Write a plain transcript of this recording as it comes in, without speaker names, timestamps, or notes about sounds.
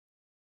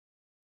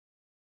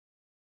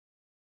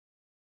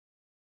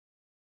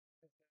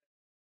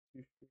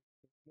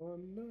Oh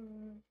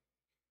no.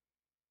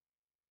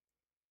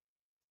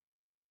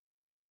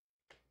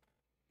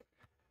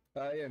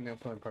 Yeah, now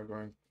playing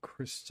Pokemon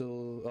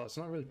Crystal. Oh, it's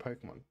not really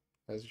Pokemon.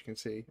 As you can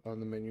see on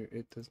the menu,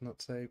 it does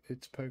not say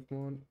it's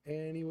Pokemon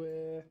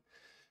anywhere.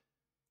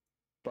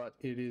 But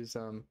it is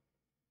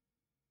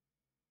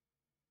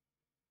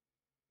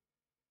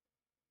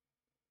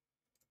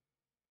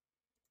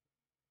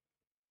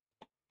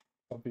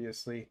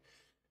obviously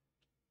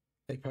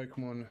a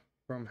Pokemon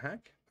from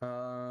Hack.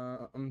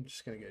 I'm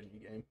just gonna get a new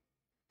game.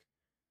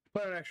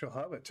 Play on actual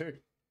hardware too.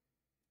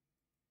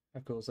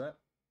 How cool is that?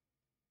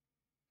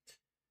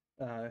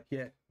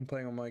 Yeah, I'm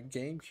playing on my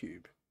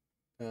GameCube.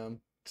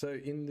 So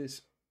in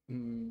this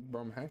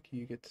ROM hack,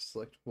 you get to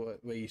select where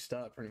you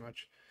start pretty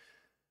much.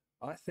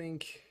 I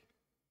think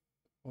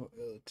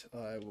what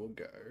I will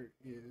go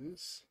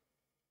is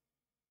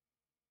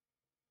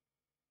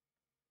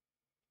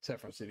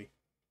Saffron City.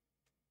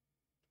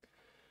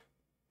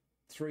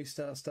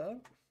 3-star start,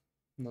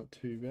 not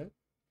too bad.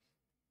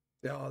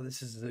 Oh,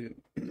 this is the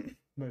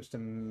most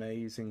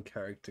amazing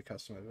character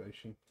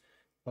customization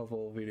of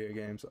all video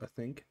games, I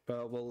think.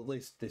 Well, at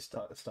least this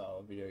style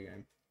of video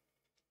game.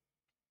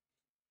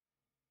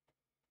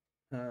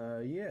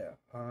 Yeah.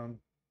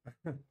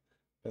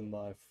 Been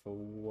live for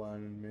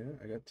 1 minute.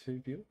 I got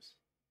 2 viewers.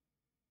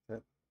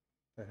 That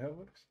how it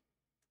works?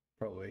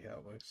 Probably how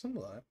it works.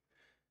 Something like that.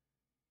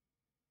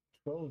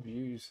 12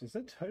 views. Is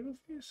that total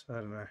views? I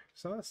don't know.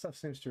 Some of that stuff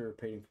seems to be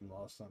repeating from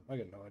last time. I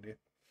got no idea.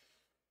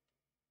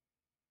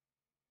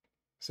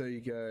 So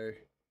you go,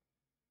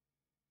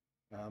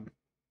 you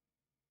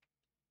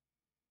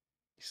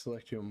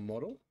select your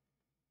model,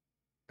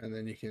 and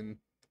then you can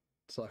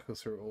cycle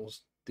through all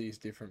these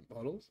different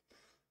models,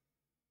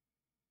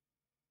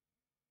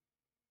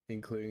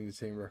 including the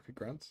Team Rocket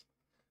Grunts.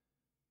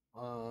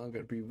 I'm going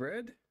to be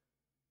red.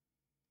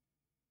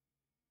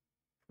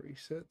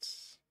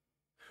 Presets.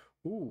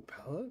 Ooh,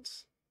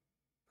 palettes.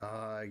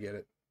 I get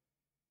it.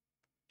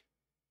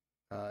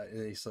 And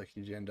then you select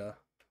your gender.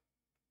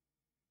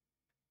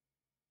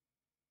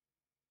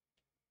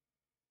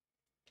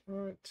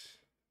 Right.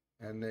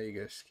 And there you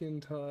go, skin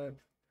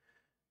type.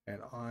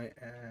 And I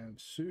am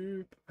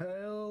super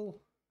pale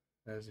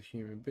as a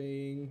human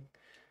being.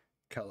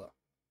 Color.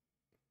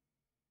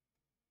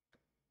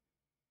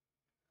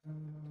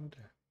 Green,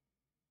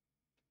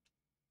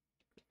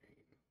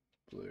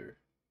 blue.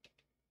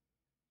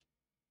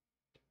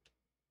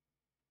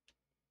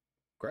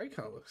 Grey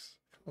kind of looks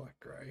kind of like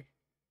grey.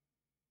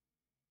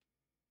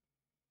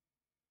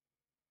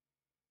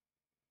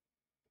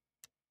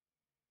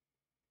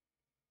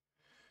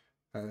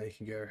 And then you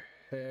can go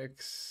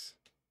hex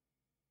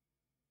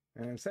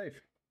and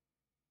save.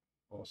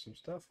 Awesome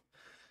stuff.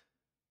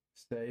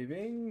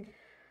 Saving.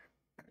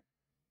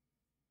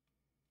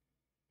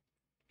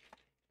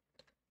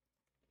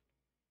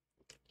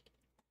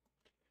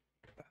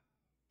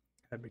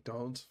 Had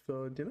McDonald's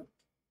for dinner.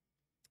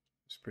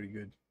 It's pretty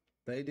good.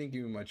 They didn't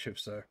give me my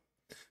chips though,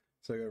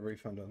 so I got a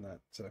refund on that.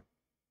 So,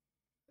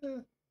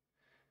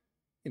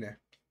 you know,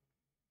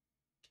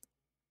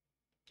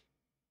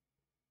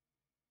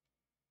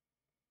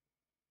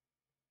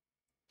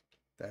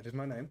 that is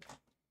my name.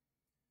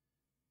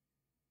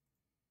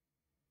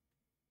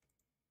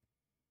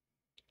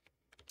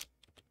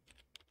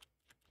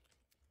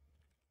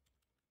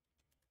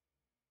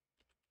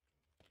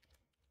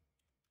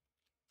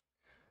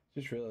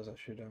 Just realized I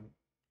should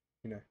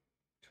you know,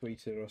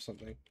 tweet it or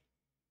something.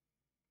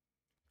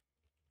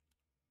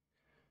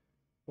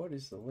 What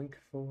is the link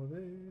for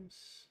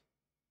this?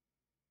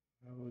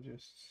 I will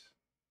just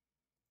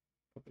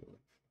copy the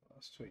link for the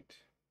last tweet.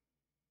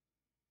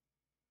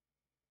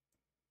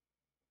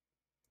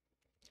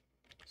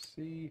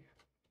 See.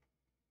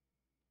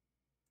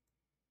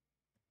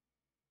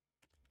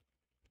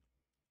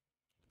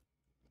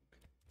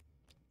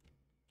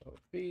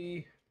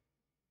 B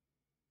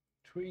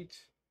tweet.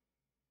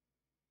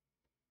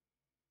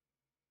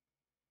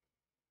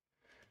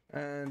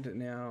 And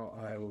now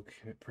I will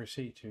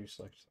proceed to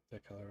select the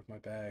color of my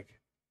bag.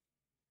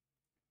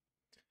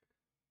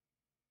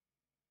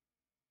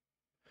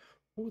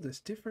 Oh,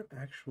 there's different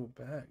actual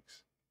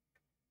bags.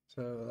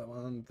 So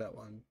that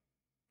one,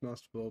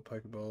 Master Ball,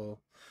 Pokeball.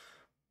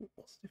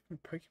 What's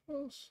different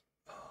Pokeballs?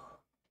 Oh,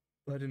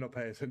 I did not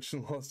pay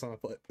attention the last time I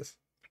played this.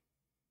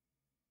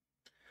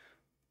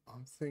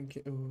 I'm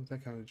thinking, oh,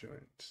 that kind of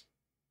joint.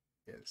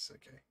 Yes,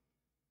 okay.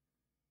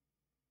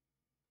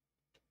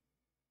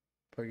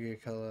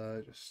 Poke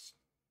color, just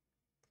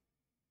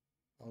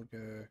I'll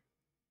go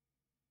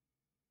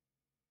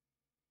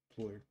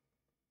blue.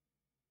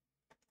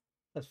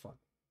 That's fine.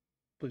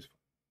 Blue's fine.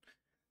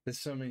 There's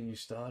so many new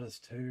starters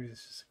too. This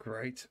is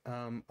great.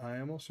 I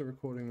am also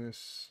recording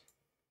this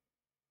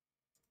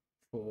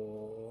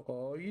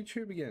for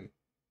YouTube again.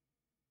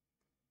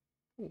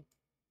 Ooh.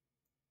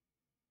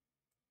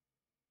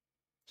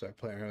 So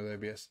playing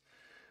with OBS.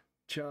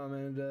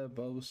 Charmander,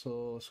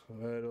 Bulbasaur,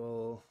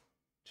 Squirtle,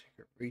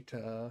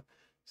 Chikorita,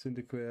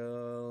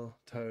 Cyndaquil,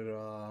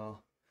 Totodile,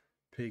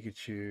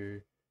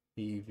 Pikachu,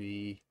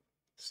 Eevee,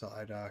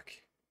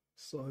 Psyduck,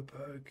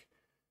 Slowpoke,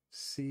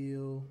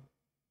 Seal,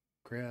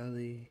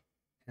 Growly,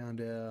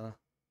 Houndour,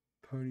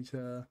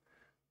 Ponyta,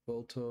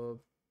 Voltorb,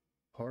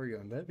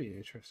 Porygon. That'd be an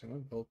interesting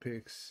one.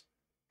 Vulpix,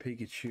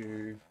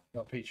 Pikachu,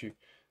 not Pichu,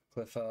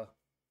 Cleffa,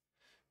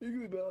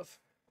 Igglybuff,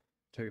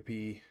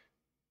 Togepi,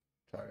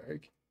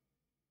 Tyreg,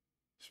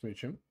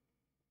 Smoochum,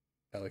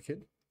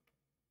 Elekid,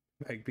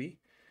 Magby,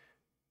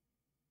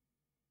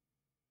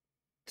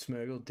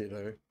 Smeargle,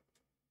 Ditto,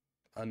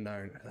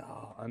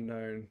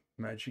 Unknown,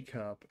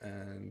 Magikarp,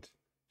 and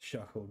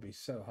Shuckle would be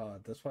so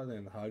hard. That's why they're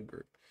in the hard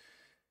group.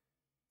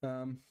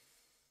 So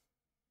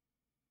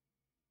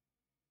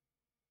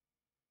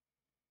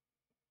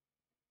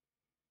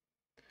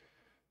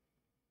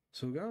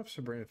we'll go off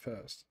Sabrina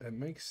first. It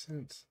makes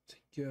sense to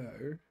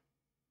go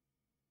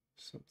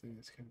something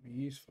that's going to be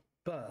useful,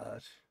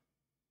 but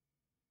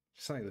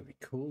something that'd be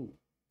cool.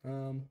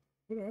 What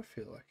do I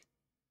feel like?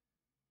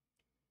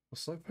 Well,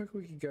 Slowpoke,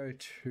 we could go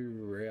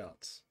 2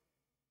 routes.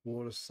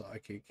 Water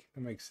Psychic,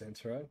 that makes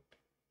sense, right?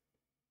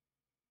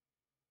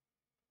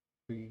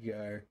 We could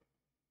go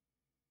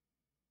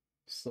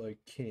Slow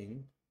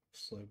King,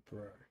 Slow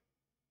Bro.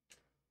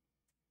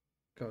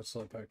 Go with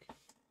Slowpoke.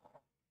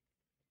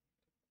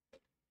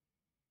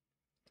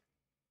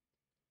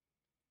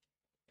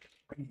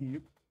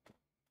 Yep.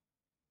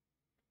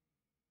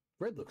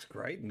 Red looks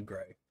great in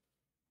grey.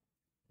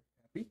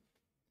 Happy.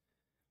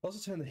 Also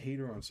turn the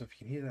heater on, so if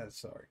you can hear that,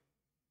 sorry.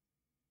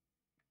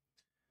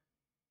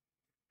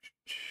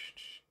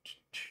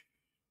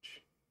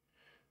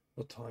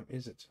 What time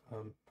is it? I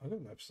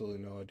have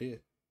absolutely no idea.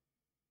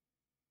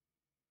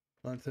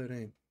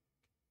 9:13.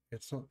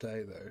 It's not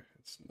day though,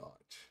 it's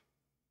night.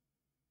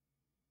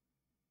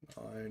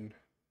 9.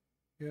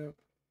 Yep.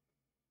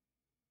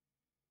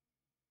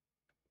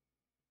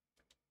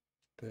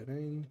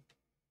 13.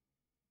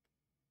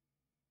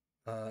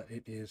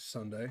 It is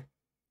Sunday.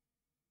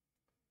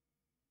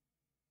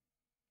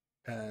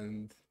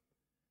 And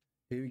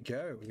here we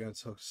go. We're going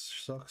to talk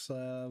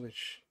Soxlayer,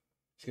 which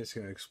is just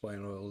going to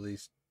explain all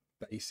these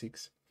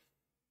basics.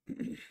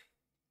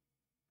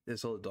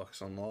 There's all the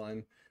docs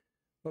online.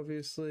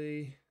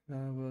 Obviously,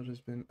 world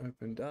has been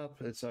opened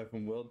up. It's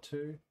open world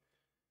too.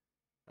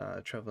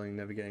 Traveling,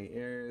 navigating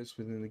areas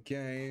within the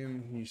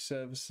game, new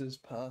services,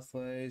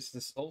 pathways.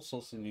 There's all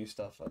sorts of new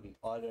stuff, and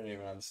I don't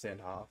even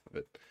understand half of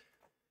it.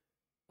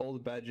 All the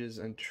badges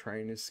and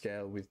trainers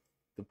scale with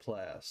the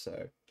player,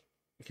 so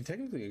you can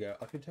technically go.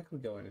 I could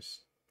technically go in as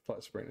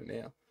fight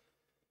Sabrina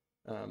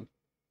now.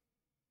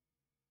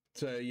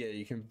 So yeah,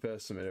 you can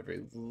verse them at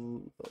every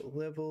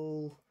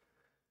level.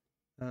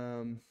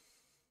 It's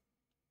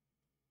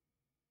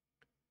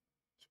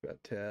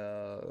about to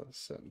tell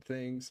certain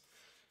things.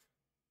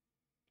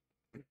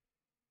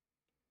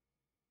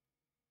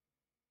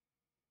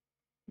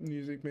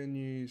 Music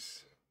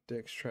menus,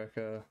 Dex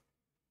tracker.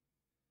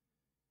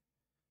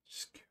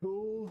 Just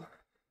cool.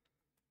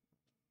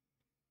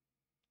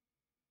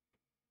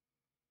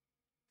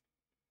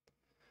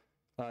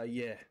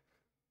 Yeah.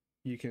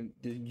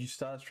 You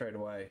start straight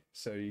away,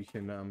 so you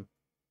can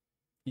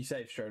you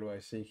save straight away,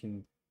 so you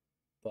can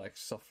like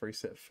soft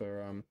reset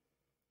for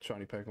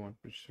shiny Pokemon,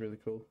 which is really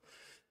cool.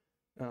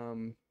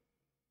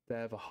 They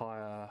have a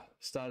higher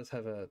starters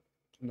have a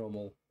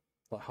normal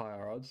like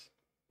higher odds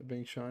of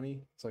being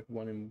shiny. It's like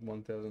 1 in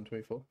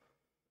 1024.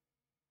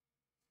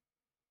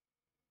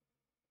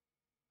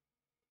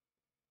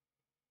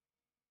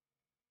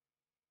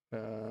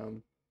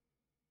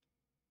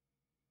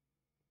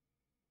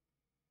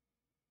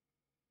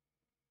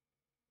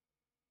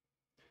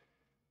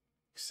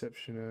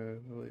 Exception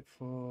of Elite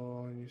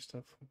Four, new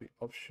stuff will be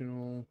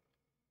optional.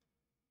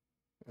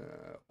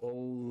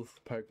 All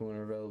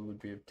Pokemon available would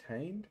be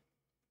obtained,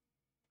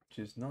 which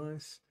is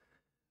nice.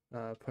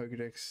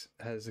 Pokedex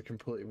has a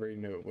completely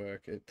renewed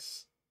network.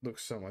 It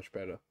looks so much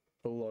better.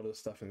 A lot of the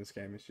stuff in this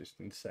game is just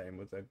insane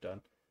what they've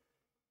done.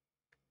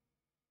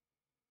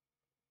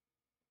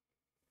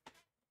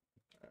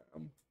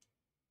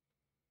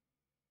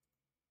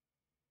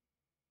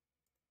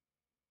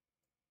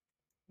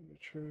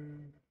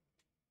 True.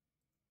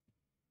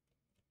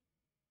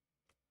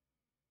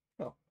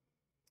 Oh,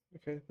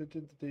 okay. They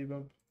did the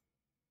debump.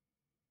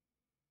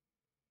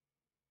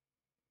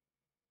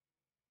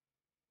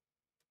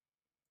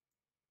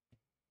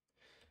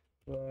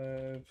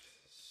 Live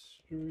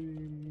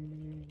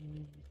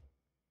stream.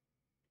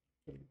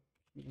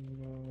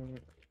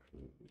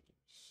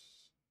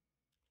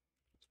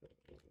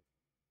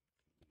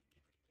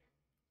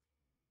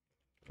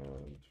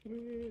 On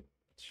Twitch.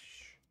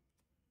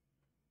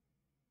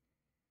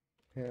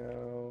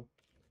 How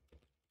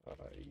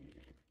are you?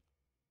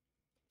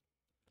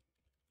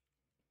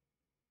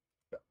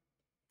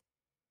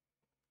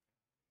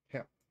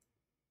 How?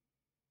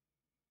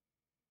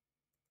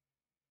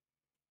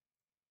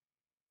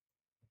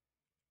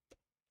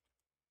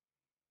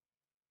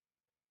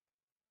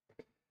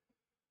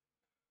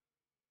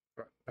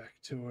 Right, back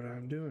to what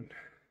I'm doing.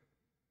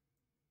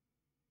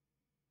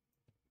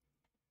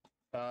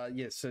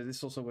 Yeah, so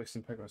this also works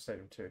in Pokemon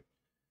Stadium too,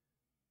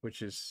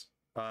 which is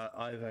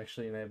I've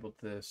actually enabled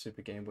the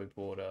Super Game Boy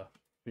border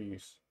for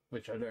use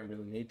which I don't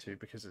really need to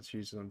because it's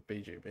used on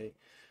BGB.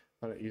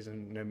 I'm not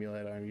using an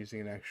emulator, I'm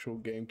using an actual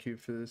GameCube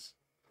for this.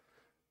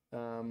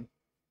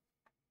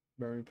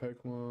 Memory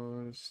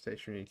Pokemon,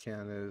 stationary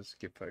counters,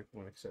 gift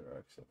Pokemon, etc.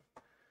 etc.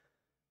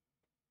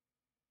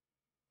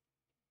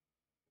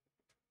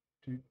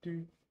 Do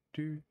do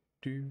do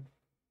do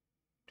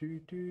do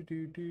do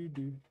do do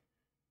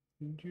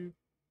do do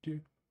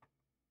do.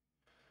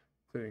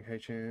 Including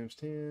HMs,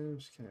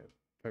 TMs, can have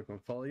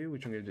Pokemon follow you,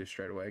 which I'm going to do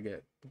straight away.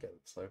 Get the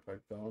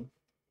Slowpoke going.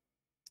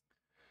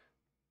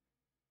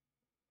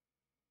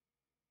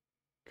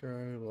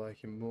 Grow,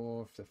 like him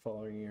more if they're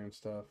following you and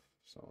stuff,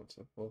 so on and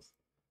so forth.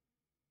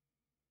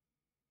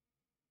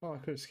 Oh, I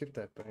could have skipped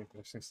that, but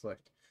pressing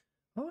select.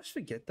 I always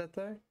forget that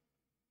though.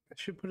 I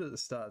should put it at the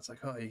start. It's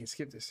like, oh, you can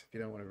skip this if you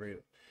don't want to read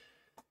it.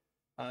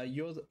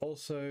 You're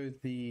also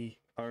the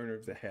owner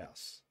of the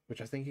house,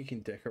 which I think you can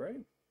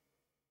decorate.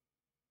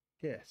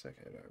 Yeah, it's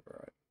okay to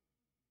override.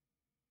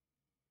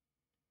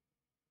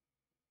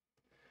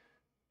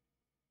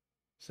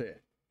 So yeah,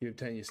 you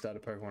obtain your starter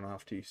Pokemon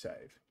after you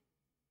save.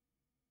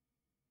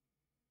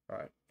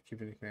 Alright,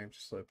 give a nickname to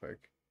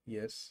Slowpoke.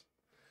 Yes.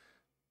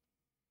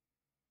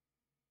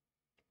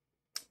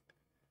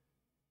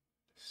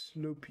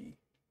 Sloopy.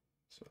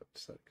 So I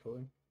decided to call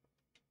him.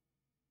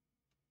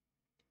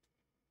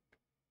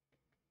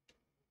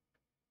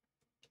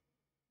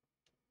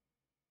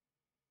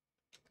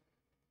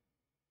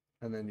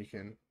 And then you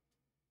can.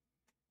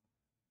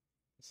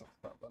 It's not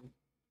that button.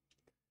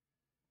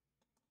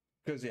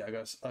 Because yeah, I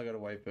got a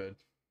white bird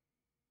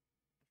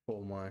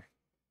for my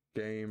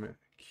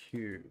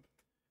GameCube,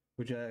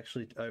 which I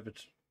actually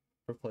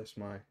replaced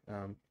my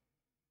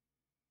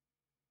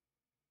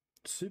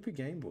Super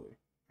Game Boy.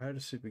 I had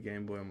a Super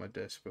Game Boy on my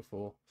desk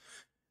before.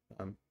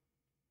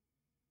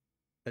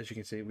 As you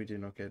can see, we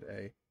did not get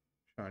a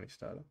shiny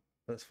starter.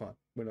 That's fine.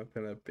 We're not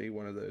going to be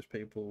one of those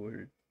people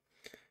who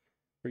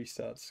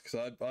restarts,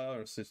 because I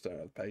honestly just don't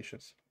have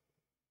patience.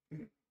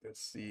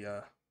 That's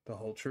the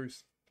whole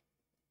truth.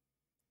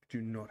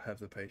 Do not have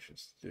the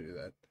patience to do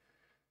that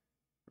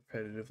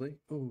repetitively.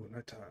 Oh,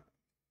 no time.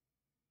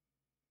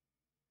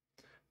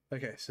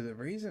 Okay, so there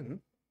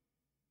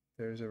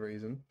is a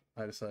reason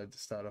I decided to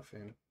start off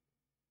in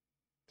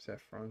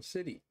Saffron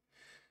City.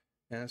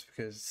 And that's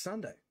because it's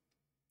Sunday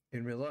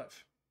in real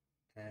life.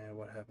 And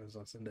what happens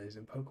on Sundays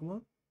in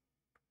Pokemon?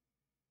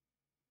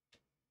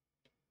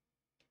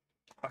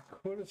 I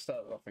could have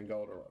started off in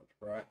Goldenrod,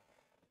 right?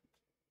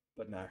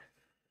 But no.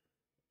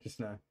 Just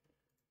no.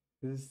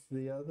 Is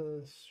the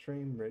other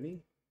stream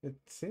ready? It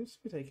seems to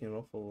be taking an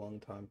awful long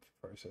time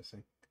for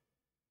processing.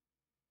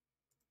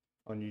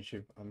 On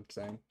YouTube, I'm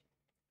saying.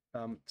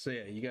 So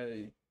yeah,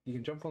 you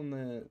can jump on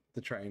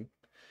the train,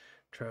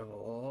 travel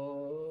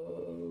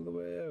all the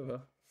way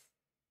over.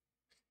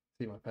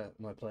 See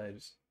my player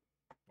just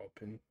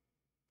popping.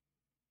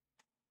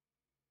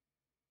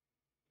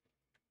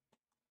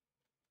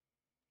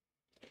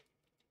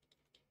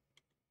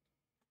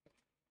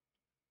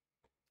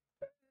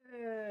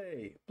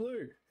 Hey,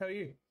 Blue, how are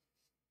you?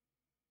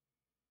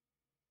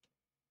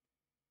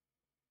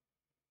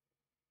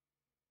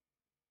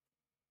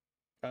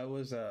 I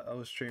was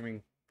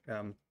streaming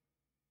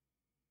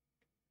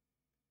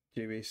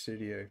GB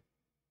Studio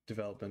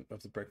development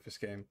of the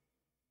breakfast game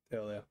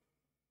earlier,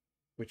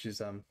 which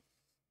is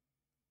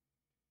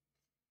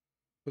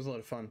was a lot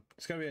of fun.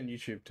 It's gonna be on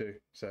YouTube too,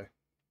 so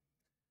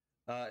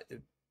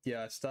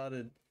yeah, I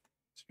started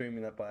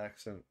streaming that by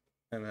accident,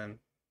 and then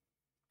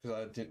because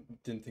I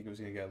didn't think it was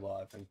gonna go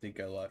live, and it did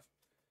go live.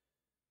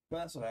 But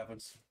that's what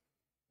happens.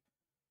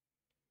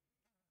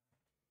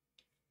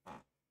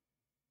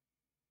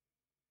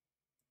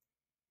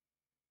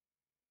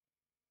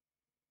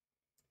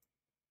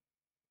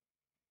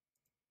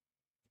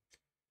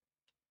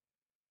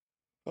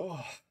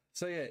 Oh,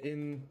 so yeah,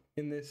 in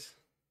this,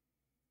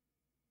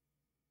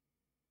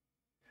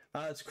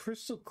 it's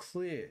crystal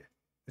clear.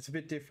 It's a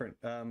bit different.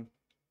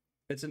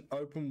 It's an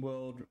open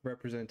world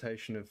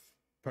representation of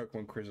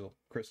Pokemon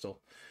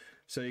Crystal.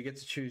 So you get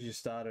to choose your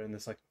starter, and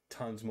there's like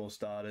tons more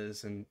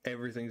starters, and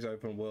everything's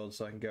open world,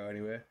 so I can go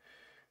anywhere.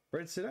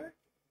 Red Sinnoh,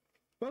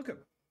 welcome.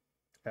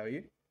 How are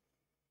you?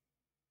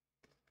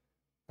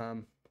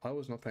 I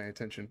was not paying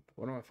attention.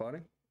 What am I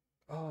fighting?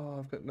 Oh,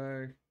 I've got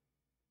no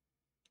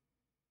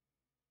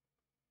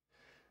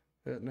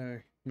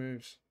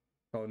moves.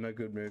 Oh, no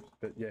good move,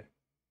 but yeah.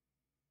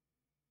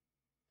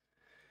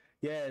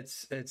 Yeah,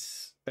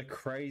 it's a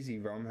crazy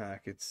ROM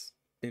hack. It's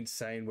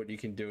insane what you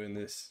can do in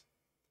this.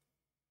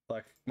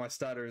 Like, my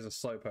starter is a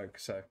Slowpoke,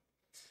 so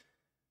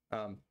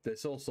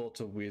there's all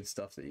sorts of weird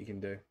stuff that you can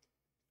do.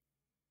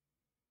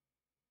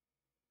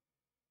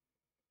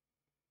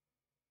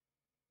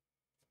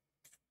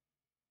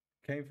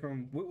 Came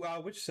from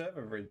which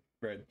server,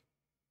 Red?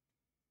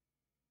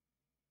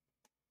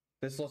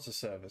 There's lots of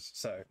servers,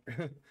 so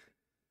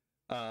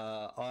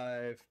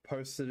I've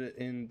posted it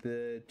in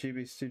the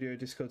GB Studio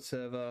Discord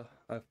server.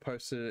 I've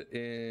posted it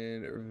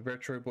in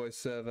Retro Boy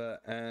server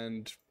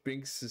and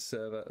Binks'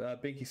 server.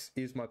 Binks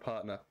is my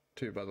partner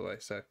too, by the way,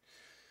 so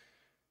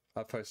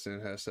I've posted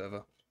in her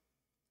server.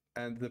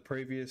 And the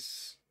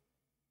previous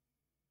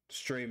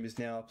stream is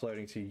now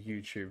uploading to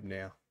YouTube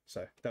now.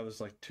 So that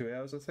was like 2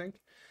 hours, I think.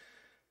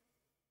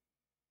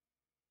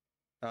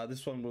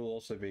 This one will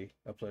also be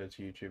uploaded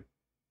to YouTube.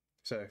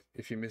 So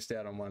if you missed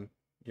out on one,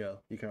 yeah,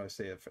 you can always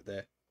see it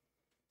there.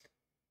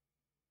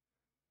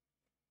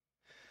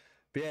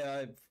 But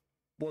yeah, I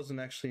wasn't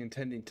actually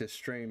intending to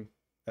stream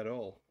at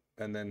all.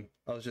 And then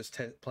I was just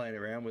playing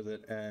around with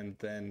it. And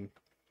then,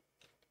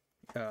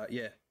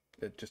 yeah,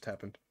 it just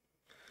happened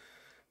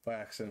by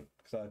accident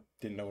because I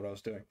didn't know what I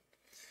was doing.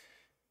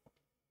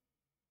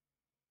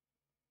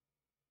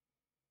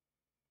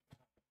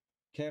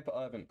 Camper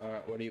Ivan. All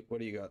right, what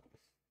do you got?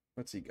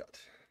 What's he got?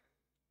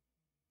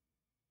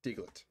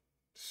 Diglett.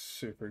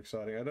 Super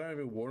exciting. I don't have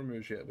any water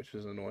moves yet, which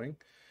is annoying.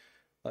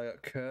 I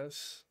got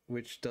Curse,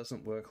 which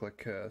doesn't work like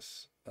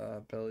Curse.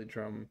 Belly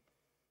Drum.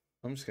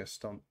 I'm just gonna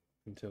stomp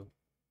until,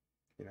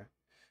 you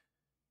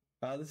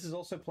know. This is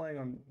also playing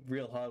on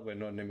real hardware,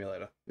 not an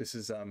emulator. This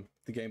is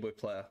the Game Boy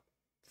player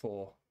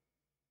for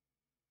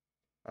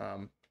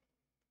the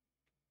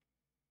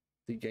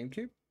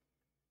GameCube.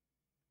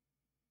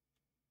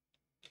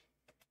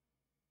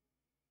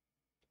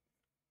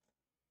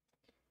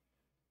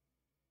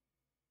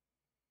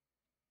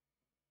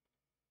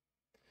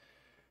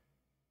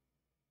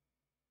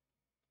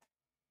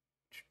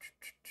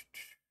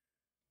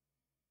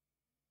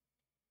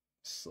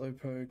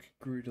 Slowpoke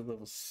grew to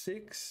level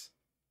 6.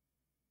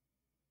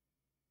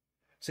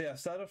 So yeah, I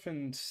started off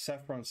in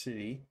Saffron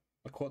City.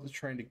 I caught the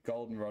train to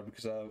Goldenrod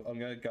because I'm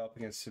going to go up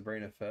against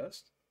Sabrina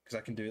first because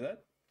I can do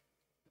that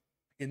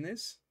in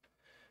this.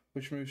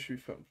 Which move should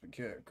we put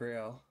for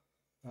Growl?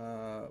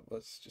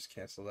 Let's just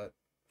cancel that.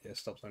 Yeah,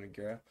 stop learning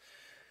Growl.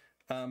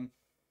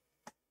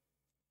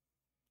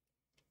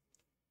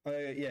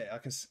 Yeah, I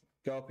can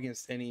go up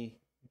against any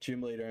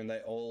gym leader and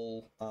they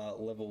all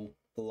level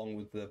along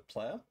with the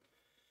player.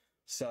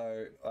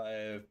 So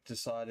I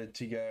decided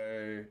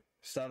to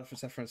start off at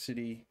Saffron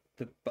City.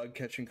 The bug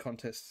catching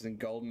contest is in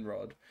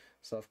Goldenrod.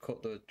 So I've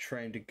caught the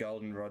train to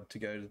Goldenrod to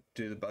go to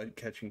do the bug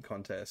catching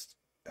contest.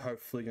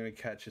 Hopefully going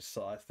to catch a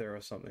Scyther or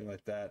something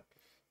like that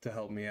to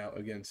help me out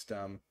against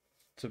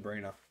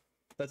Sabrina.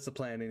 That's the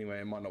plan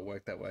anyway. It might not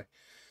work that way.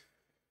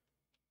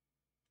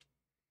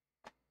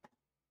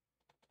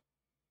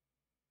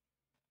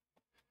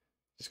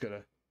 Just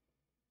gotta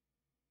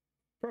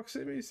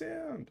proximity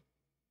sound.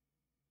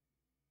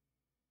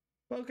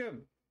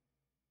 Welcome.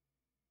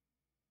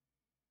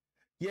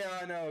 Yeah,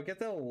 I know. I get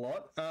that a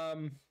lot.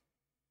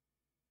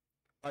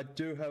 I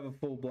do have a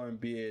full-blown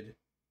beard.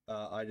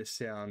 I just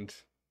sound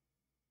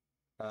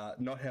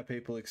not how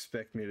people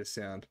expect me to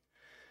sound.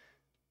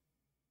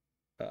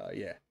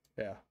 Yeah.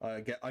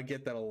 I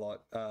get that a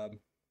lot.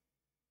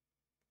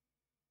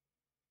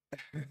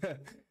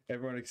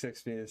 Everyone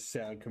expects me to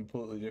sound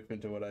completely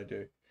different to what I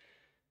do,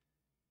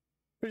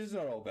 which is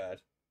not all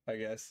bad, I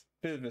guess.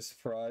 Bit of a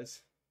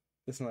surprise.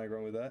 There's nothing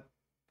wrong with that.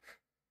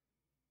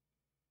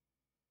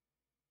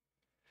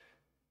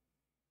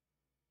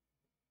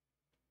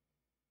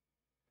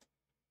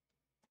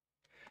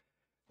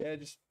 Yeah,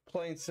 just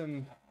playing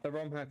a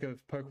ROM hack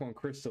of Pokemon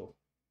Crystal.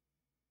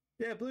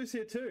 Yeah, Blue's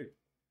here too.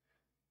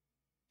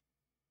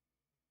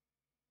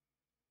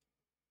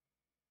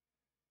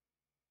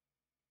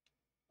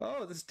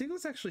 Oh, this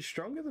Diglett's actually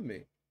stronger than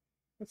me.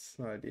 That's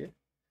an idea.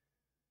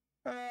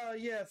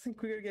 Yeah, I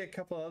think we're gonna get a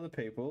couple of other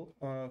people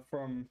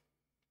from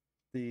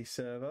the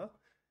server.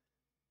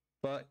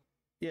 But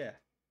yeah.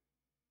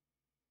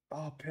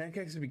 Oh,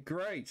 pancakes would be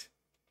great.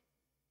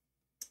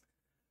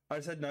 I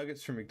just had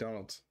nuggets from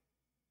McDonald's.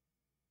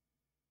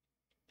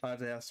 I had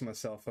to ask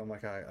myself, I'm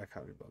like, I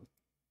can't be bothered.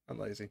 I'm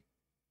lazy.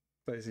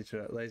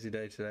 Lazy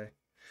day today.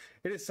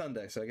 It is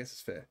Sunday, so I guess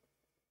it's fair.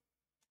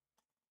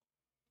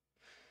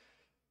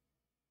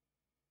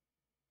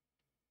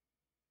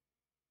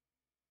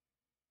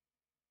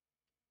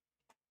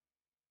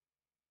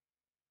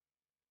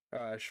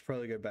 Alright, I should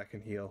probably go back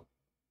and heal.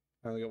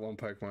 I only got one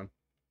Pokemon.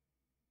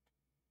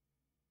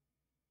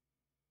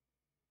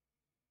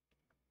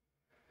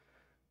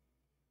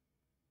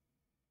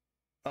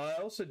 I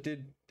also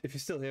did, if you're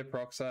still here,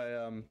 Prox,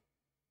 I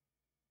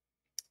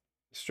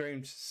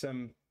streamed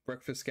some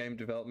breakfast game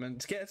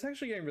development. It's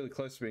actually getting really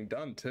close to being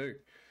done too.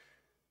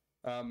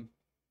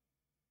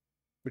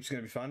 Which is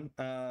going to be fun.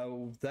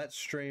 That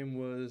stream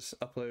was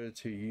uploaded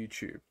to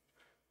YouTube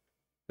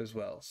as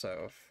well.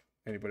 So if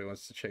anybody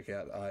wants to check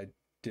out, I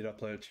did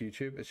upload it to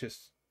YouTube. It's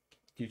just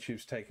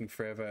YouTube's taking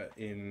forever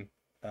in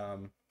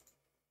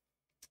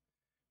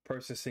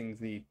processing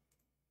the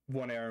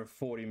 1 hour and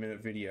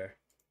 40-minute video.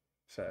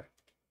 So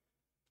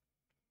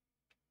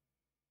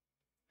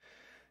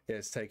yeah,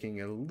 it's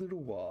taking a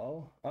little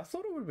while. I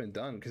thought it would have been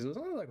done because it was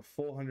only like a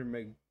 400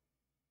 meg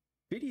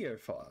video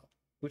file,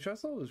 which I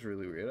thought was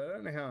really weird. I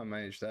don't know how I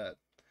managed that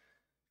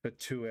for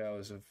 2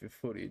 hours of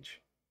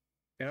footage.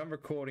 And I'm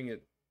recording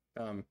at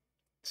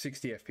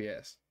 60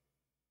 FPS.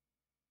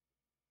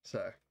 So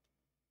I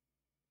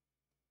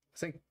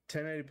think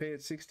 1080p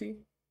at 60.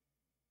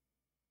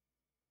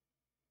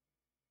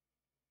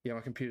 Yeah,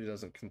 my computer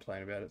doesn't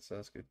complain about it, so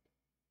that's good.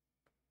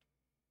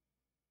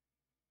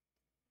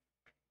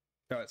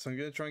 Alright, so I'm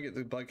going to try and get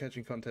the bug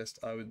catching contest.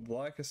 I would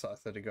like a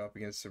Scyther to go up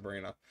against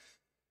Sabrina.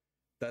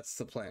 That's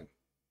the plan.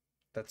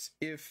 That's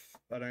if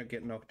I don't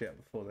get knocked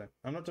out before then.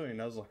 I'm not doing a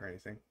Nuzlocke or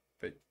anything,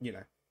 but you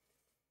know.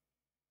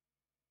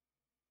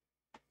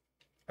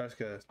 I just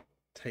gotta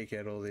take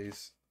out all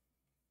these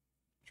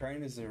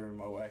trainers that are in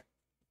my way.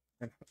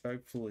 And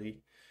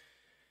hopefully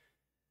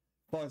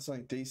find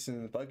something decent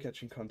in the bug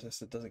catching contest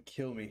that doesn't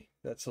kill me.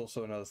 That's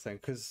also another thing,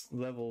 because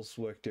levels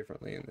work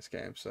differently in this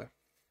game, so.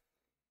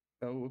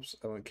 Oh, whoops,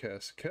 I went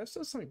Curse. Curse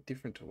does something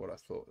different to what I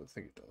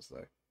think it does,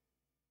 though.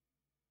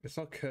 It's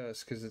not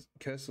Curse, because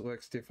Curse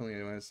works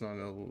differently when it's not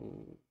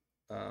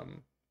a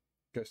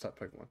Ghost type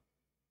Pokemon.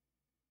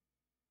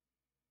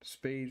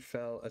 Speed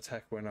fell,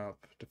 attack went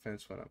up,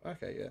 defense went up.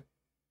 Okay, yeah.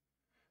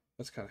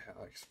 That's kind of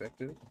how I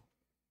expected it.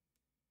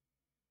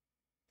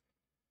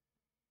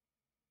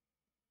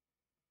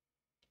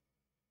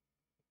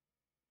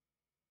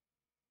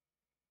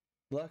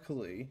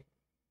 Luckily,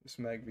 this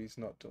Magby's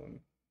not going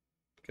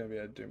to be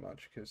able to do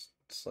much because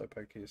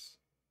Slowpoke is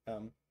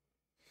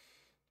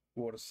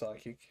Water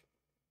Psychic.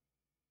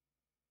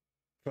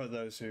 For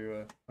those who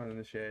are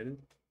uninitiated.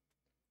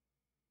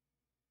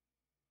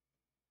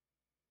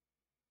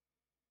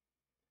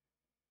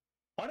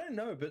 I don't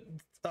know, but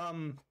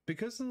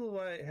because of the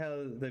way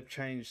how they've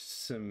changed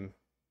some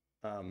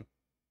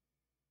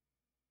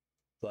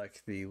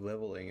like the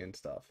leveling and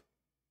stuff.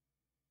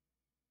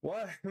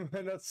 Why?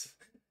 That's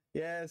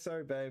yeah,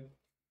 sorry, babe.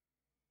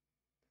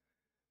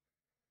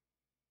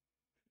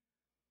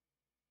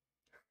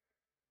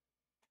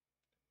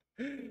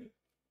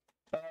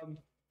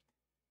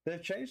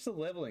 They've changed the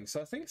leveling,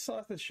 so I think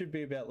Scyther should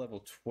be about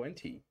level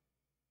 20.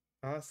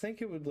 I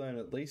think it would learn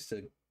at least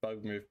a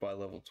bug move by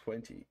level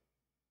 20.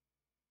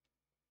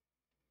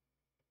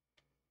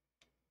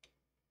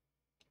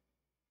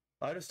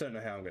 I just don't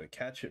know how I'm going to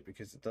catch it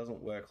because it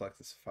doesn't work like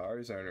the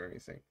Safari Zone or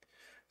anything.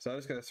 So I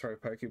just got to throw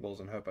Pokeballs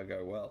and hope I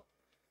go well.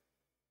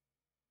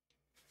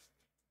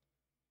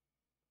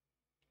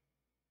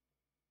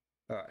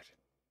 Alright.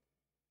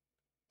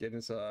 Get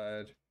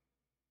inside.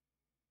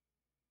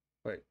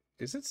 Wait,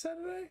 is it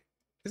Saturday?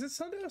 Is it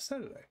Sunday or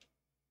Saturday?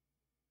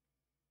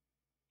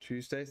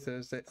 Tuesday,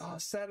 Thursday. Oh,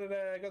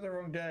 Saturday. I got the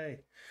wrong day.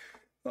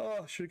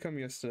 Oh, should have come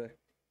yesterday.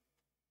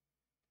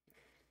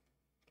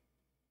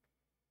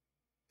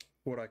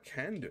 What I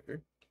can do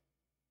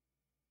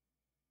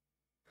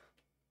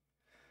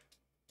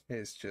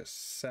is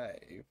just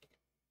save.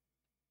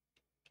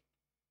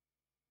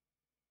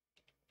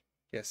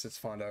 Yes, it's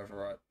fine to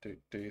overwrite.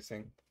 Do your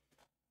thing.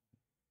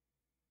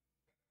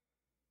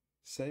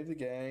 Save the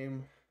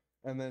game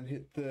and then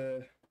hit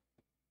the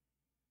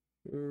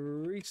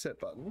reset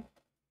button,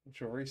 which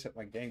will reset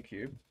my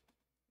GameCube.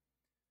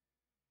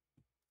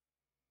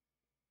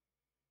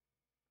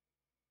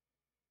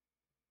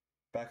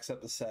 Backs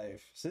up the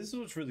save. So this is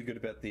what's really good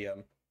about the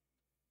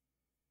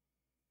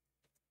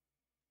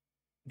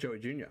Joey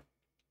Jr.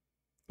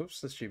 Oops,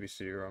 that's GB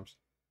Studio ROMs.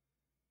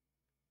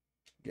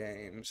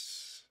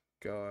 Games.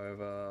 Go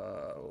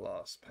over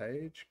last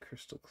page.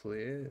 Crystal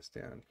Clear is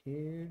down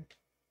here.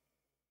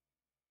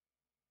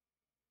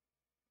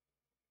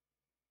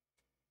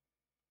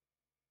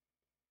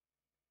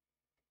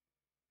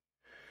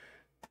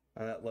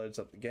 And that loads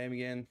up the game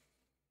again.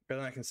 But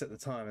then I can set the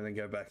time and then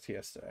go back to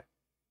yesterday.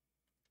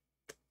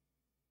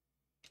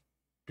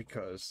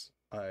 Because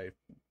I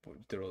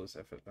did all this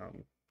effort.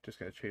 I'm just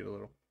going to cheat a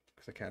little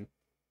because I can.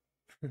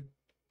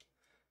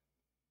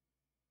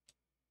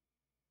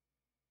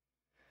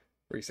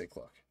 Reset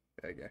clock.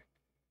 There you go.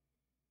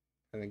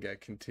 And then go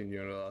continue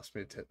and it'll ask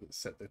me to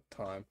set the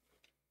time.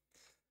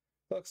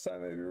 Clock's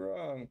time may be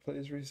wrong.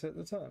 Please reset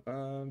the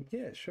time.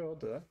 Yeah, sure, I'll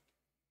do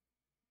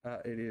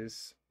that. It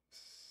is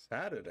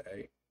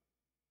Saturday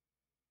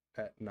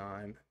at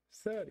 9:30.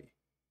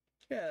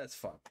 Yeah, that's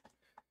fine.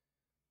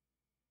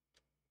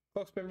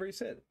 Clock's been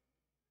reset.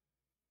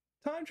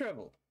 Time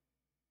travel.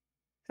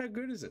 How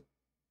good is it?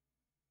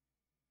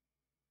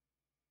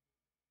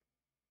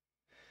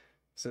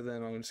 So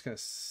then I'm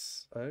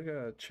just I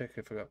gotta check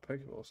if I got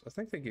Pokeballs. I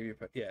think they give you,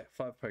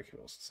 5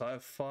 Pokeballs. So I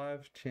have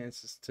 5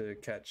 chances to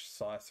catch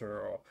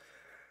Scyther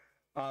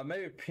or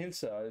maybe a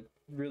Pinsir. It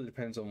really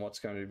depends on what's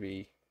going to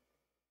be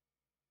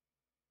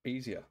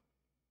easier.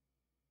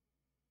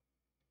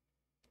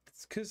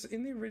 It's because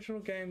in the original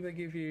game they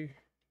give you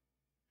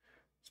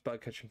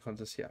bug catching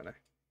contest. Yeah, I know.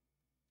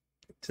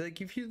 Do they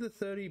give you the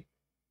 30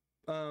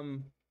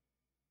 Thingo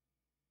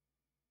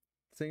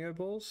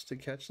balls to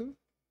catch them?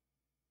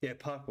 Yeah,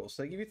 Park Balls.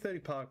 So they give you 30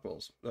 Park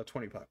Balls,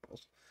 20 Park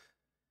Balls.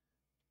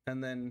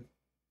 And then,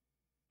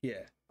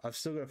 yeah, I've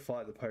still got to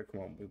fight the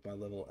Pokemon with my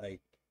level 8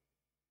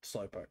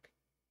 Slowpoke,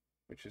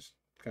 which is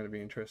going to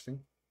be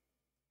interesting.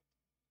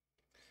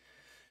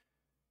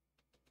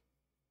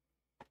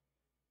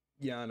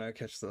 Yeah, I know,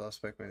 catch the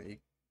last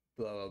Pokemon,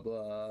 blah, blah,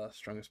 blah.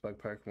 Strongest bug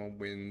Pokemon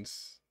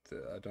wins.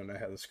 I don't know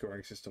how the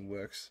scoring system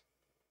works.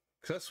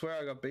 Because I swear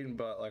I got beaten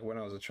by, like, when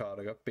I was a child,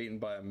 I got beaten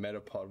by a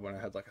Metapod when I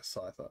had, like, a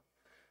Scyther.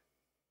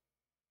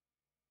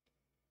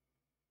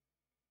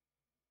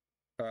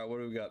 Alright, what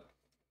do we got?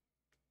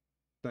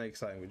 Not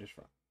exciting, we just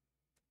run.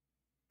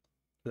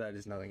 That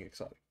is nothing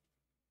exciting.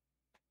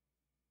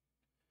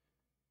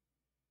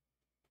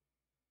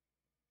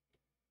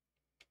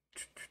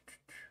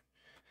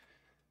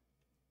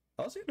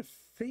 I was getting a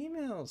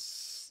female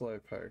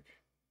Slowpoke,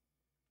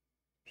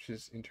 which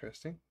is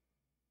interesting.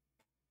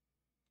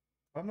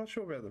 I'm not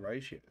sure about the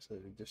ratio, so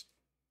just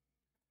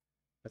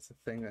that's the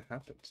thing that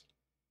happens.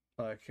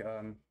 Like,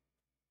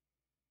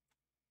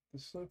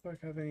 does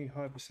Slowpoke have any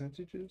high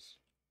percentages?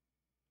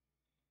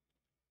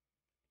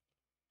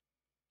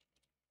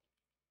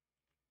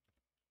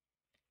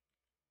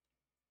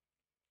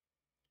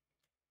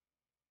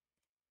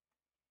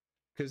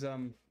 Because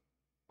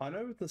I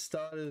know the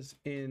starters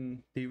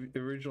in the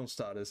original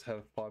starters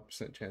have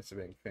 5% chance of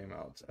being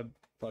female. It's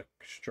like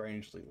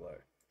strangely low.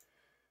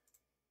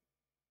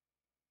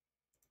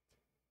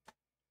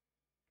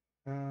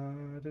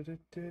 No,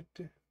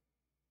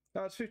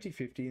 it's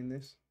 50-50 in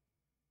this.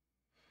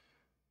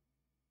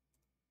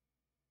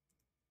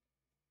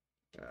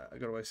 I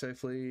got away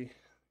safely.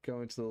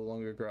 Go into the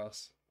longer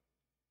grass.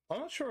 I'm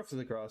not sure if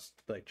the grass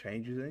like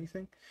changes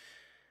anything.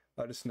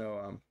 I just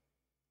know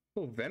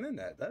oh,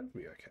 Venonat, that'd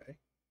be okay.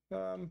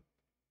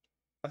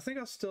 I think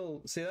I'll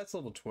still see that's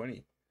level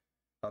 20.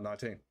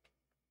 19.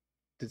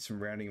 Did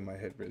some rounding in my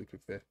head really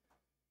quick there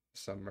for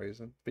some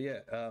reason. But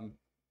yeah,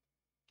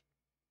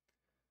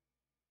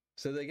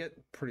 so they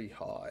get pretty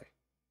high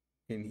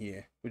in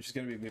here, which is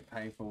going to be a bit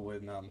painful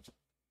when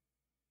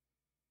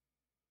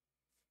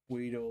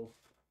Weedle.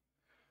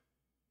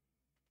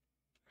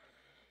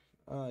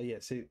 Yeah,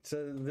 see,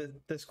 so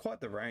there's quite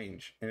the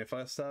range, and if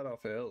I start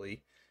off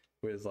early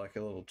with like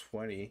a level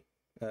 20,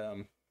 it's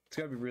going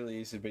to be really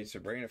easy to beat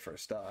Sabrina for a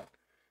start.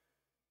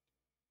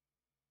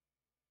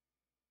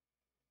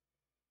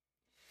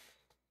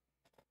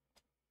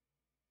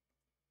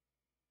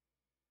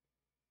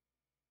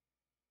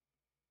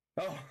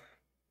 Oh,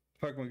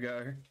 Pokemon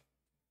Go.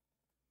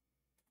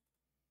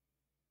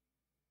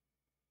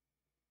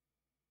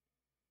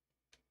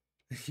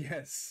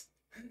 Yes,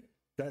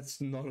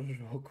 that's not at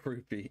all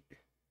creepy.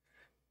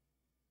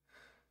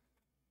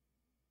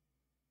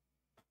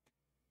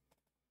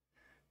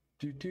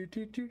 Do.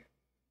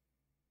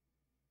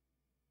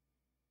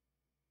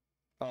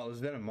 Oh, it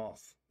was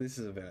Venomoth. This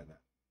is a Venonat.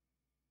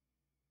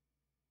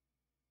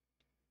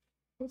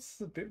 What's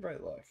the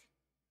bitrate like?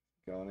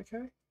 Going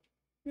okay?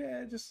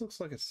 Yeah, it just looks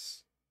like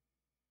it's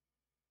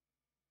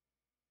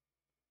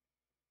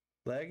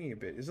lagging a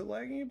bit. Is it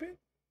lagging a bit?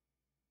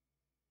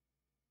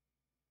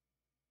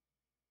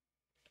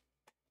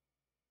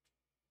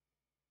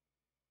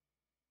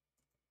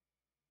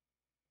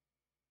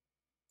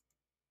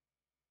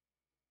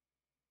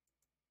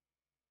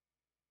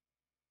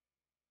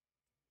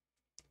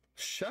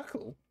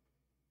 Shuckle?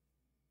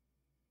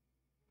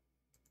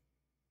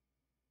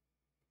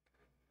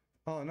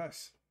 Oh,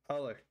 nice.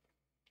 Hello.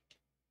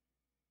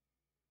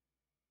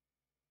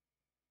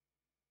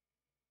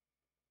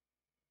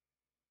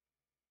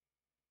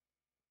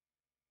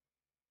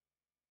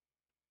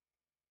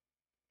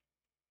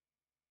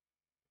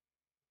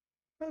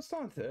 Oh, it's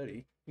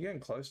 9:30. You're getting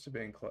close to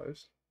being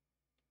close.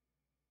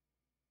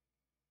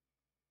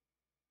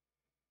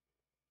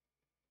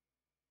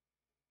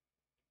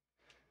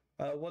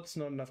 What's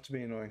not enough to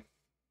be annoying?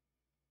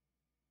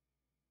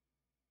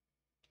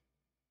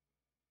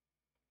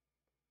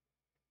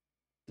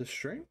 The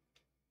stream?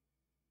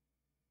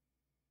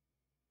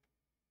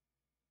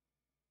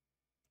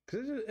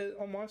 Because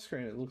on my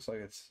screen it looks like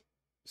it's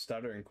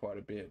stuttering quite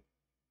a bit.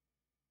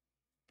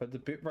 But the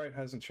bitrate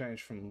hasn't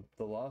changed from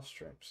the last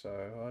stream,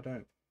 so I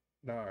don't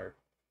know.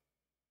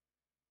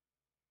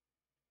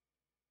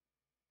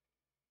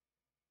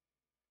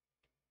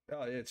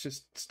 Oh yeah, it's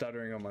just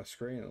stuttering on my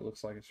screen. It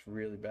looks like it's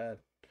really bad.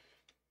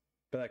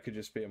 But that could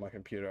just be on my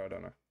computer, I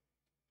don't know.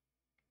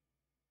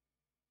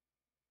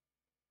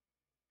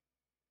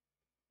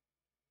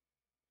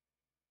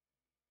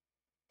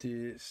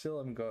 Still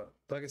haven't got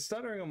like it's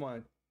stuttering on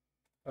my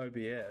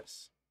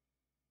OBS,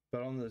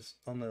 but on the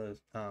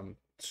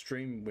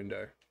stream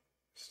window,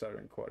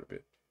 stuttering quite a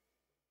bit.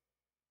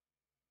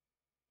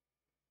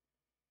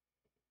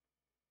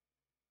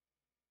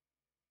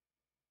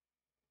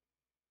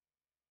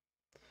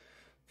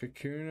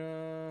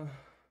 Kakuna.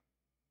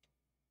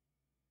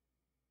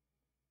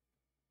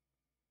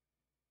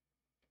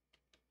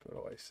 Put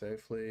away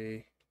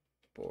safely.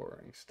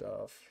 Boring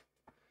stuff.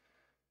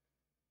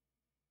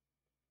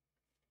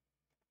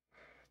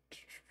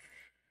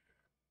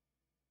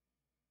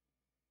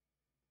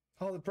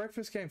 Oh, the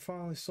breakfast game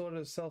finally sorted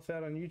itself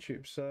out on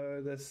YouTube,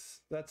 so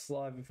that's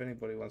live if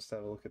anybody wants to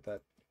have a look at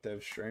that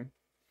dev stream.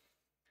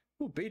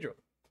 Oh, Beedrill.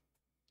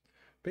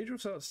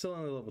 Beedrill's still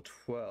only level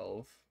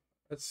 12.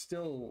 It's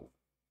still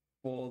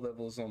 4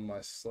 levels on my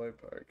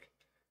Slowpoke.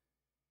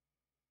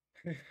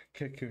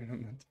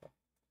 Kakuna.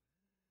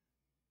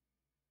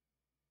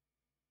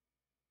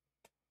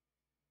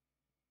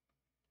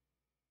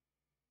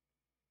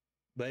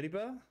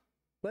 Ladybug?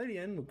 Lady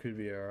N could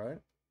be alright.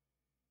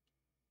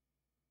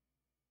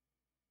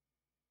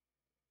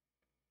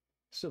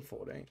 Still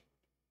 14.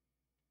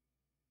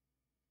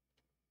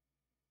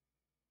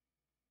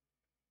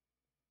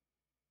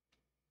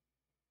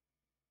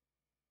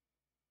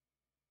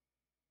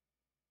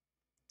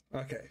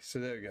 Okay, so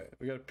there we go.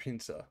 We got a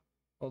pincer.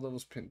 What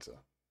level's pincer?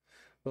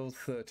 Level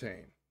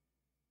 13.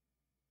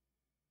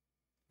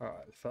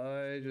 Alright, if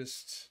I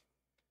just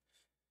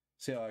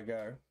see how I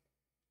go.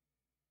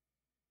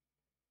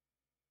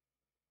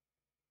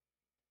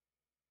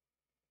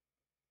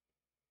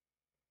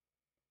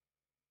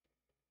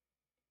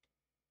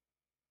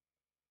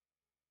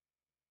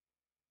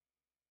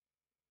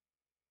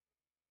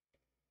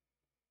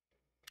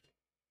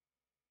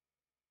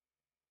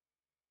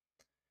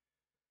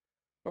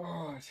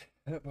 Alright,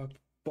 hit my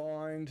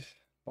bind.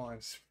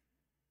 Bind's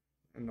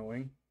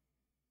annoying.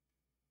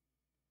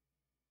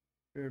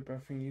 Spirit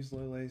buffing, use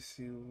low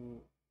latency.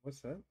 What's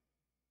that?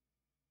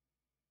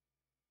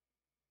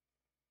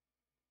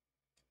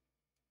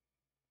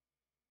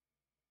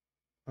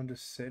 Under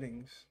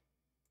settings.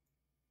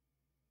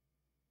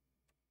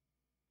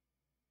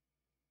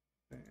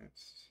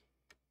 Advanced.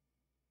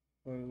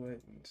 Low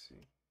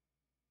latency.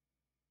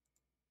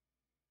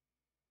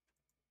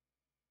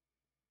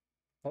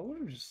 I would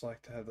have just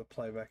liked to have the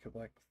playback at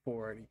like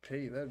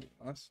 480p. That'd be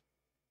nice.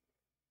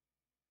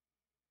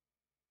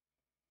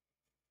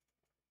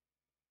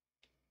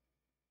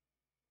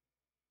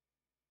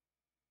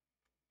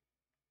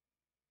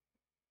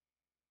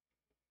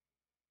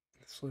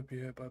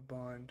 Sloopy hurt by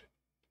bind.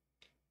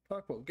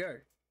 Parkwell, go.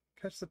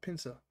 Catch the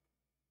pincer.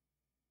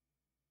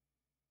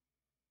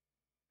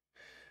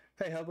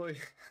 Hey, Hellboy,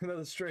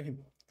 another stream.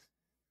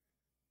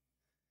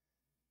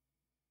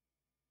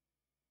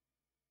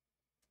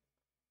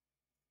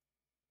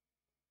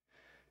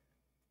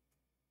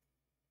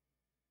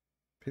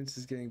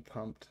 Pincer's getting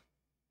pumped.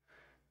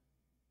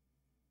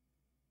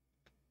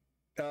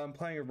 I'm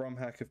playing a ROM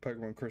hack of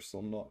Pokemon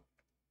Crystal, not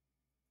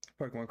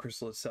Pokemon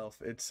Crystal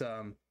itself. It's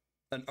an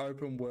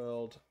open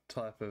world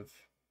type of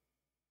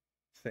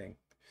thing.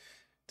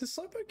 Does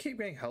Slowpoke keep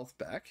getting health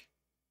back?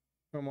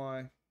 Or am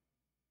I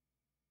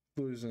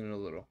losing it a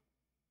little?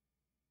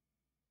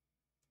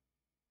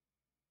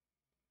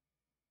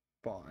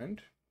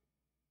 Bind.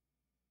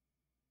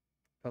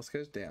 Health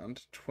goes down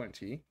to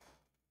 20.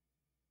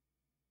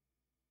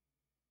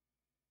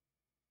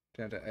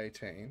 Down to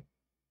 18.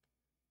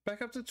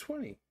 Back up to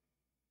 20.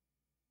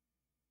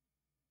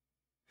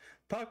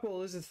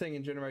 Parkwall is a thing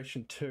in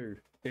Generation 2.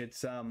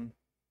 It's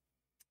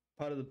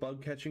part of the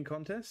bug catching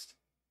contest.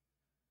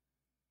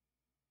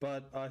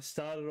 But I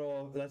started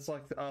off, that's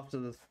like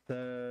after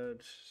the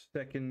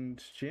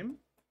second gym,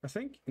 I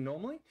think,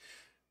 normally.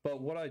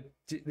 But what I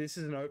did, this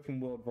is an open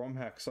world ROM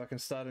hack, so I can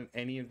start in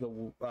any of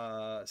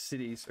the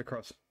cities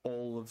across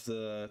all of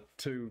the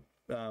 2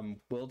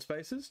 world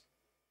spaces.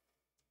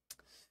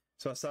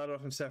 So I started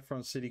off in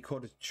Saffron City,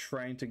 caught a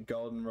train to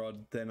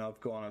Goldenrod, then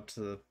I've gone up to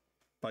the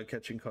bug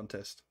catching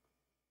contest.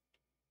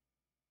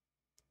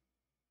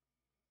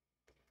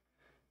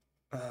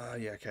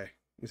 Yeah, okay.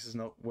 This is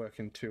not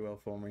working too well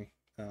for me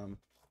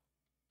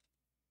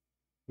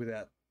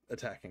without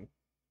attacking.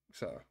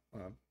 So,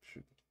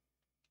 should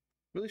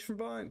release from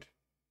bind.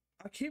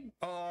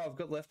 I've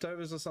got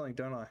leftovers or something,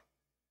 don't I?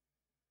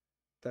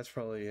 That's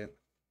probably it.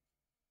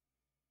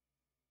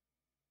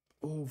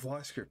 Oh,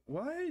 Vice Grip.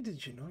 Why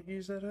did you not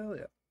use that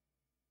earlier?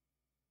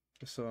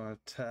 Just so I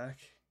attack.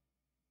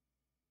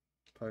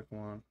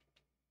 Pokemon.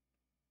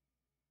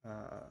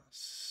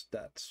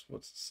 Stats.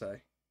 What's it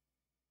say?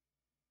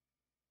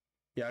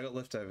 Yeah, I got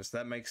leftovers.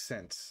 That makes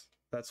sense.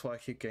 That's why I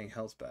keep getting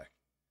health back.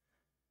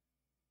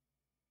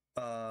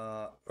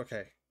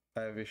 Okay.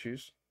 I have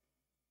issues.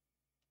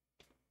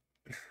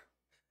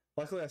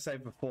 Luckily, I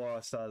saved before I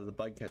started the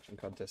bug catching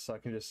contest, so I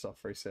can just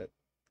soft reset.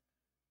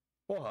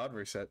 Or hard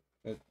reset.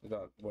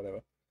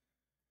 Whatever.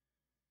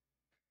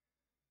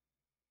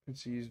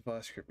 Let's use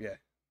Vice Grip. Yeah.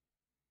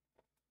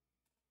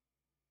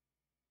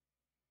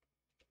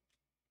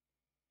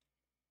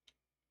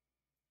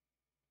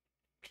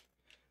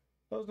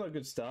 That was not a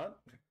good start.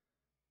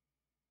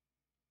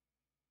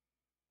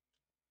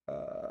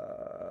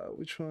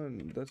 Which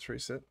one? That's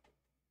reset.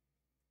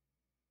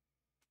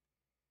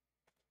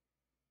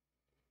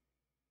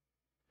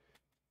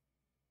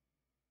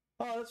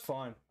 Oh, that's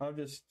fine. I'm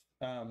just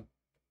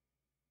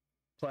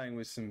playing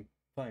with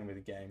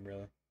the game,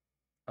 really.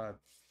 I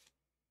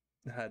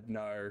had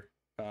no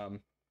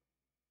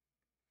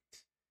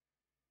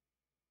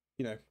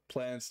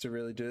plans to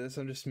really do this.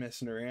 I'm just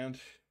messing around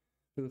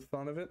for the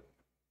fun of it.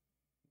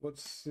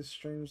 What's this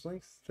stream's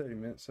length? 30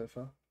 minutes so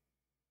far.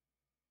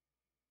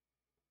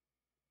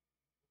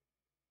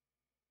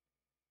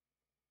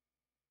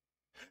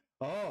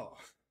 Oh,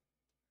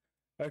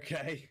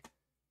 okay.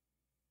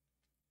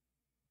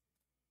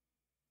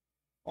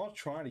 I was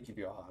trying to give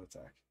you a heart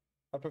attack.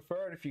 I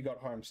prefer it if you got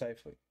home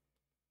safely.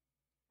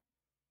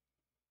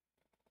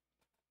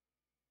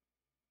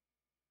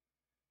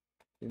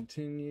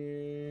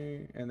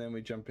 Continue, and then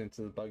we jump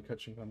into the bug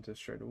catching contest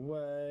straight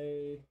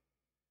away.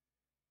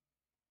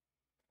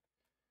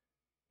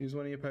 Use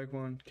one of your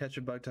Pokemon, catch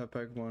a bug type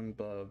Pokemon,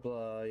 blah, blah,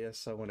 blah.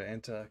 Yes, I want to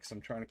enter because I'm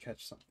trying to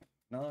catch something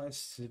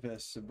nice.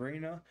 Versus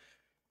Sabrina,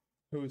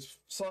 who is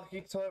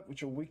Psychic type,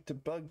 which are weak to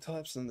bug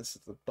types, and this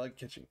is the bug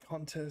catching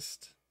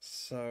contest.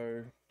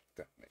 So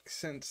that makes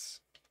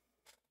sense.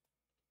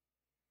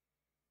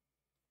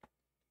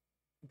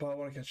 but I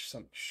want to catch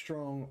something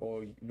strong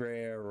or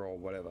rare or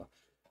whatever.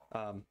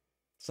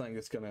 Something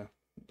that's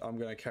I'm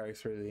gonna carry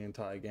through the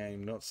entire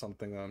game, not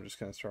something that I'm just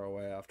gonna throw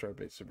away after I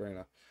beat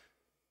Sabrina.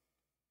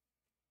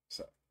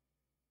 So,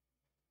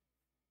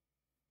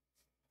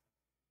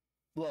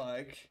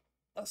 like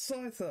a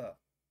Scyther,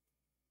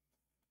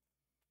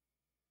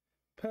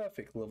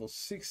 perfect, level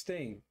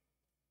 16.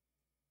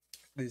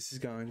 This is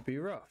going to be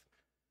rough.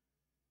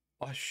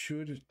 I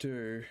should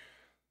do.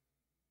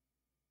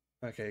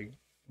 Okay,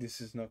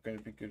 this is not going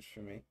to be good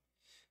for me.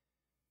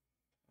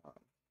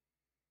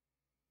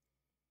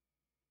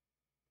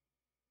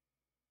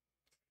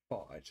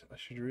 Fight. I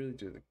should really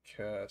do the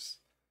curse.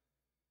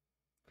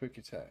 Quick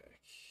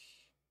attack.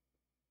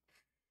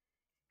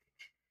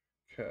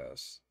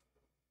 Curse.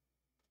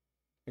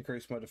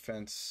 Increase my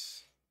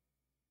defense.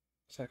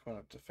 Attack 1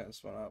 up,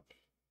 defense 1 up.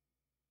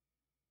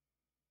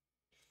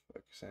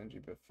 Focus energy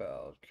but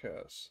failed.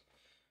 Curse.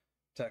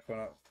 Attack 1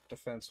 up,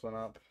 defense 1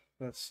 up.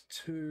 That's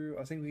 2.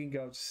 I think we can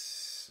go up to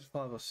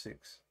 5 or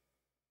 6.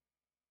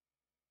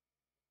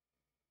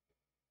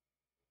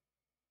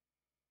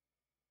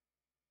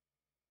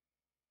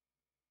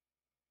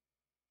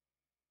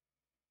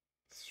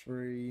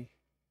 Three.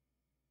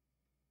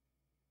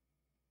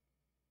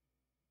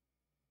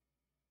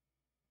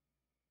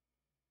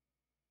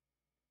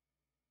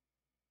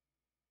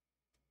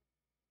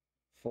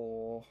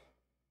 4.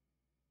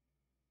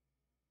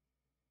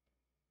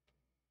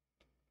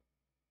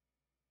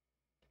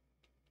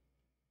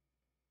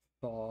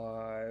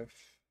 5.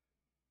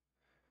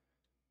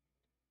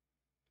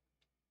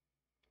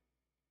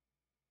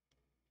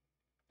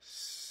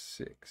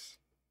 6.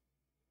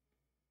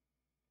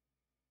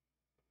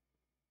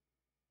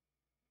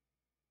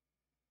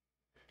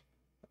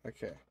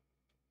 Okay.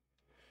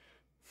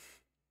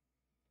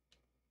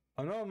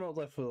 I know I'm not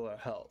left with a lot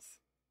of health,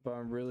 but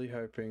I'm really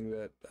hoping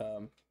that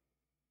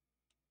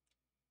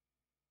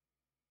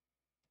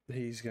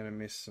he's gonna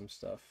miss some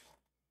stuff.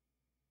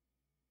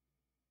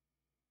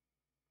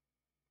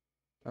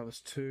 That was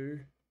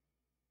 2.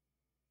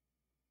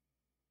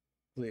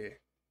 Clear.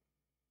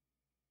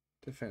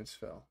 Defense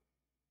fell.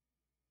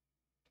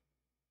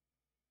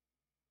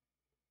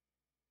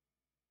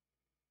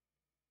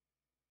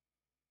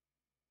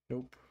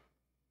 Nope.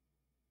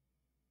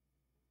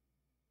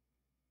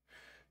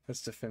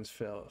 That's defense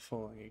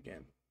falling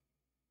again.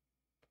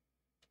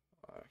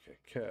 Okay,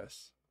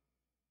 curse.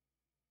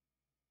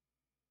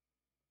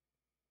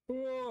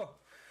 Oh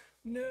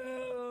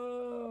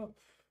no!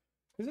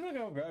 Isn't that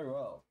going very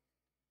well?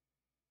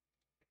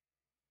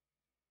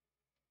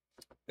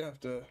 You have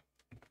to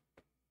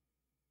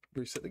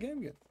reset the game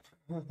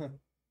again.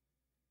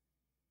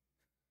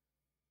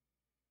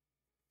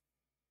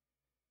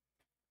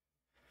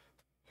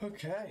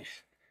 Okay.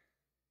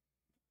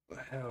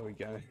 How are we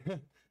going?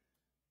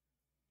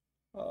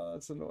 Oh,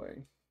 that's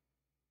annoying.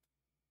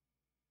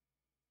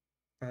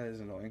 That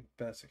is annoying,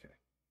 but that's okay.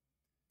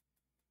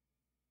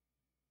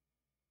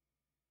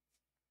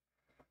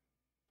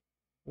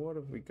 What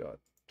have we got?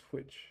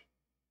 Twitch.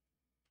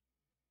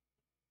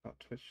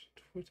 Not Twitch,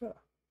 Twitter.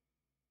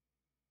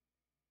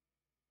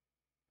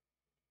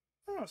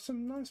 Oh,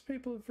 some nice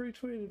people have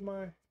retweeted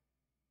my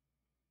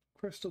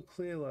crystal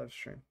clear live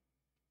stream.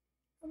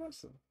 How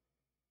nice of them.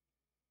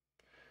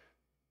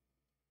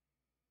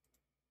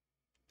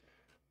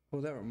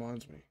 Well, that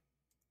reminds me.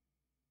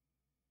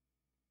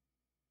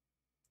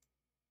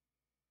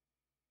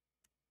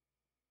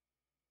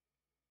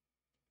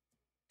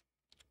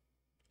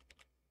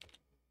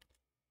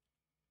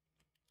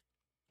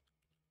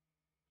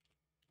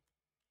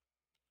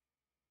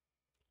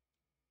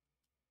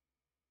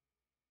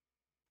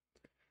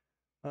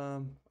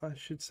 I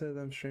should say that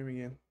I'm streaming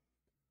in.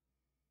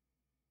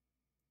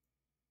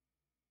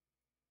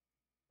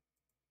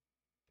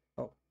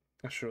 Oh,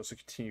 I should also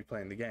continue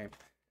playing the game.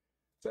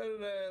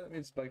 Saturday, that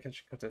means bug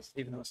catching contest,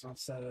 even though it's not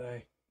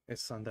Saturday,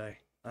 it's Sunday.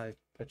 I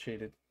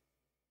cheated.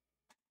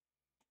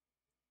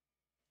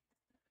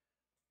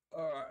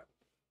 Alright,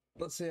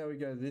 let's see how we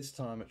go this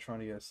time at trying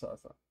to get a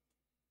Scyther.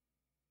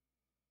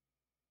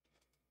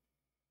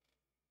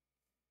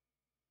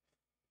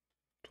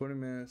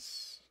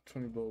 $20,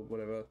 20 ball,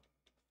 whatever.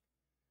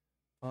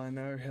 I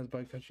know how the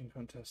bug catching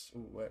contest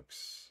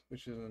works,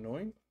 which is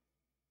annoying.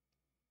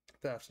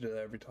 They have to do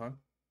that every time.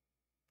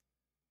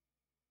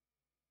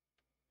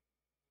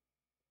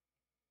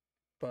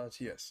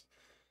 But yes,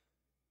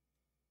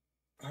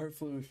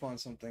 hopefully we find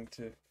something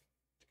to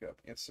go up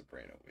against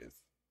Sabrina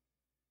with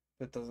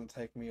that doesn't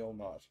take me all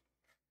night.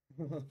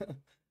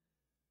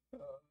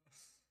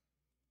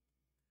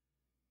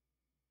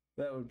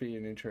 That would be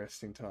an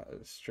interesting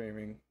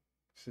streaming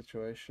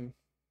situation.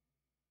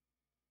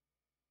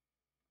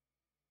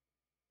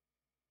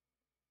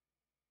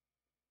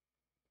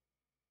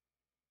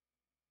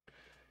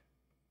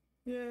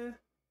 Yeah,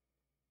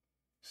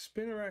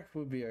 Spinnerack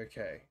would be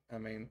okay. I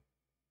mean,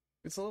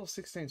 it's a level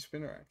 16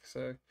 Spinnerack,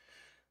 so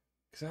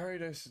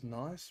Xaridos is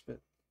nice, but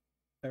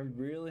I'm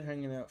really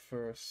hanging out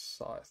for a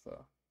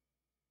Scyther.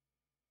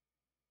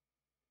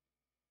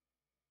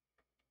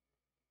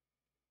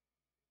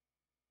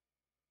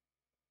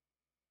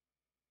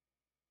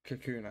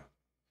 Kakuna.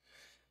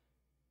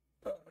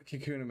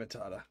 Kakuna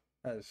Matata,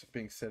 as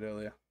being said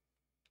earlier.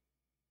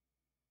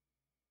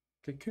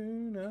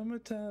 Kakuna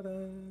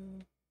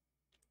Matata.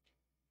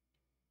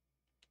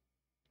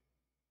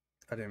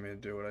 I didn't mean to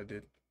do what I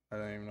did. I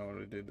don't even know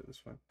what I did at this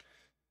point.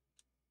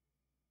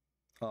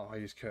 Oh, I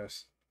used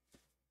curse.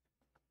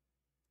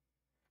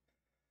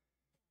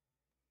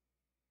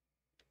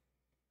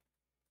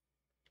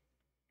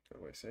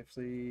 Got away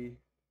safely.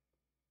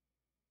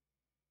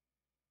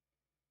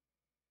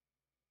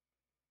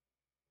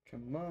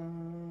 Come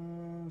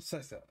on.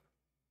 Sisa.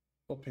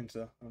 Or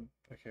Pincer. I'm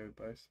okay with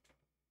both.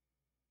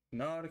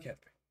 Not a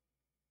Caterpie.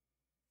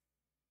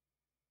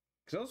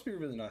 Because it would be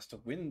really nice to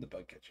win the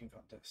bug catching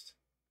contest.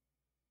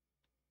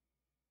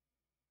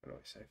 Got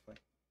away safely.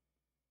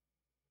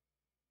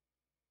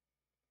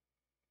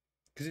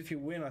 Because if you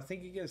win, I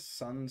think you get a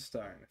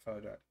Sunstone,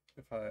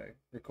 if I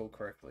recall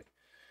correctly.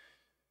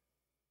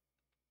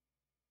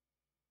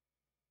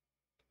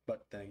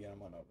 But then again, I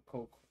might not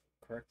recall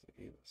correctly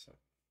either. So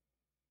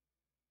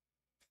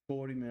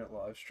 40-minute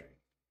live stream.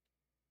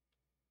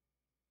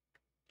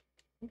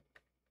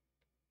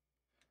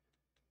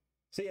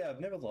 So yeah, I've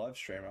never live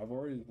streamed. I've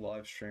already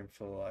live streamed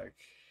for like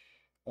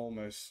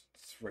almost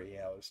 3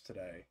 hours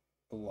today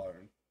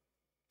alone.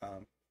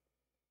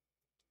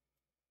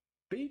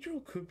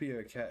 Beedrill could be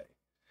okay.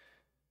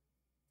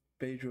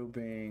 Beedrill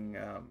being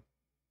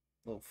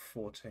level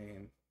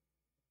 14.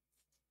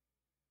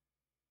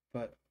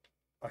 But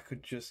I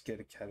could just get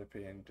a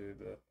Caterpie and do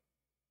the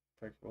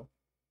Pokeball.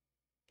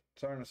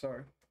 Sorry, no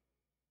sorry.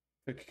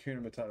 For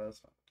Kakuna Matata, that's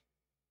fine.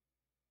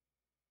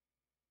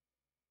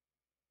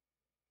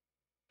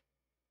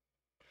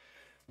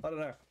 I don't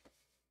know.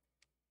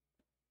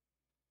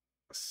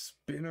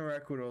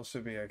 Spinnerack would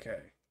also be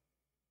okay.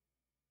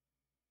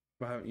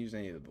 I haven't used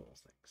any of the ball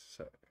things,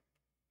 so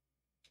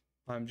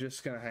I'm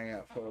just gonna hang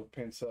out for a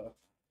Pinsir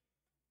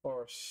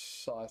or a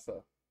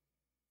Scyther.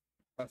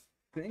 I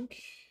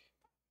think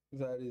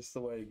that is the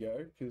way to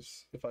go,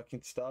 because if I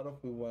can start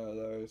off with one of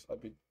those,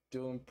 I'd be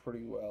doing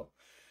pretty well.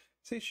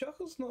 See,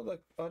 Shuckle's not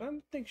like, I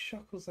don't think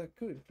Shuckle's that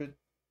good, but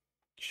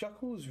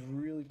Shuckle is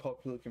really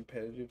popular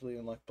competitively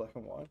in like Black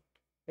and White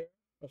era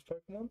of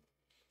Pokemon,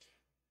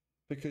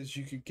 because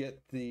you could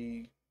get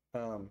the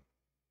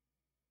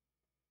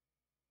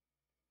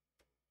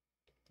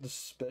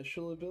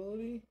special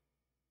ability,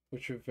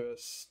 which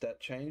reverse stat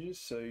changes,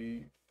 so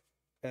you,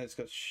 and it's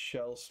got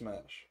Shell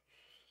Smash,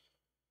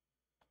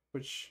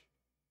 which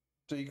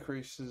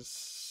decreases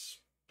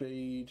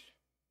speed,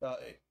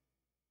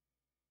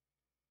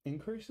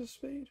 increases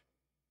speed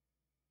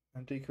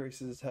and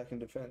decreases attack and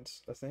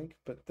defense, I think,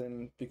 but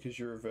then because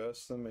you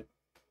reverse them, it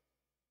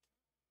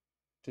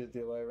did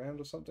the other way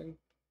around or something.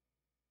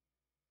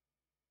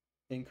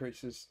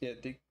 Increases, yeah,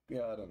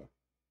 I don't know.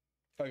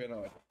 Okay,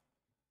 no,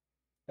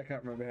 I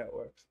can't remember how it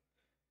works.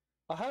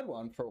 I had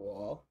one for a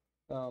while,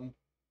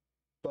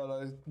 but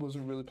I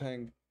wasn't really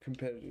playing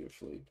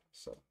competitively,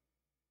 so.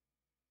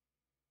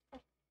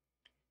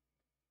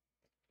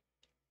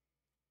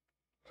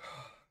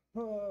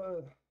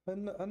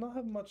 And I not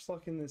have much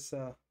luck in this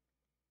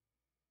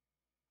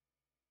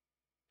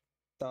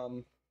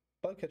bug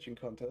catching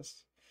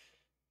contest.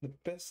 The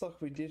best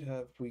luck we did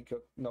have, we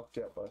got knocked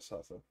out by a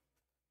Scyther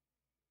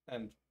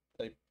and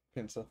a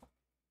Pinsir,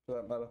 for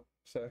that matter.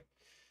 So,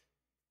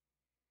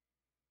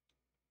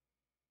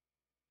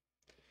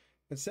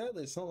 and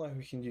sadly, it's not like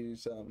we can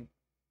use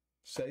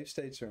save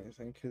states or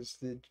anything, because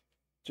the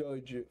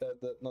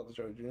not the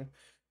Joey Junior,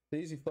 the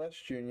Easy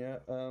Flash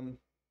Junior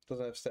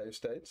doesn't have save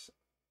states,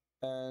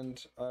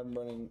 and I'm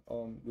running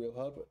on real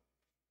hardware.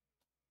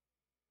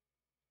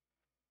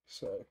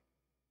 So,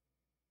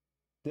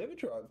 the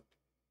Everdrive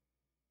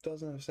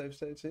doesn't have save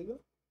states either.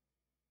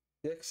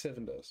 The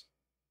X7 does.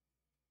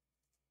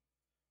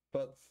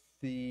 But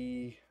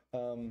the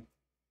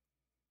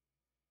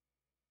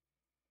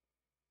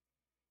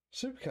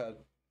Supercard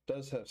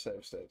does have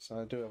save states, and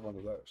I do have one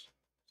of those.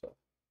 So,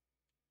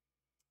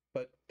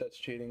 but that's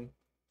cheating,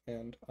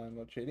 and I'm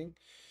not cheating.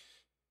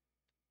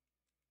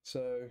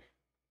 So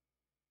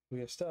we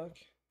are stuck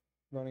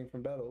running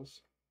from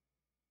battles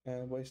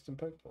and wasting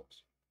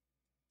Pokeballs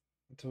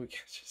until we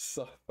catch a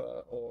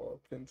Scyther or a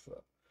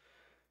Pinsir.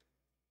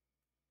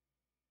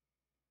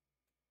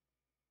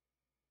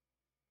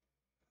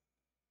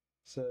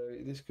 So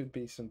this could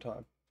be some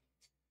time.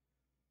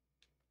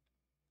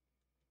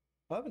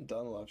 I haven't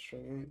done live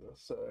streaming either,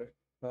 so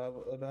I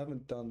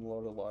haven't done a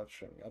lot of live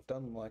streaming. I've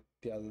done like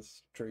the other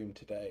stream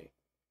today.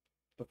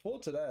 Before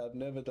today, I've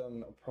never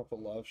done a proper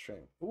live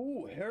stream.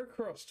 Ooh,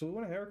 Heracross. Do we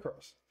want a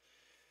Heracross?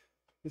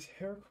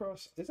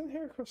 Isn't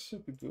Heracross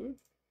super good?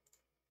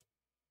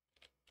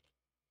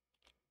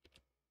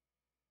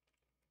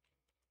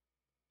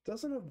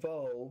 Doesn't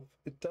evolve.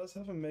 It does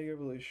have a Mega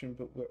Evolution,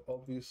 but we're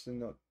obviously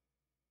not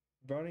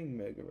running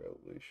Mega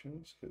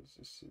Evolutions because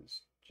this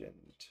is Gen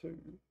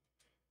 2.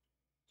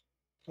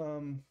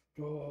 Oh,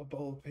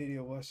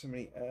 Bulbapedia, why so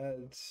many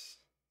ads?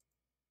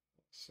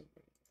 So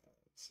many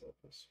ads. I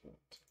just want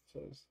to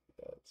close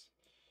the ads.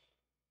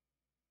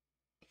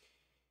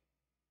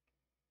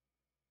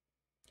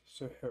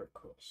 So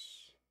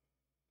Heracross.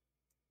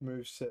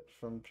 Move set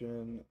from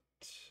Gen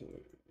 2.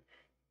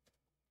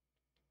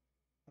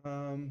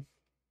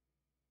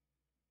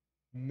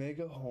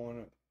 Mega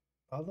Hornet.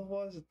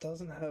 Otherwise, it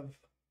doesn't have.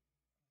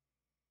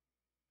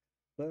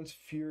 Learns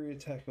Fury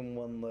Attack in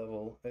one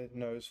level. It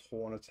knows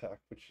Horn Attack,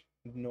 which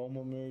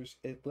normal moves.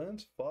 It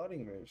learns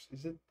fighting moves.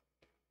 Is it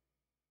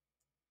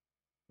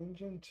in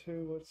Gen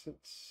 2? What's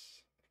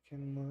its? It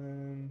can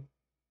learn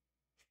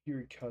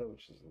Fury Cutter,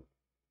 which is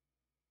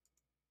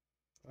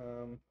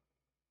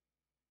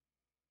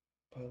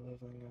by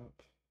leveling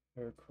up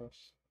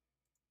Heracross.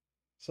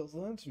 So it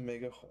learns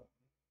Mega Horn.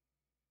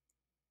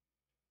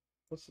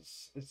 What's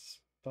its? It's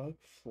bug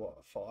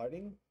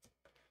fighting.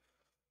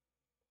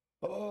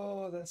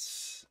 Oh,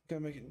 that's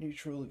gonna make it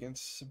neutral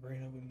against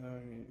Sabrina with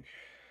no.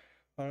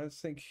 I don't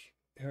think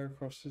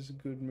Heracross is a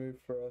good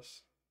move for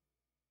us.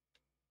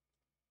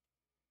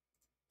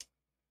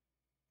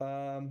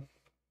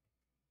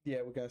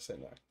 Yeah, we're gonna say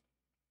no.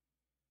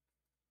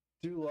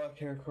 Do like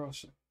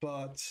Heracross,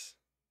 but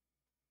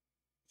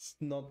it's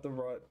not the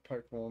right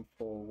Pokemon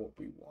for what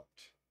we want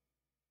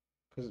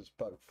because it's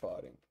bug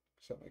fighting,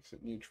 so that makes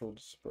it neutral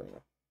to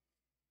Sabrina.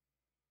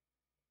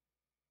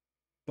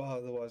 But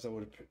otherwise, I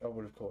would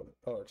have caught it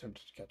or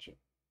attempted to catch it.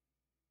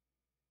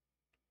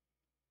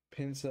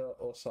 Pinsir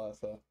or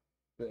Scyther,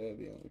 they're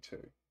the only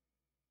two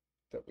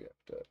that we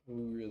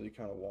really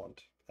kind of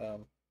want.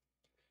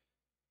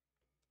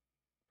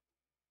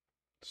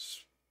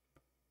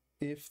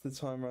 If the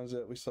time runs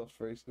out, we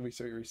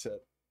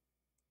reset.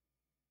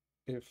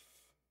 If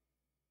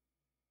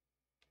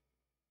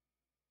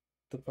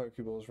the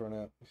Pokeballs run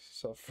out, we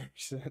soft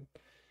reset.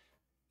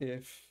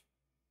 If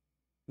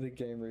the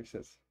game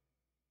resets.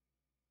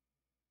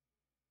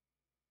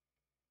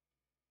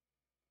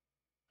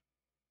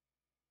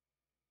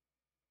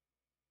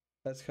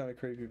 That's kind of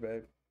creepy,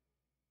 babe.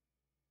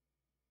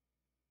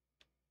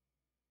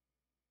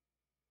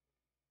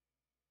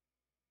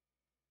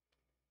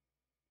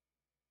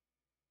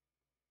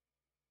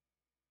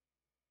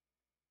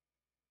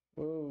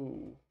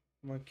 Whoa,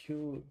 my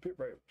kill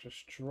bitrate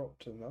just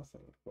dropped to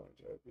nothing according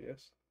to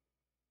OBS.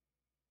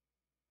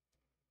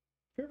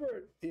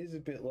 Bitrate is a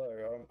bit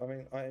low. I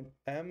mean, I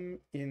am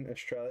in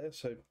Australia,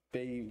 so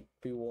be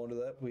warned of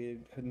that. We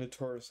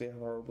notoriously have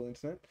horrible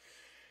internet.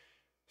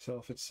 So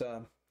if it's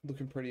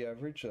looking pretty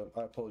average,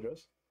 I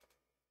apologize.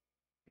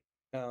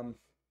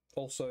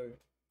 Also,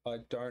 I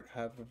don't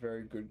have a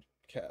very good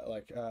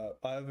I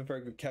have a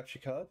very good capture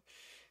card.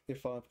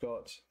 If I've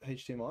got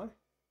HDMI,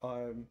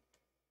 I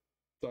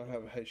don't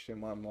have a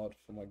HDMI mod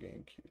for my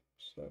GameCube.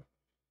 So,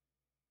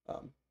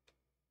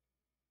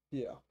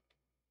 yeah,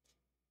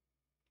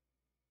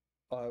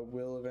 I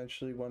will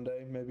eventually one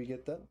day maybe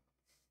get that,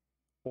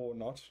 or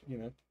not. You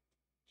know,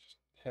 just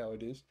how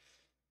it is.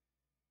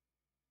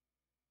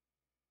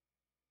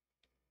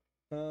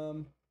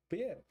 But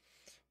yeah,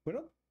 we're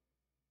not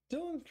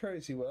doing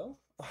crazy well.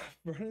 I've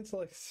run into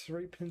like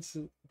 3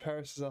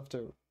 Parises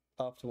after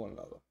one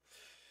another,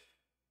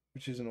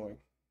 which is annoying.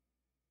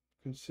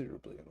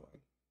 Considerably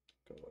annoying.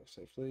 Go away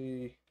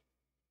safely.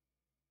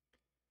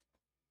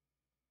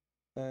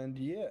 And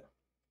yeah.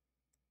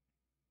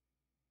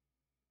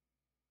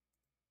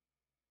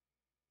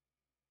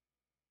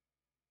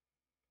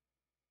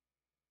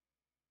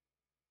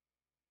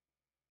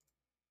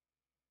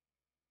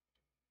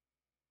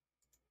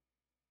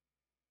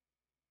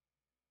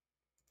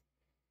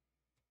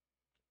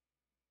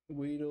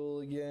 Weedle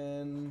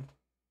again.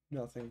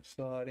 Nothing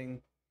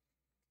exciting.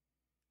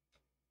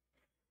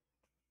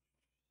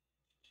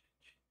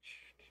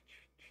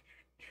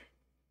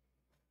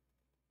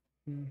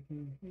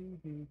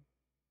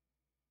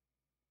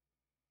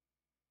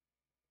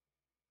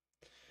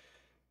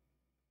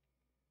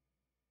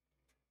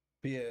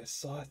 But yeah,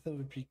 Scyther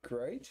would be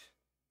great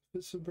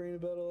for Sabrina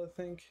battle, I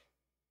think.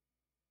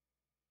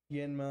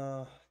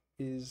 Yenma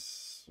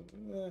is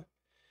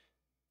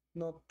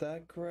not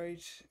that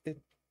great.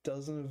 It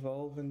doesn't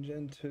evolve in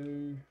Gen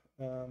 2.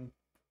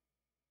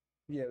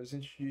 Yeah, it was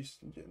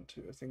introduced in Gen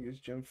 2. I think it was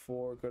Gen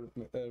 4, got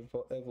an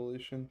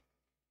evolution.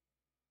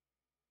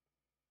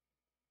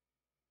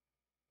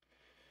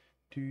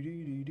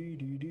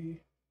 Do.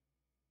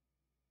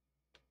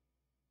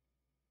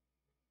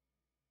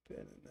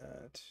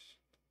 That.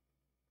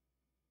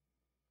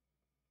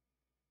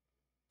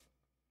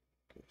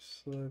 Go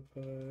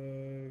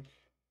Slowpoke.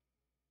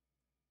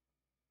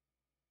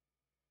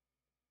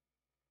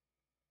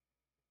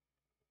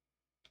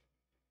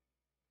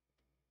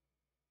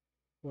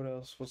 What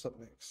else? What's up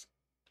next?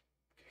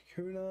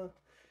 Kakuna?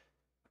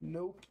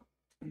 Nope.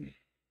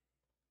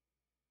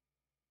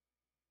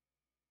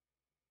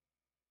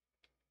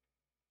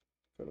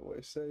 Got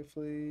away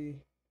safely.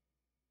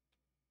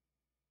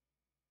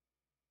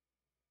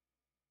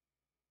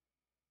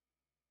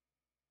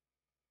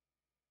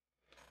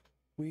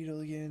 Weedle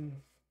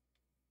again.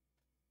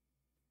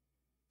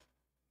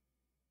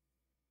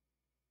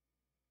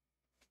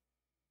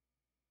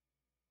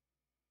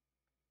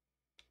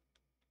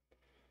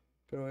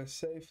 Got away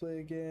safely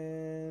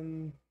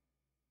again.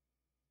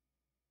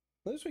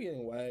 At least we're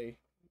getting away.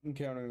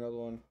 Encountering another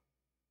one.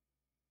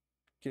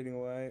 getting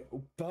away.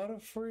 Oh,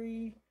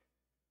 Butterfree.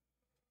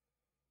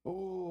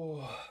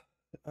 Oh,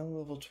 I'm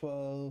level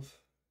 12.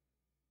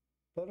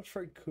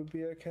 Butterfree could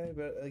be okay,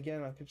 but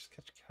again, I could just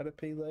catch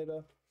Caterpie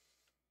later.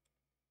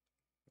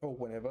 Or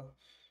whenever.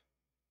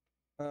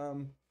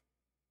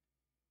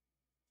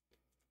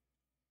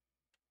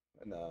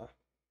 Nah.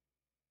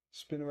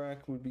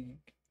 Spinarak would be,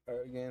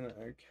 again,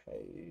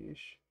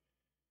 okay-ish.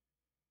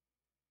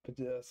 But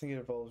I think it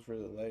evolves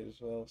really late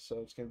as well, so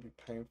it's going to be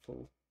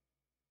painful.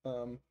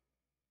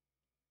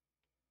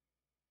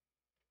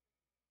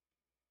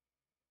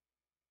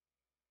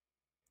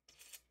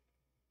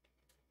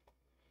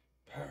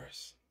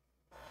 Paris.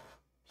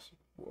 So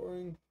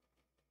boring.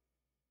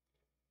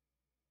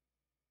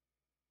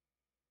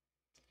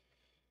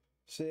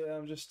 So yeah,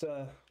 I'm just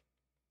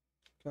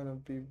gonna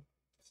be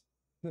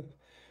we're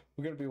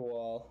gonna be a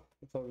while.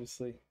 It's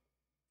obviously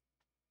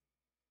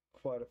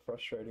quite a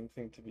frustrating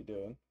thing to be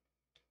doing.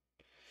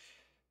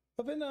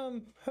 I've been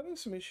having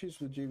some issues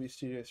with GB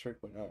Studio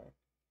 3.0,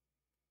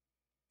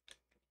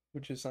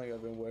 which is something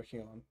I've been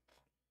working on.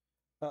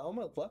 On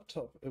my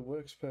laptop, it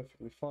works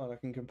perfectly fine. I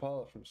can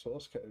compile it from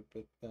source code,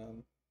 but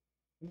I'm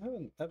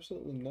having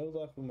absolutely no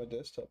luck with my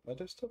desktop. My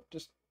desktop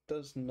just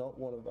does not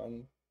want to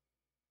run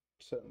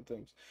certain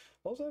things.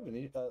 I also have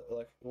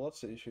like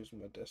lots of issues with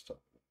my desktop.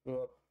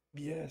 Well,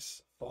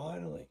 yes,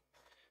 finally,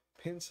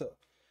 Pincer.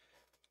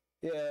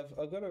 Yeah,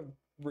 I've got to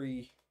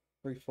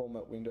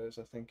reformat Windows.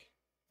 I think.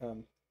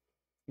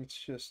 It's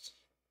just.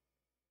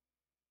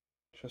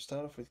 Should I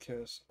start off with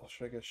Curse, or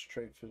should I go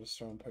straight for just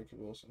throwing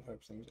Pokeballs and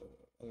hope things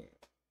are? Okay.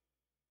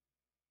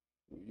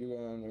 You're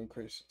going to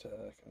increase attack.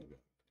 I'm going to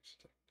increase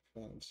attack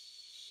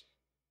defense.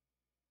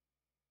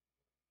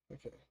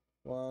 Okay,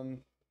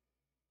 one.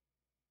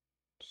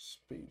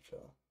 Speed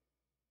fell.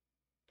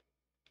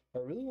 I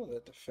really want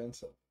that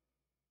defense up.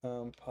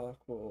 Park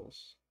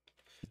walls.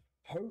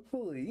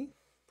 Hopefully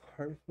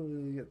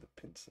we get the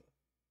pincer.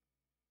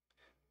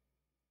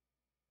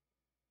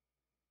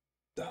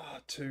 Ah,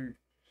 two.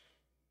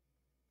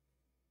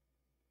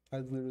 I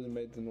literally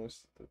made the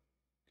noise that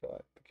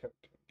the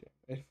character in the game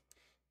made.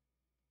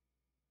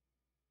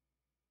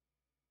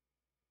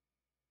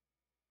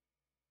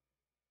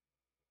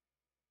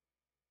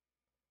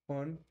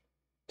 One,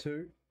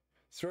 two,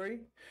 three.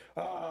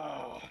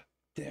 Ah,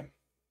 damn.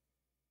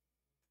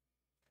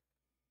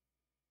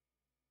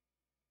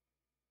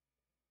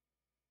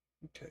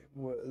 Okay,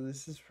 well,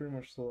 this is pretty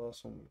much the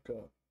last one we've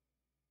got.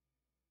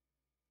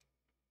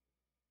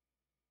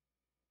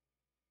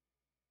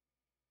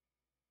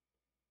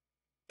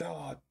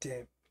 Ah,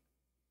 damn.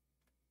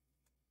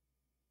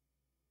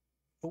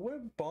 A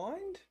web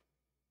bind?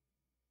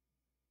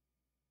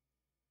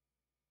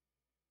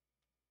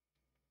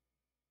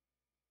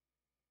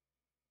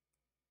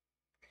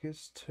 I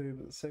guess two,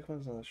 but the second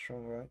one's not as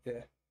strong, right?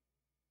 Yeah.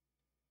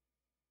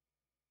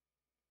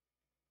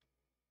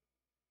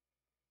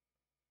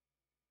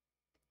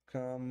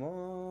 Come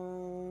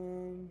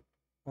on.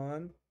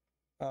 One.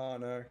 Oh,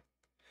 no.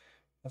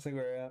 I think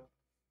we're out.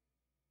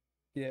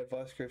 Yeah,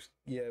 Vice Grips.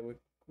 Yeah, we're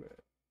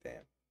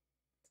damn.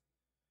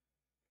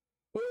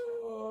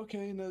 Oh,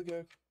 okay,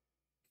 another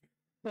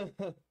go.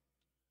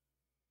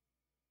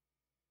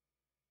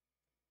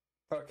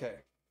 Okay.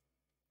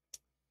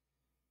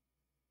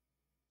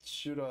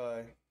 Should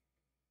I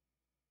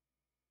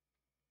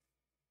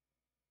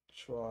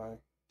try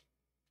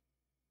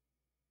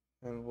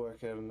and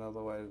work out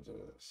another way to do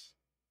this?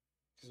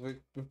 Because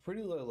we're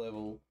pretty low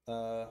level.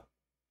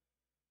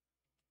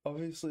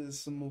 Obviously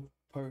there's some more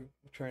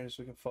trainers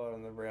we can fight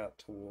on the route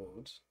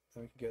towards,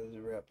 and we can go to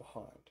the route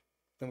behind.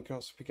 Then we can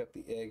also pick up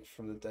the egg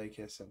from the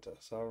daycare center.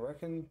 So I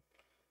reckon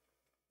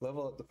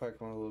level up the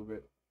Pokemon a little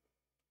bit.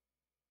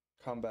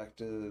 Come back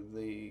to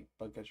the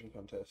bug catching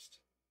contest.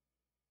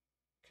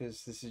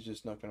 Because this is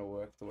just not going to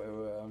work the way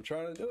I'm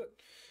trying to do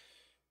it.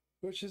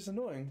 Which is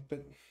annoying,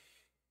 but...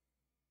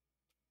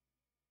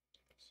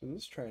 So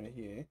this trainer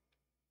here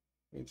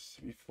needs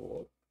to be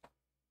fought.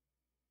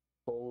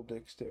 Ball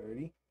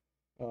dexterity.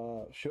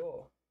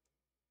 Sure.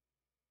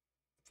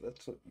 If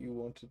that's what you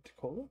wanted to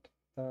call it.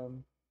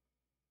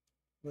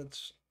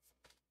 Let's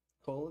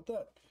call it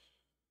that.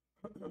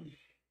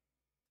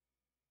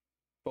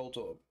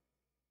 Voltorb.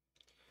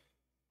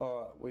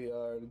 Alright, we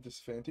are at a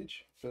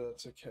disadvantage, but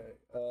that's okay.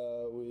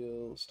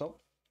 We'll stomp.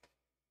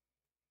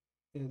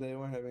 Yeah, they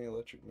won't have any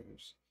electric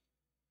moves.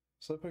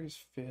 Slowpoke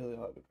is fairly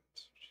high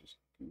defense, which is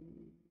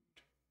good.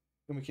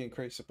 And we can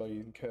increase it by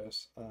using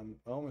Curse.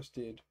 I almost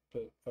did,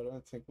 but I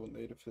don't think we'll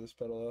need it for this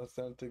battle.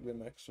 I don't think the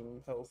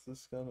maximum health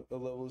is the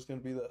level is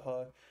gonna be that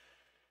high.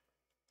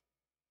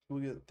 We'll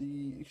get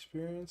the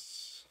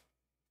experience.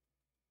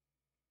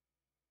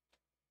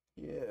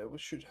 Yeah, we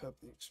should have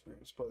the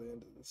experience by the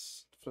end of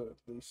this for at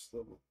least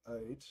level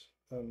 8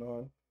 or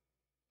 9.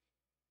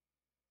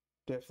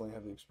 Definitely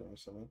have the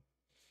experience, I mean.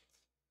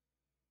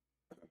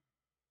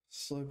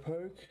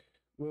 Slowpoke.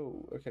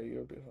 Whoa, okay,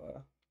 you're a bit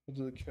higher. I'll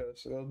do the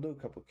curse. I'll do a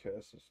couple of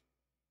curses.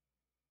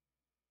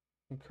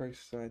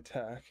 Increase my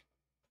attack.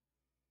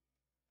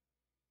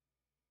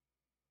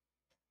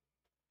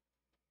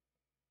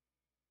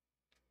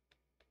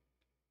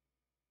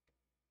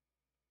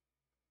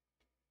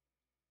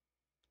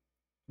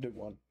 Do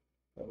one.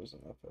 That was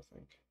enough, I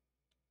think.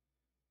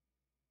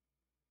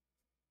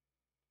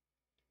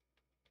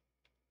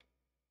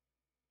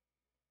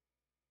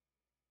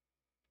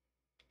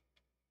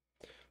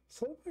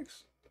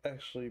 Slowpoke's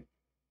actually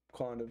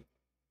kind of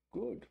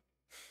good.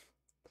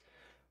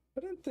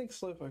 I don't think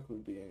Slowpoke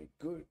would be any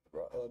good,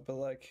 right? But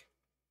like,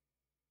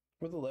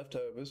 with the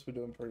leftovers, we're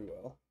doing pretty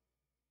well.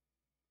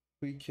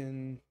 We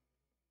can,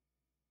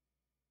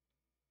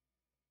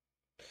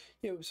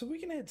 yeah. So we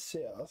can head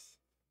south.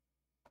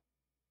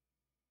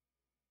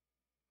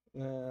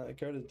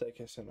 Go to the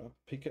daycare center.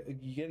 Pick up.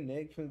 You get an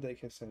egg from the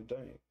daycare center,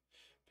 don't you?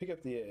 Pick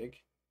up the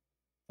egg.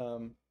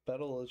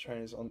 Battle all the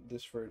trainers on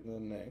this route and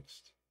then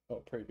next.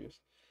 Oh,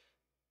 previous.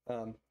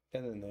 And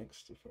then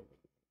next if I really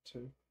want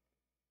to.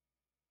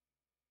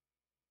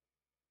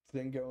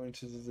 Then go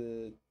into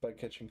the bug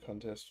catching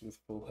contest with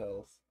full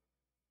health.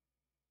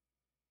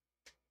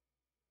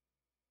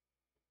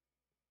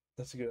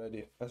 That's a good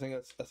idea. I think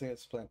that's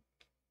the plan.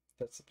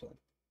 That's the plan.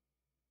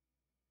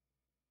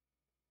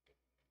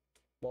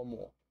 One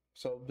more.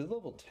 So I'll be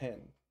level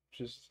 10,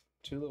 which is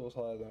 2 levels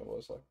higher than it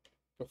was like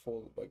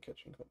before the bug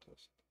catching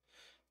contest.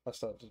 I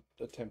started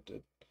to attempt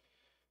it.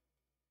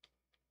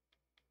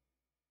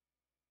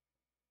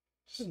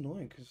 This is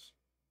annoying because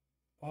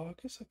I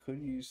guess I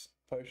could use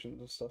potions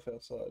and stuff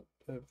outside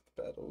of the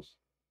battles.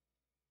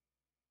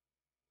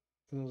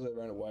 As long as they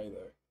ran away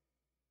though.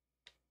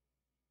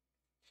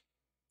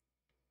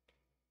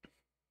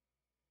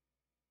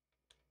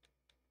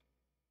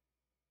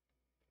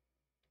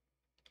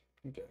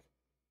 Okay.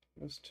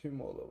 There's 2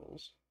 more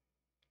levels.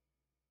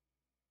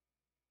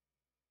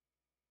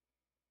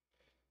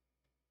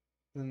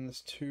 Then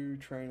there's 2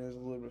 trainers a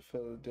little bit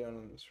further down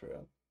on this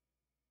route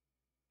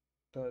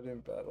that I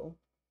didn't battle.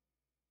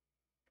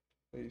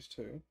 These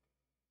 2.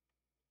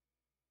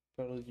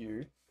 Battle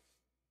you.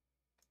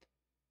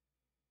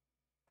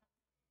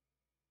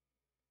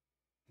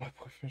 My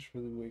boyfriend's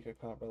really weak, I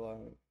can't rely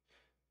on him.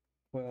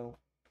 Well,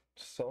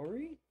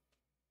 sorry?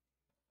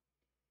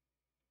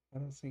 I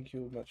don't think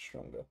you're much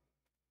stronger.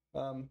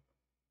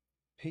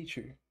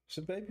 Pichu. It's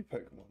a baby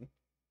Pokemon.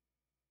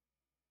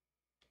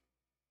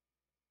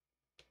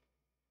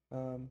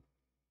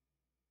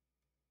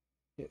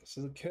 Yeah,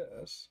 so the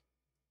curse.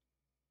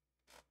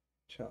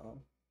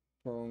 Charm.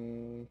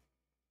 Wrong.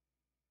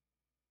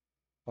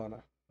 Oh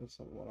no, that's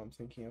not what I'm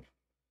thinking of.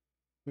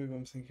 Move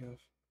I'm thinking of.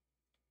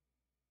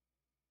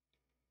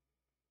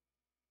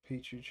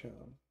 Pichu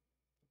Charm.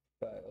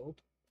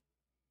 Failed.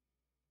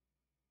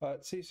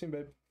 Alright, see you soon,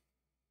 babe.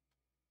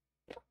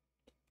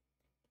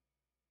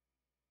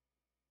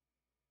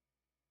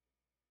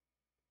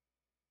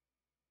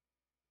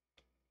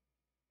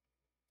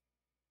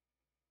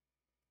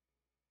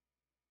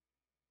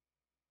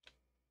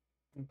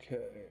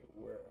 Okay,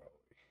 where are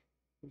we?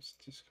 What's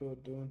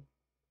Discord doing?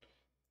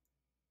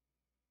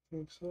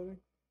 Anything exciting?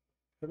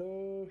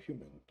 Hello,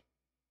 human.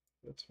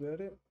 That's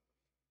about it.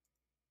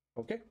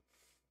 Okay.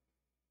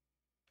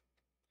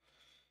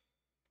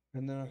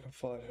 And then I can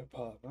fight her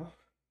partner.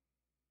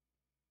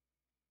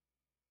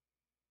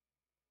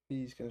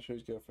 He's going to show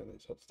his girlfriend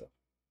this hot stuff.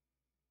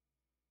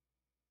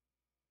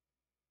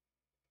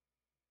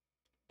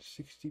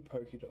 60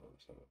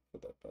 Pokédollars for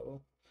that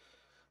battle.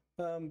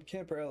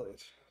 Camper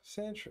Elliot.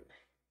 Sandshrew.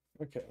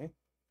 Okay.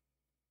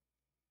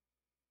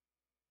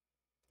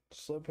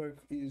 Slowpoke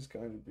is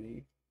going to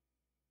be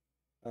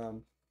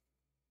fine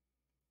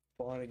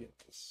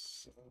against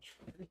this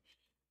Sandshrew.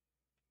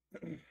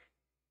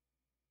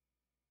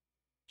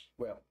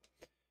 Well,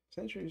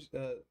 Sandshrews,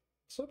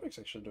 Slowpoke's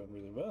actually doing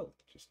really well,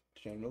 just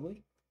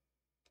generally.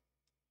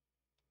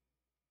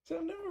 So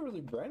I've never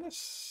really ran a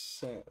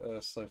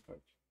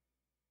Slowpoke.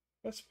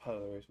 That's part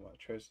of the reason why I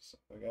chose the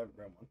Slowpoke. I haven't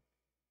ran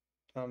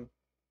one.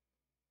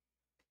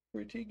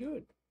 Pretty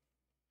good.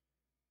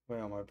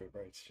 Wow, my bit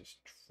rate's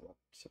just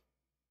dropped to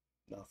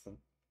nothing.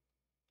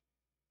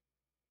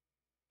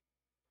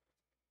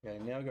 Okay,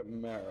 now I've got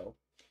Meryl.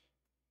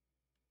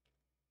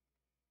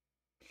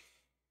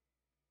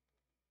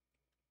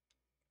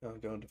 Oh,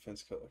 go on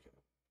defense code, okay.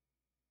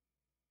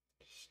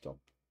 Stomp.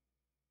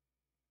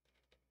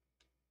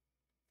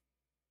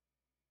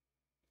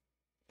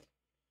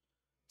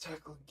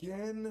 Tackle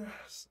again.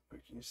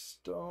 Spooky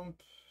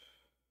stomp.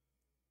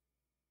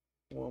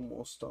 One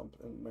more stomp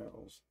and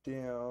Meryl's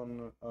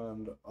down.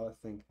 And I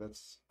think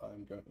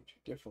I'm going to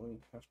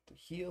definitely have to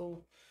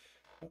heal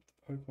at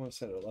the Pokemon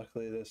Center.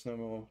 Luckily, there's no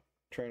more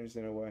trainers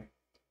in a way.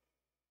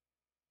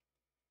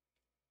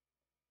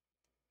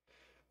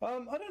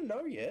 I don't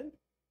know yet.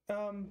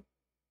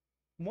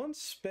 One's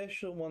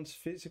special, one's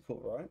physical,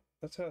 right?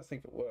 That's how I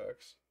think it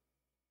works.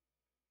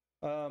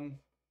 Where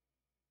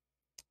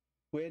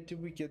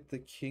did we get the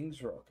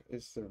King's Rock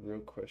is the real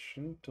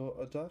question. Do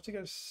I have to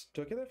go?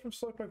 Do I get that from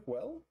Slowpoke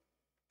Well?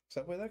 Is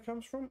that where that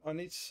comes from? I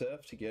need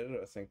Surf to get it,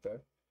 I think,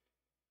 though.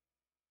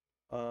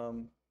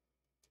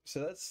 So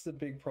that's the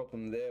big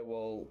problem there.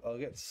 Well, I'll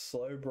get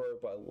Slowbro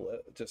by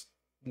just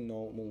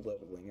normal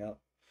leveling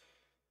up.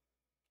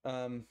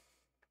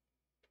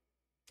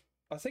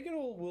 I think it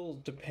all will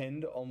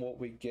depend on what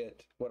we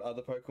get, what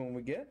other Pokemon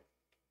we get.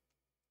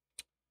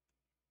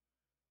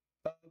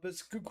 But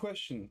it's a good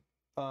question.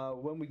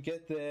 When we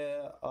get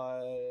there,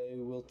 I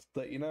will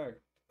let you know.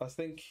 I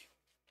think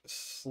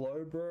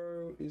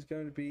Slowbro is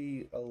going to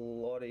be a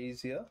lot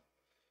easier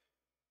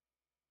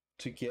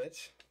to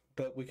get,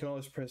 but we can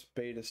always press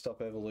B to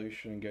stop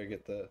evolution and go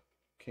get the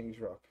King's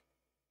Rock.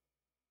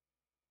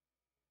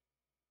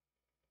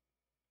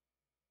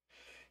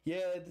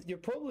 Yeah, you're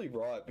probably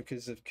right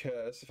because of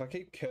Curse. If I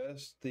keep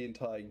Cursed the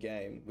entire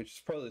game, which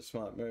is probably a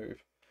smart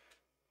move,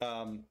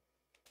 um,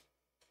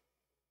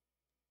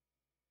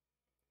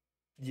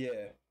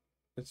 yeah,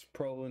 it's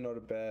probably not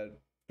a bad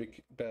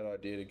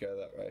idea to go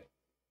that way.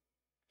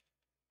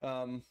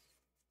 Um,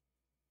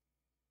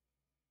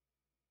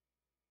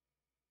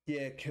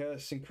 yeah,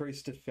 Curse,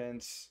 increase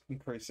defense,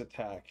 increase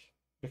attack,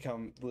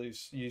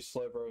 use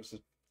Slowbro as a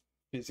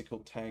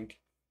physical tank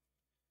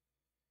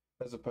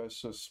as opposed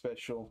to a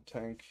special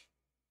tank.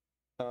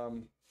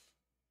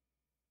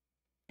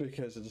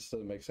 Because it just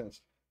doesn't make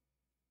sense.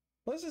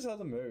 Unless there's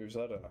other moves,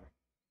 I don't know.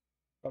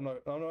 I'm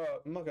not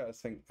gonna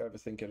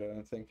overthink it, I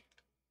don't think.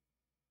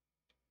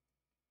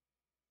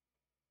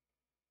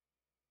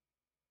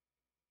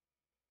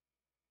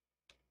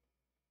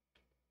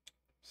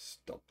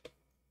 Stop.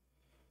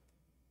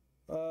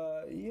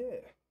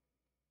 Yeah.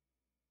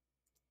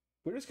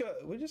 We're just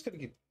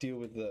gonna deal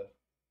with the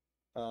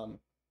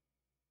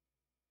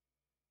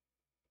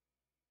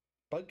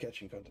bug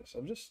catching contest.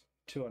 I'm just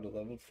too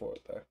underleveled for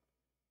it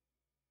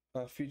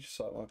though. Future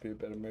Sight might be a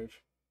better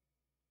move.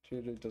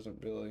 Tutor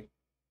doesn't really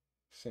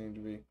seem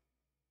to be.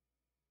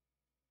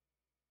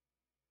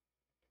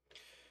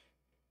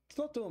 It's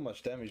not doing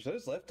much damage.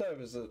 Those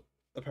leftovers that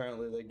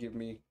apparently they give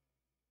me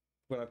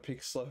when I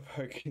pick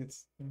Slowpoke,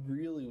 it's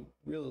really,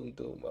 really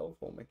doing well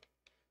for me.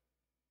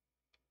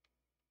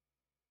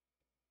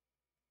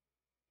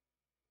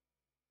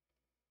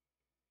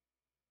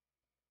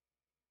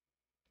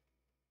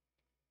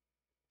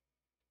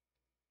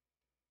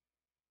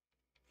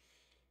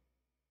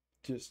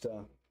 Just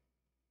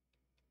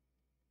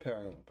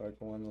powering up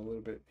Pokemon a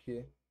little bit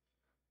here.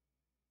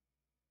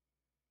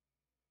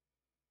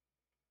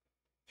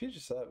 Future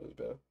Sight was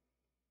better.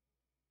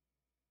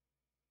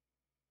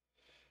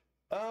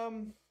 I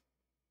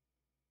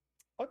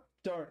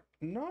don't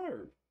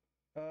know.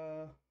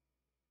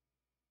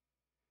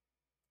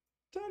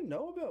 Don't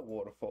know about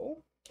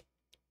Waterfall.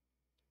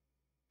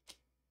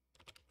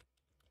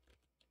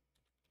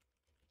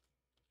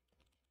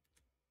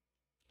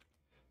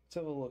 Let's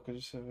have a look. I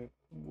just have a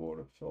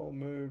Waterfall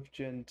move,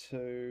 Gen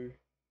 2.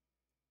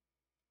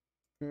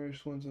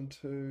 Various 1s and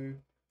 2.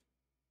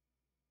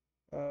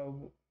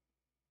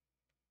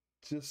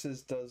 Just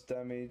says does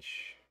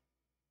damage.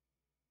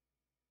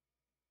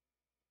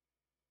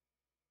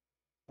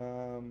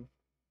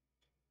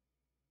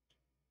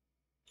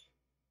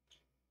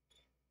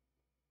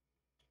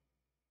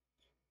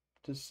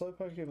 Does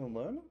Slowpoke even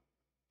learn it?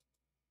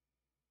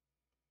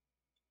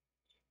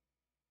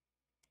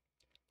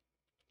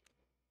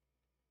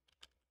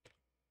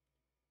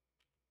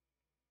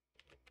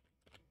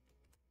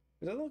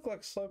 It doesn't look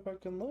like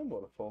Slowpoke can learn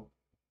Waterfall.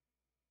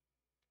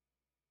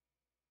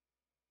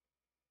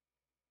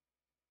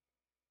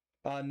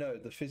 No,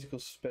 the physical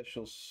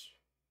special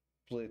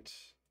split.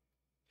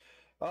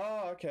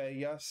 Oh, okay.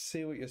 Yeah, I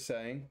see what you're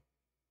saying.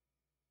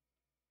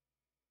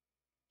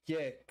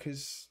 Yeah,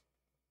 because...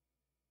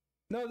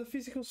 No, the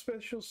physical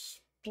special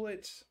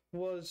split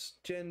was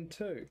Gen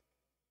 2.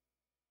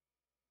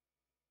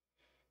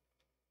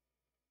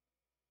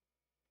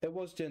 It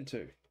was Gen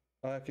 2.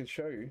 I can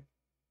show you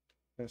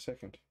in a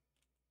second.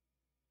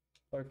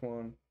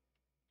 Pokemon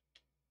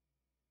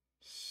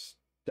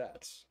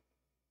stats.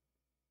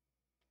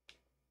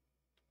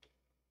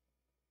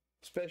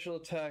 Special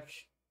attack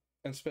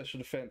and special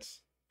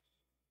defense.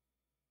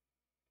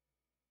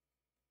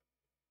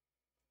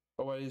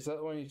 Oh wait, is that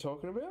the one you're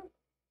talking about?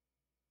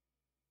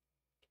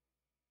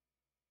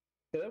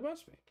 Yeah, that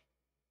must be.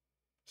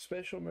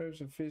 Special moves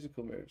and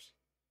physical moves.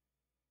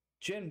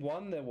 Gen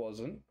 1 there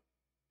wasn't.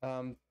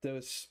 There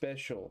was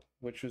special,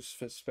 which was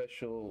for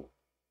special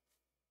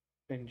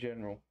in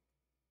general.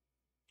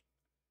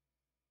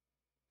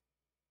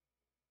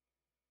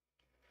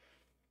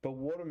 But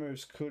water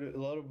moves could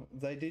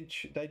they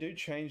do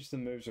change the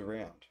moves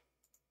around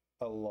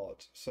a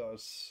lot. So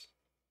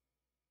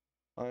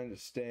I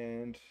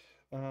understand.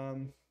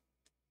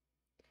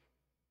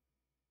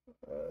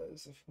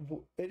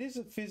 It is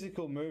a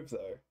physical move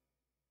though.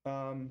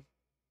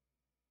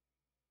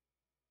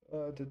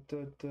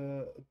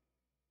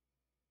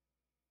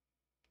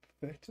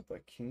 Affected by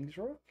King's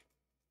Rock?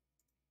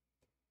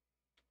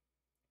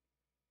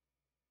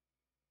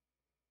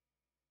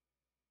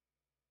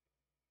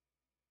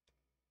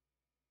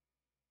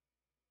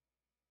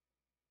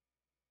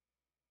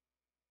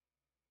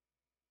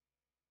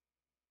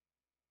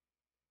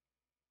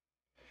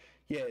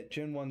 Yeah,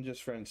 Gen 1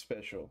 just ran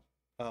special.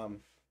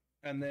 And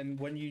then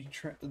when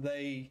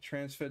they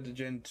transferred to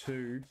Gen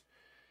 2,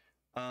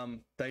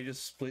 they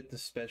just split the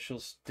special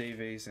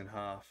DVs in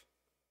half.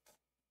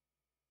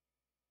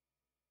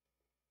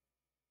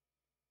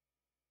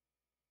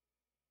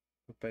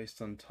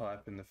 based on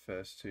type in the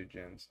first two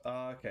gens.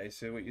 Ah, okay.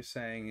 So what you're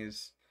saying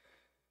is,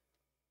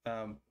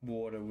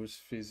 water was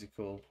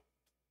physical,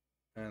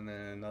 and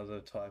then another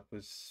type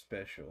was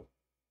special.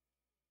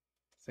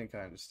 I think I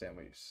understand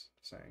what you're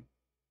saying.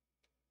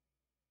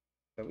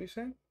 Is that what you're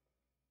saying?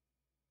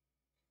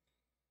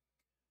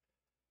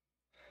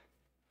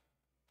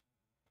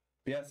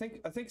 Yeah,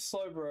 I think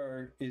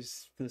Slowbro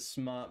is the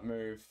smart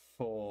move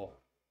for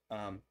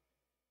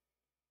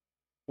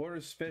water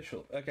is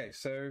special. Okay,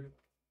 so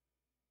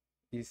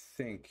you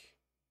think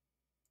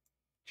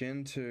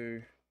Gen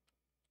 2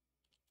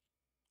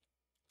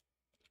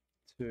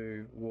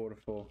 to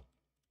Waterfall.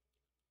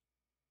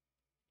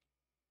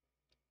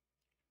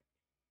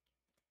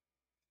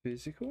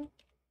 Physical?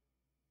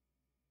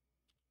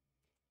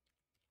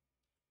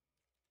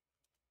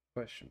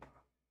 Question mark.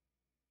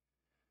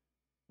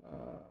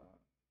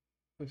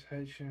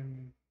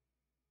 Quotation.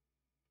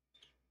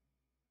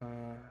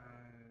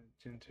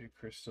 Gen 2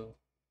 Crystal.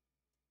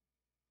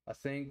 I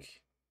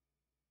think.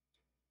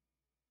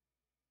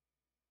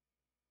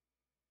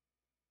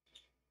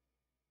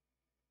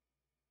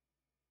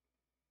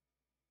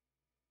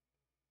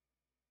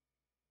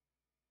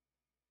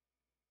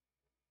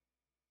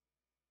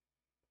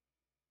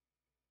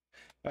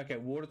 Okay,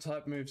 water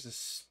type moves are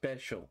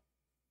special.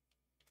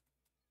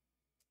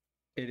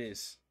 It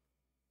is.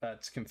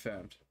 That's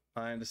confirmed.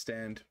 I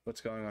understand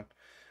what's going on.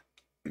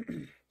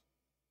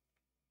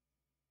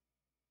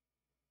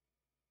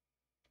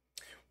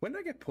 When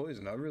did I get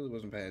poisoned? I really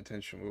wasn't paying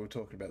attention. We were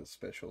talking about the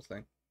special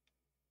thing.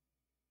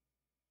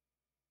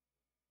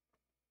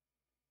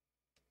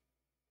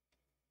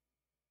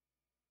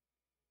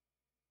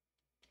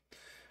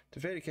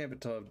 Defeated camper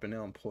type, but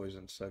now I'm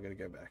poisoned, so I gotta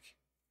go back.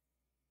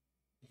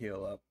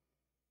 Heal up.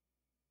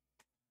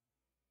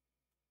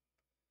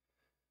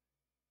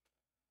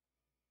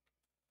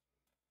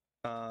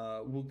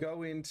 We'll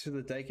go into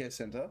the daycare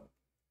center.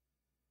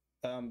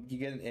 You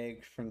get an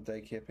egg from the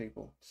daycare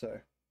people,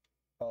 so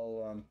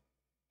I'll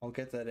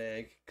get that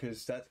egg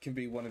because that can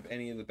be one of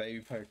any of the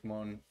baby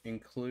Pokemon,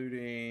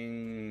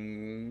 including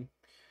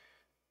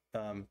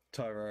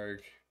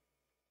Tyrogue,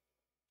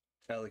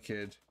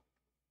 Elekid,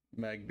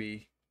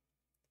 Magby,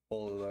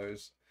 all of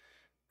those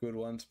good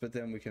ones. But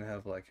then we can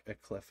have like a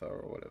Cleffa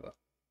or whatever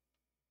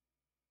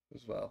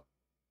as well.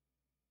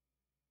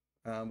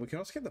 We can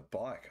also get the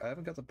bike. I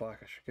haven't got the bike.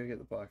 I should go get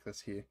the bike.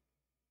 That's here.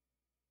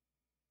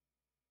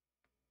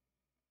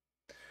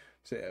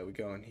 So yeah, we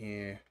go in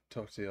here,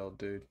 talk to the old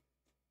dude.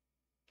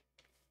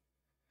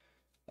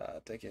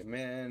 Take it,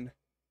 man.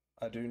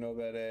 I do know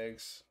about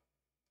eggs.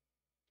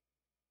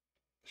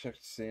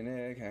 Shocked to see an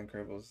egg. How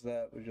incredible is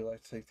that? Would you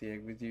like to take the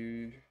egg with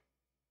you?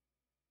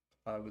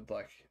 I would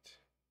like it.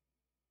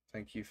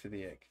 Thank you for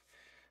the egg.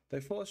 They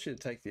forced you to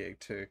take the egg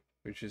too,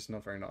 which is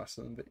not very nice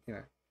of them, but you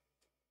know.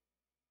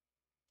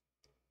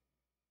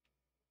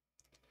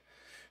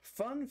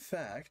 Fun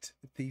fact,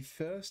 the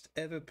first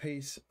ever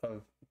piece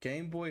of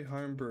Game Boy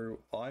homebrew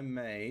I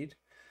made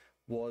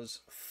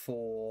was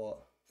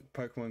for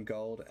Pokemon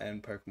Gold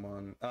and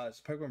Pokemon... it's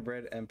Pokemon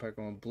Red and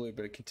Pokemon Blue,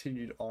 but it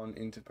continued on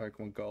into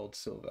Pokemon Gold,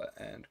 Silver,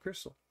 and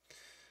Crystal.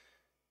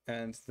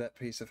 And that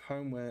piece of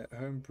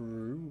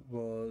homebrew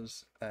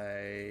was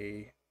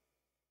a...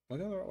 Am I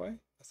going the right way?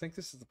 I think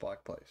this is the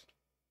bike place.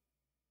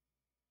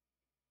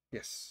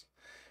 Yes.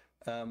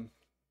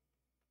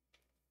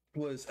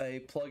 Was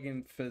a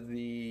plugin for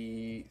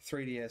the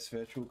 3DS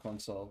Virtual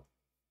Console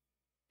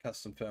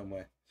custom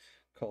firmware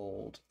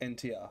called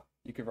NTR.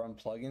 You could run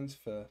plugins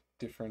for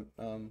different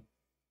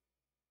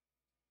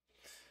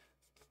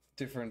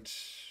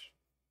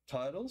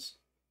titles,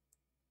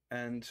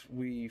 and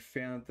we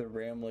found the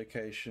RAM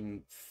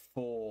location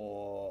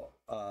for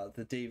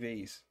the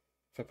DVs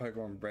for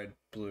Pokemon Red,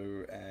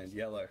 Blue, and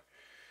Yellow,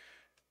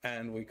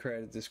 and we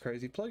created this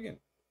crazy plugin.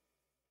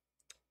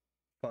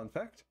 Fun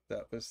fact,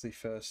 that was the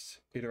first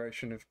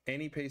iteration of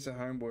any piece of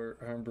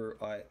homebrew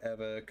I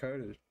ever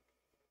coded.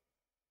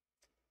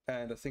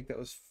 And I think that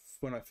was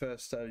when I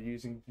first started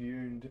using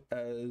Vuned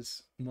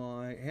as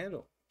my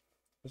handle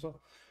as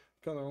well.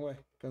 Going the wrong way.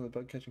 Going to the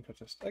bug catching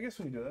contest. I guess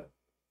we can do that.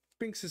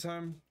 Binks is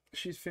home.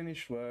 She's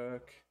finished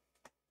work.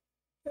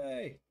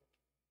 Hey.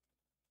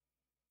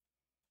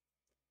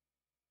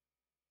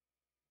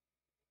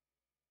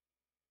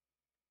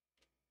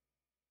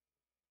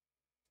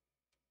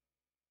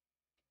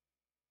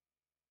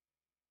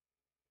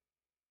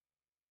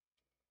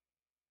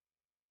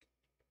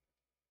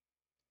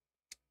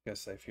 Gonna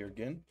save here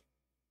again.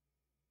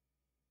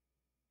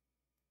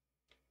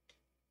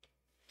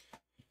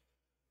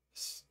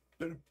 It's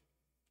been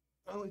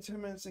only 10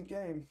 minutes in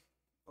game.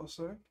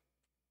 Also,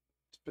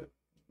 it's been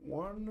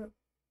 1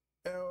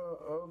 hour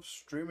of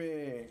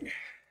streaming.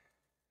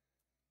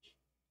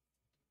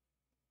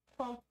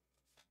 Oh.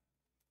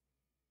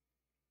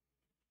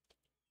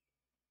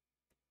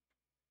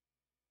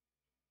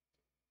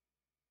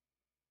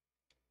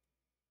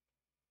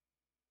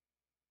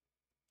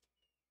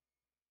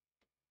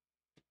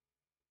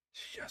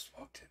 She just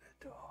walked in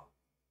the door.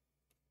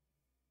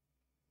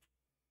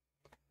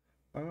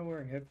 Why am I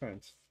wearing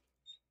headphones?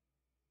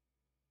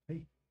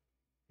 Hey.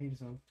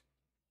 Heater's on.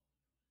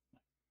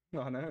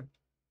 I know. Is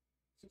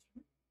this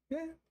room?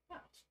 Yeah. Wow.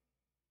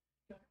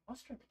 Going to my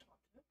stream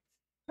time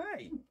today.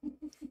 Hey,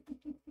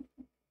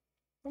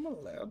 I'm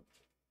allowed.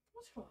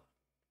 What's for?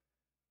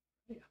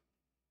 Yeah.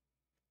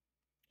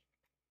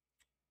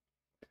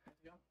 How's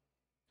it going?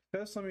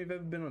 First time you've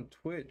ever been on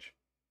Twitch.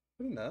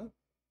 I didn't know.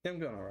 Yeah, I'm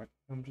going alright.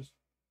 I'm just,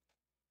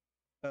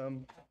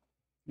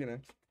 you know,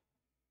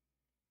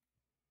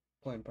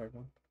 playing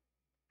Pokemon.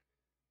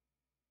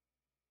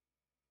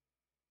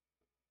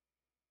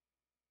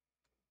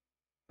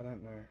 I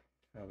don't know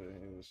how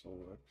any of this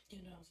all works.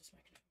 You know, I was just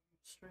making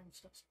sure stream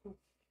stuff's cool.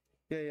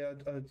 Yeah,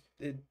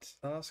 it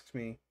asked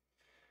me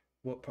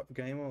what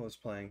game I was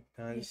playing,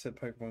 and I just said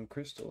Pokemon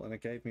Crystal, and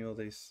it gave me all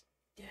these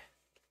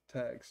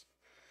tags.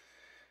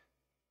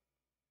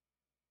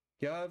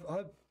 Yeah,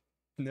 I've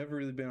never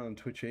really been on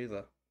Twitch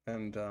either,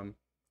 and I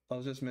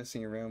was just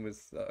messing around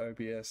with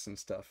OBS and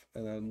stuff,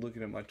 and I'm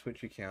looking at my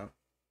Twitch account.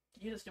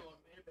 You just didn't want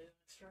me to be the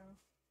next streamer.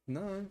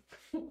 No,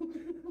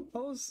 I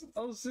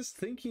was just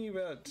thinking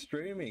about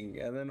streaming,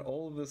 and then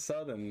all of a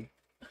sudden,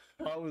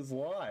 I was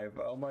live.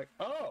 I'm like,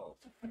 oh,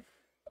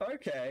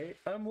 okay,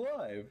 I'm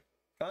live.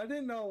 I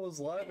didn't know I was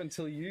live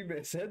until you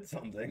said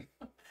something.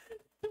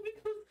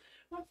 Because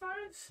my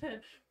phone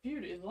said,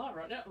 "Viewed is live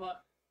right now." I'm like,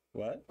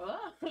 What?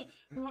 ah.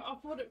 I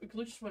thought it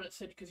glitched when it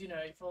said, because you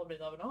know you followed me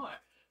the other night,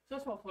 so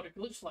that's why I thought it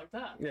glitched like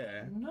that.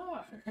 Yeah.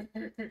 No.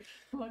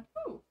 I'm like,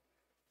 oh.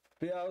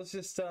 But yeah, I was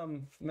just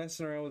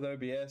messing around with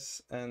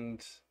OBS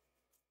and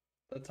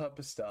that type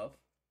of stuff,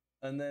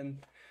 and then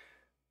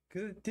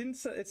because it didn't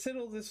say, it said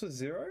all this was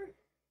 0,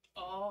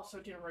 Oh, so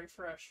it didn't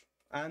refresh.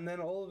 and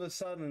then all of a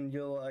sudden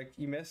you're like,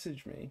 you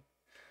messaged me,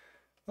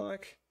 I'm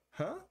like,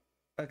 huh?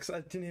 Because I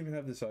didn't even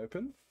have this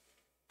open.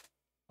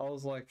 I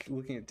was like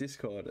looking at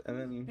Discord, and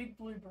then Big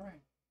blue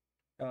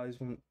brain. he's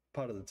one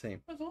part of the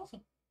team. That's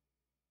awesome.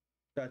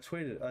 I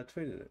tweeted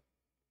it,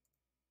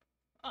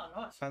 Oh,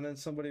 nice. and then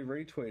somebody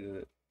retweeted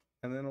it,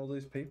 and then all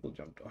these people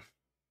jumped on.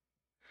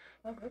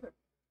 Oh, perfect.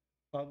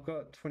 I've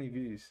got 20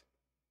 views.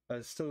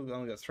 I still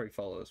only got 3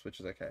 followers, which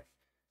is okay.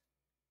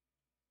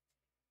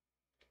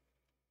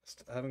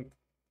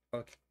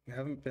 I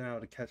haven't been able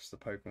to catch the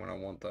Pokemon I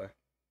want though.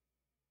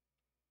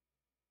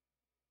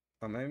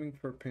 I'm aiming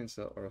for a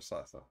Pinsir or a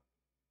Scyther.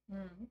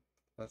 Mm.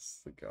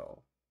 That's the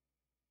goal.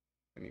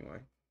 Anyway.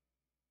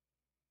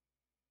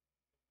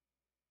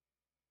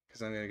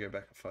 Because I'm going to go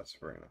back and fight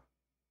Sabrina.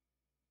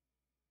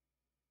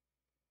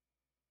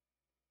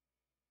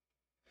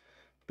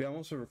 But I'm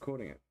also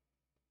recording it.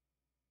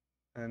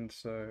 And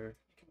so... Your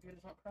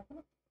computer's not cracking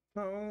it?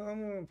 No,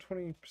 I'm on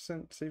 20%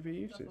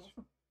 CPU That's usage.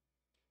 awesome.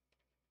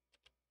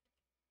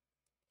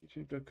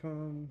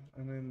 YouTube.com,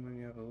 and then when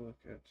you have a look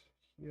at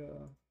here,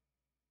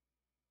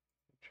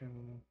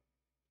 channel,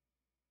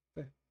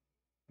 there,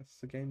 that's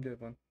the game dev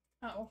one.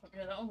 Oh, awesome.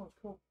 Yeah, that one was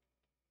cool.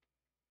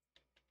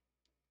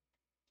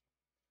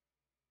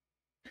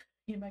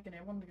 You making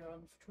everyone to go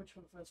on Twitch for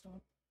the first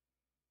time?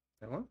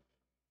 That one?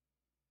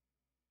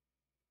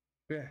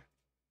 Yeah.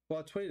 Well,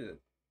 I tweeted it.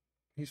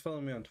 He's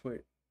following me on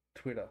Twitter.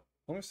 I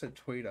almost said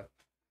Twitter.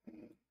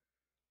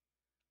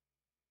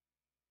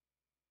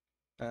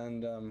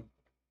 And,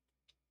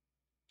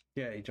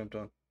 yeah, he jumped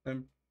on.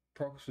 And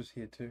Prox was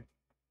here too.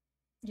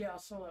 Yeah, I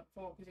saw that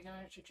before, because you can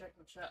actually check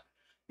in the chat.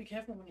 Be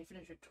careful when you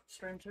finish your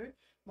stream too.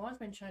 Mine's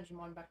been changing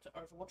mine back to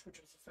Overwatch,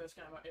 which was the first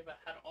game I ever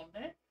had on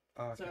there.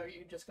 Oh, okay. So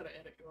you just got to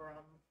edit your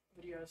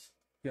videos.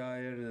 Yeah, I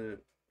edited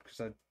it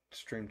because I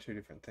streamed 2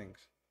 different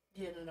things.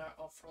 Yeah, no,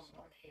 from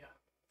on here,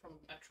 from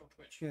actual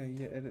Twitch.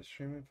 Yeah, edit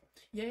stream info.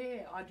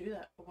 Yeah, I do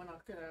that. But when I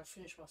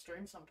finish my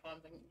stream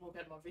sometimes and look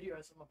at my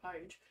videos on my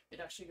page, it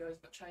actually goes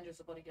but changes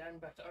the bloody game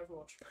back to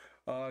Overwatch.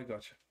 Oh, I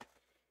gotcha.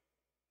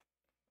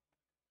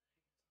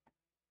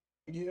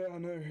 Yeah, I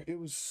know. It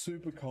was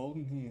super cold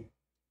in here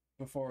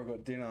before I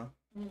got dinner.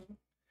 Mm.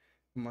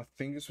 My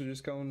fingers were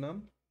just going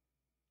numb.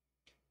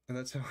 And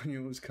that's how I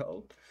knew it was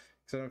cold.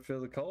 Because I don't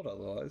feel the cold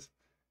otherwise.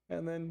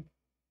 And then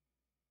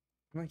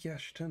I'm like, yeah, I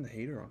should turn the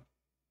heater on.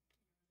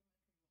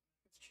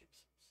 It's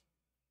chips.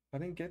 I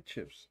didn't get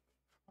chips.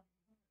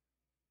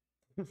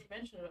 You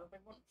mentioned it, I've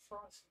been wanting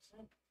fries since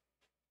then.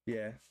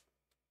 Yeah.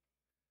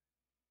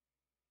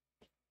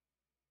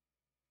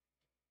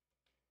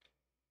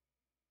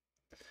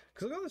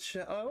 Because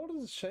I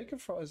ordered the shaker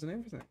fries and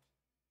everything.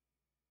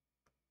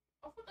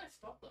 I thought they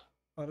stopped that.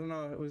 I don't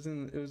know. It was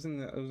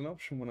an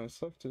option when I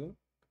selected it.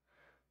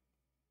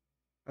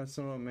 That's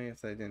not on me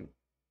if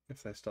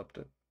they stopped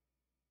it.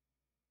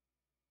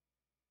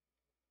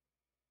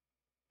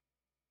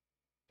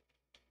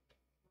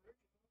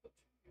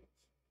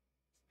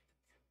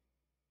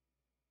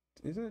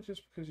 Isn't it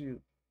just because you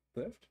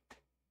left?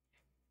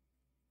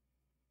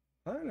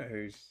 I don't know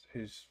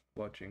who's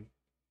watching.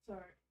 Sorry.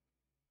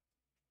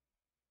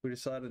 We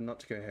decided not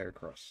to go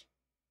Heracross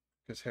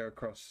because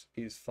Heracross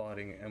is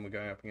fighting, and we're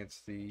going up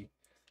against the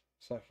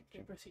Psychic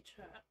Gym. Pressy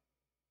chat.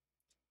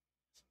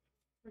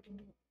 Freaking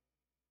do it.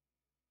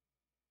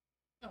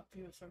 Oh,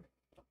 viewers, sorry.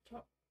 Up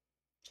top.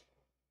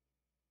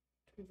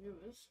 2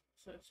 viewers.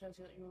 So it says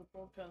that you're the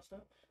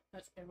broadcaster.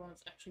 That's everyone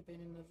that's actually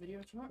been in the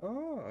video tonight.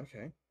 Oh,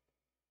 okay.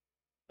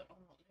 But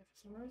I'm not there for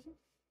some reason.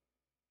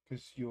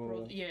 Because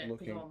you're Yeah, because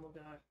looking. I'm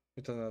looking at it.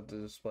 It doesn't have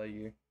to display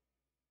you.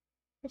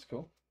 That's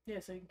cool. Yeah,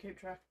 so you can keep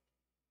track.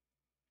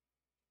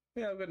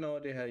 Yeah, I've got no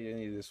idea how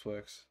any of this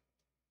works.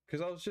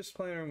 Because I was just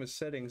playing around with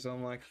settings.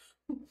 I'm like,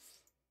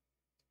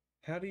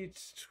 how do you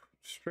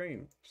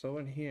stream? So I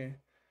went here.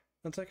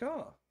 And it's like,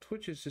 oh,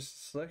 Twitch is just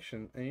a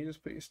selection, and you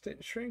just put your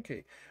stream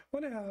key.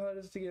 Wonder how hard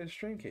it is to get a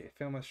stream key.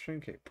 Found my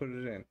stream key, put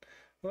it in.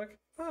 I'm like,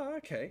 oh,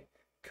 okay,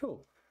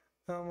 cool.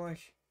 I'm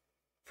like,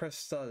 press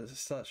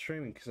start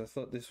streaming because I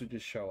thought this would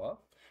just show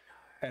up,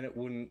 and it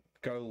wouldn't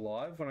go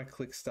live when I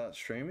click start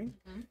streaming.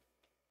 Mm-hmm.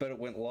 But it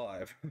went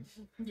live.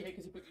 Yeah,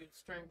 because you put your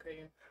stream key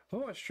in. I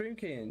put my stream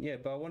key in, yeah,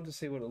 but I wanted to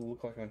see what it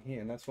looked like on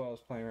here, and that's why I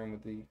was playing around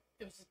with the.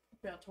 It was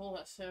about tall,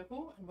 that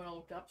circle, and when I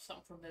looked up,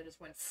 something from there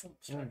just went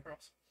straight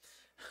across.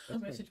 I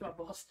messaged my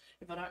boss,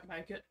 if I don't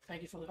make it,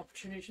 thank you for the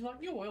opportunity. She's like,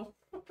 you will.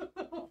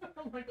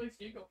 I'm like, at least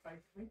you got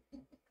faith in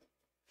me.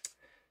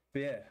 But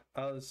yeah,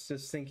 I was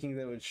just thinking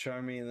that it would show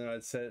me and then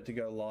I'd set it to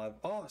go live.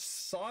 Oh,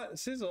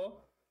 scissor?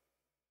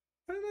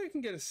 I don't know you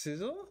can get a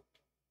scissor.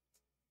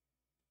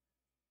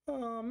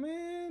 Oh,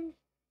 man.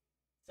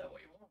 Is that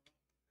what you want?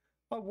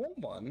 I want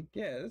one.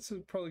 Yeah, that's a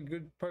probably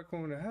good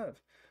Pokemon to have.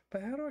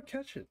 But how do I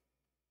catch it?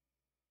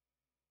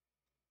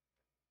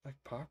 Like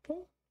park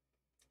ball?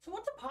 So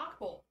what's a park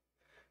ball?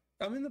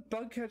 I'm in the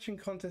bug catching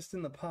contest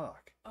in the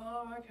park.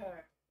 Oh,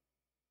 okay.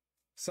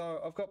 So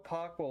I've got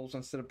park balls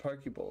instead of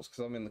Pokeballs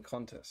because I'm in the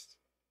contest.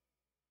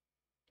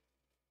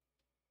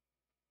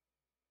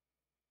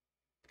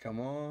 Come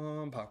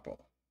on, park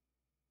ball.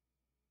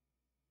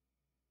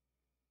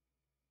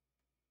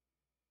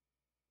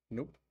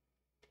 Nope.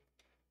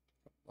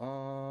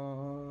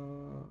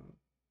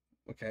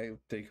 Okay,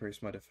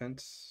 decrease my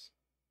defense.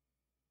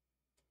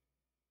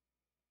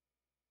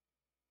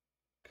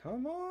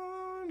 Come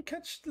on,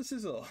 catch the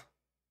scissor.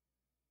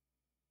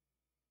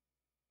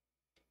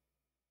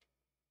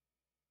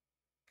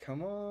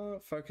 Come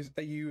on, focus.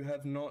 You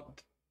have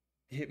not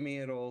hit me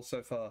at all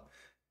so far.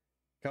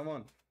 Come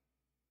on.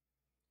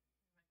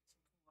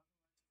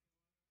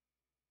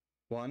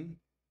 1,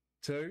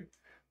 2.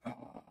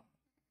 Oh.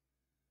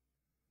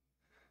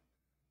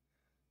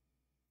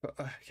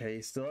 Okay,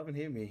 you still haven't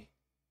hit me.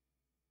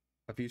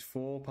 I've used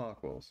 4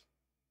 park balls.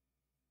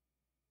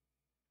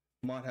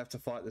 Might have to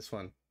fight this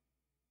one.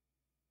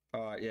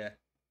 Alright, yeah.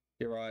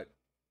 You're right.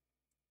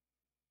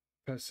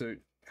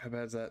 Pursuit. How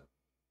bad's that?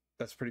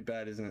 That's pretty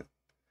bad, isn't it?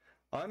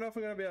 I don't know if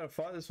I'm going to be able to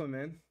fight this one,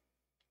 man.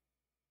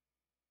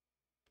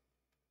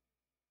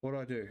 What do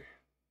I do?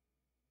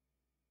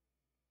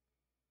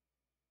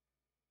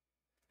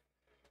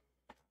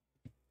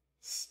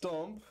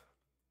 Stomp.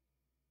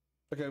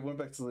 Okay, went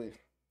back to leave.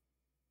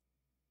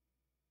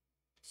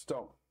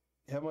 Stomp.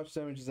 How much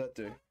damage does that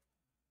do?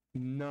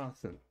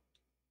 Nothing.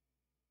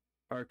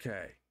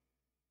 Okay.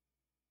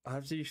 I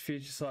have to use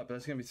Future Sight, but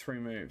that's going to be 3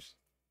 moves.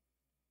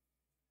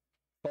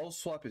 False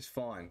Swipe is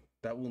fine.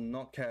 That will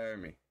not KO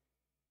me.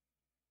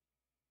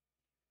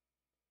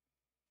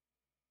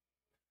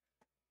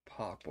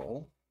 Park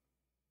Ball.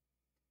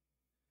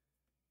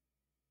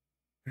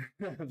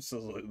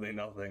 Absolutely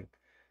nothing.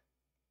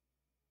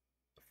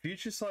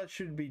 Future Sight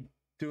should be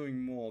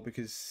doing more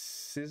because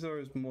Scissor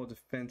is more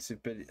defensive,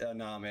 but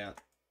no, I'm out.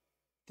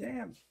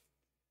 Damn.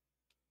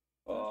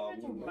 Oh,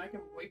 to make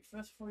him weak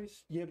first before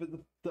he's... Yeah, but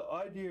the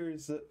idea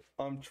is that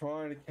I'm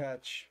trying to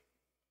catch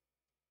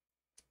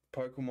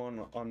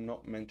Pokemon I'm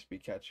not meant to be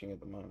catching at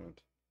the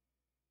moment.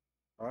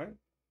 Right?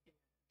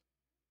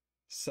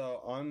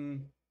 So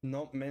I'm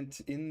not meant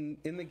to, in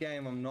the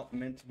game I'm not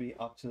meant to be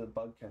up to the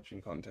bug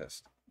catching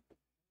contest.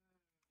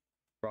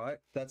 Right?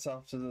 That's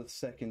after the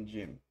 2nd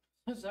gym.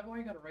 Is that why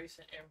you gotta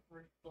reset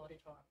every bloody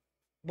time?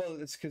 Well,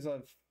 it's because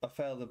I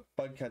failed the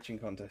bug catching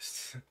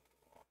contest.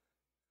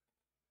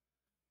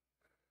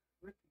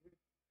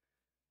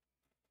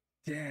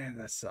 Damn,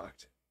 that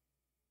sucked.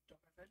 Dog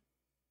fed?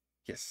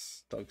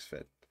 Yes, dog's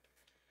fed.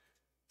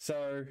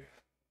 So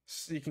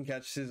you can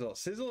catch Sizzle.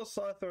 Sizzle,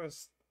 Scyther, or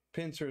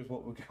Pinsir is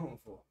what we're going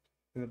for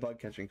in the bug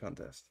catching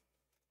contest.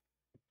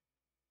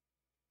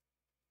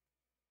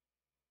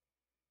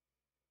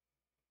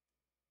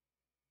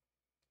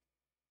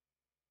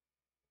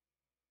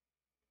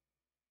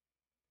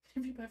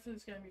 If you pay for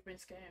this game, you've been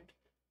scammed.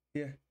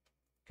 Yeah,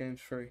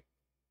 game's free.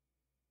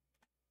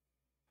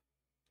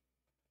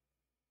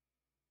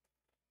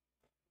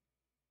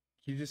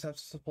 You just have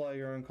to supply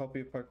your own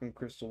copy of Pokemon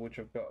Crystal, which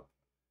I've got.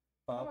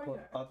 I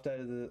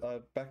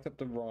backed up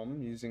the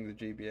ROM using the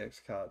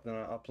GBX card, then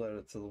I uploaded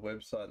it to the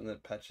website and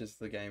it patches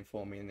the game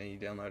for me and then you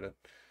download it.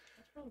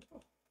 That's really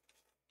cool.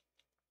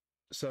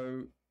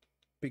 So,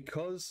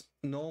 because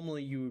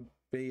normally you would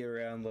be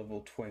around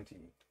level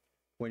 20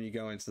 when you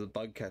go into the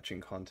bug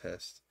catching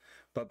contest,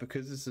 but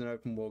because it's an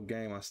open world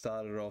game, I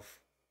started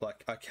off,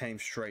 like, I came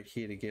straight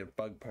here to get a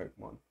bug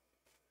Pokemon.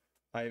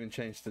 I even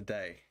changed the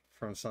day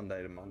from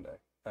Sunday to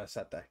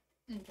Saturday.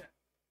 Okay.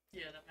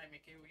 Yeah, that made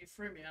me giggle. You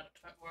threw me out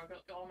at time where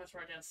I almost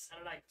wrote down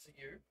Saturday because of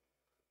you.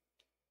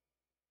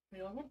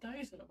 You're like, what day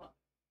is it? I'm like,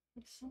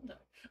 It's Sunday.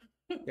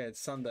 Yeah,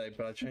 it's Sunday,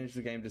 but I changed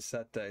the game to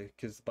Saturday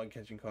because the bug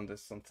catching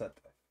contest is on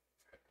Saturday.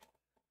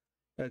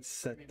 It's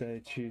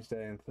Saturday,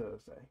 Tuesday, and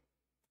Thursday.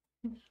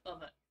 Love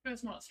that.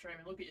 First night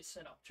streaming, look at your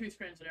setup. 2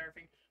 screens and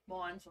everything.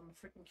 Mine's on the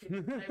freaking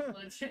kitchen table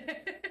and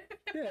chair.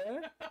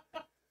 Yeah.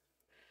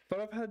 But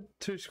I've had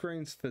 2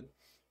 screens for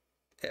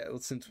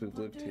since we've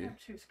lived I do here. have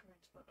 2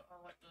 screens, but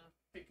I like the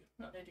big.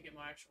 I need to get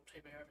my actual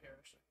TV over here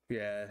actually.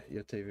 Yeah,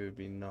 your TV would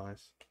be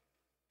nice.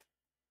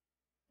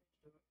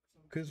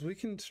 Because we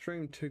can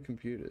stream 2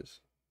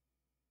 computers.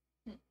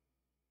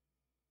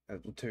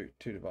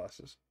 Two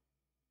devices.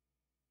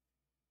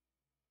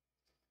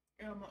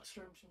 Yeah, I might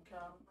stream some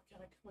car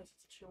mechanic unless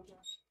it's a chill zone.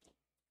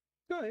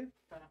 Oh yeah.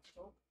 Don't have to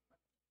talk.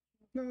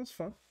 No, that's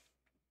fun.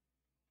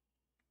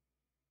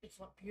 It's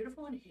like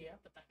beautiful in here,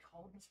 but that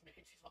coldness when it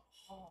hits you is like,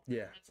 oh,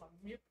 Yeah. it's like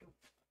yep.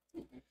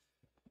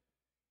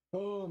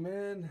 Oh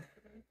man.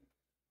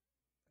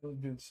 That would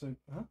have been so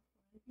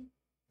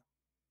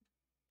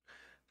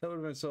That would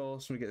have been so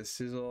awesome to get a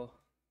scissor.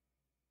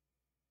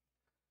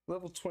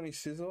 Level 20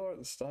 scissor at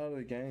the start of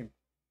the game.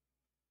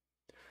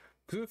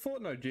 Because we've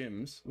fought no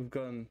gyms.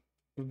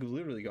 We've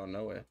literally gone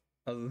nowhere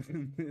other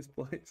than this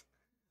place.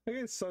 I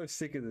get so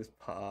sick of this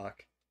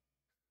park.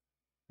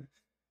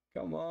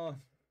 Come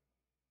on.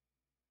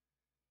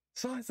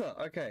 Scyther,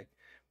 okay.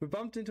 We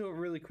bumped into it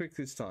really quick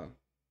this time.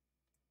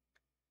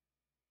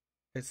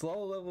 It's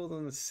lower level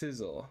than the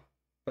Scizor,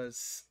 but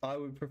I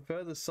would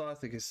prefer the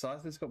Scyther because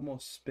Scyther's got more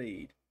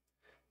speed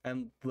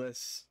and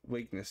less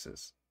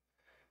weaknesses.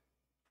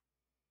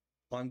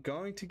 I'm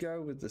going to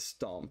go with the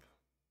Stomp.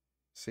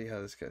 See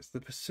how this goes.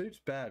 The Pursuit's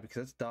bad because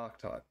that's Dark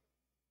type.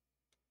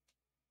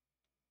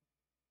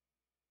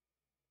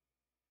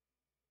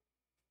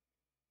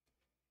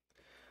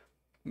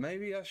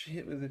 Maybe I should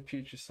hit with the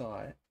Future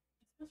Sight. It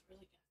smells really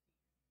good.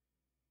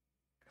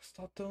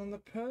 Stop doing the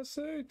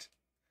Pursuit.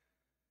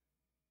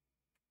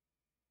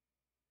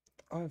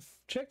 I've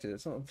checked it.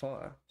 It's not on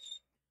fire.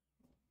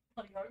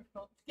 I hope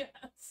not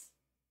gas.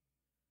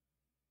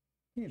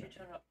 You Did know. you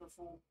turn up the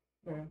full?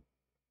 Yeah.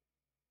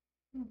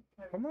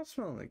 Maybe. I'm not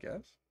smelling the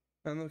gas.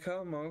 And the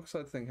carbon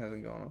monoxide thing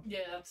hasn't gone off. Yeah,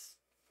 that's.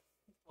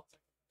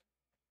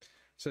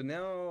 So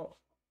now,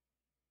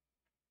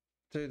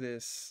 do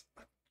this.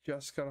 I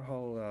just gotta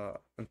hold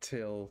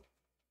until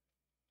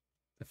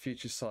the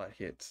Future Sight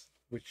hits,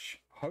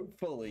 which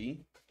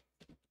hopefully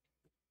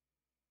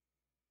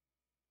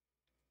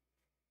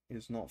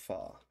is not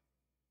far.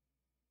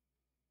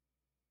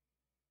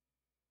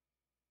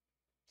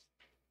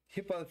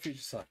 Hit by the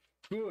Future Sight.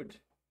 Good.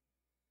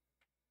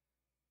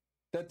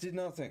 That did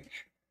nothing.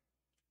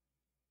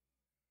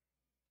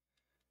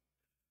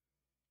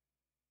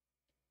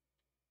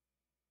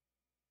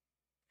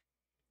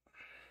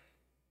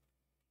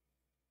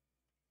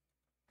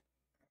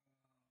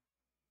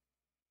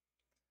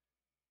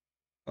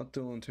 Not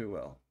doing too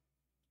well.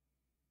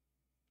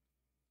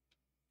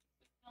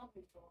 I'll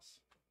be toss.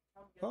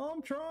 Oh,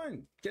 I'm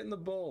trying. Getting the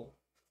ball.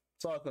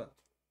 Scyther.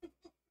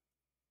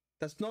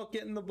 That's not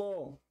getting the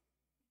ball.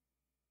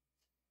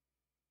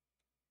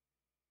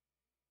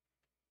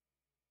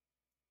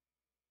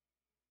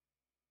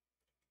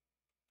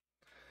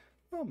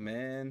 Oh,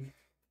 man.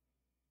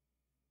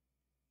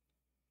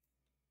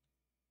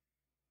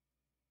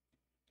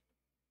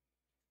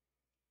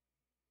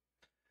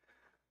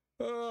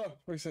 Oh,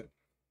 reset.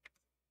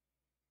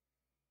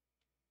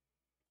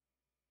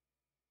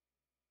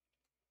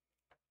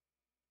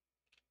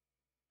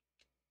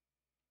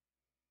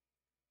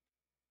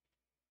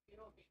 You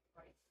know what would be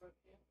great for it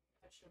here?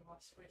 Actually, my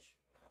Switch.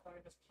 I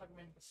just plug them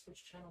into the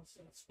Switch channel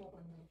so it's swapping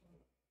them.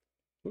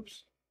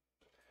 Whoops.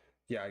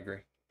 Yeah, I agree.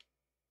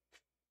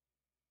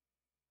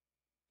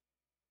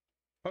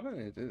 I don't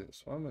need to do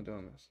this. Why am I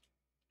doing this?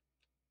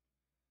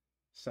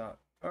 Start.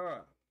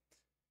 Alright.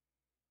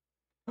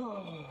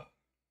 Oh.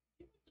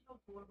 You put the dog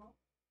water bowl?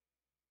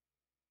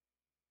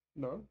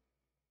 No.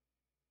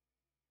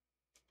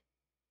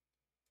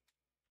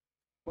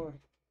 Why?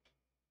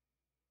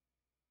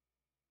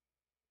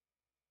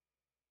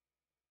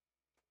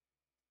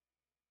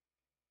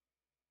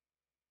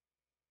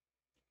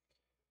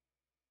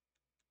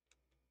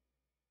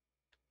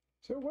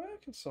 Is there a way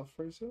I can soft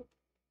freeze it?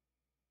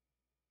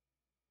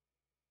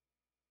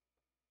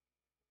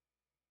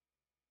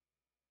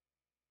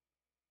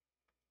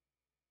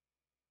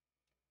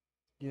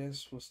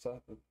 Yes, we'll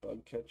start the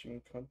bug catching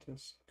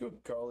contest.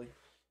 Good golly.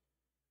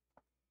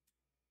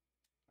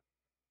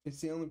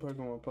 It's the only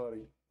Pokemon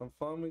party. I'm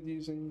fine with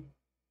using.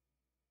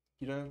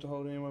 You don't have to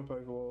hold any of my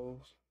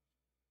Pokeballs.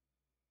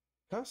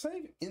 Can I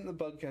save in the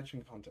bug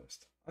catching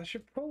contest? I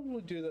should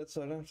probably do that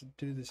so I don't have to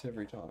do this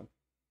every time.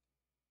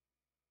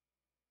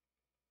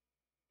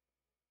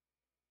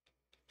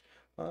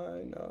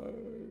 I know.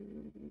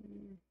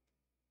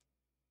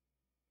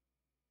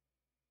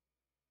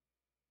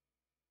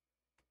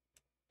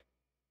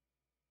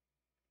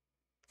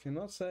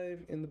 Cannot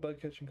save in the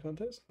bug catching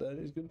contest. That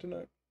is good to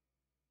know.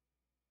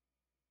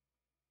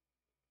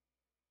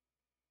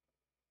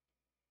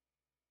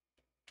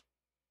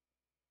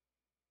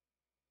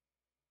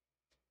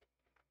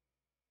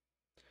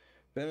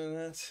 Better than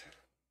that,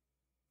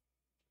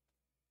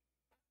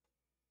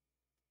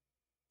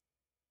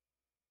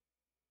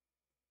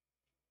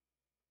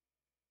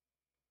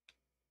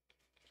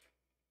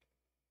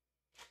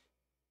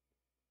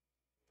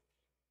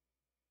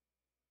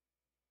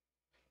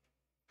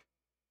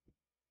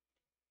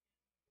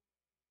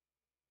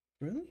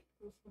 Really?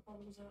 The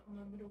father was out in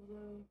the middle of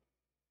the.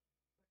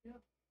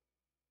 Yeah.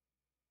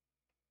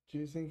 Do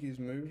you think he's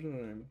moved on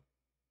him?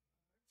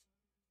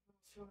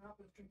 Showing up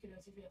with drinking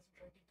as if he hasn't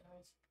drank in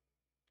days.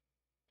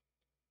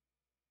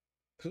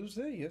 Because it was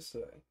there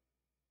yesterday.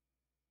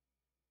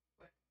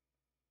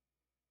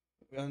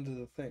 Where? Under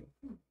the thing.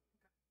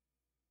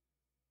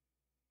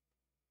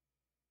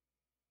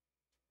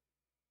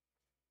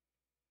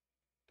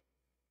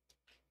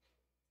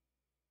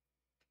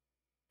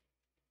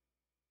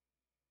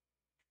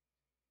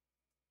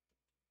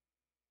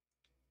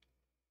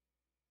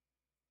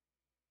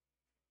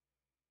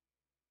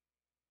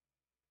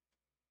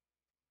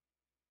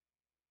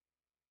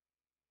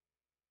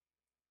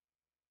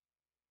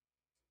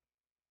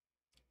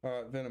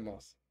 Alright,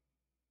 Venomoth.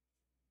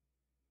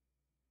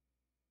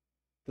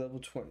 Level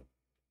 20.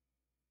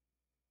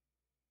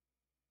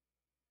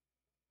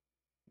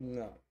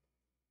 No.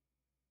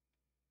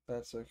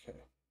 That's okay.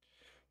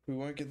 We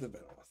won't get the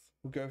Venomoth.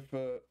 We'll go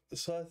for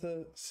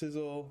Scyther,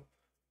 Sizzle,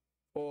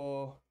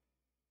 or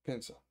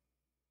Pinsir.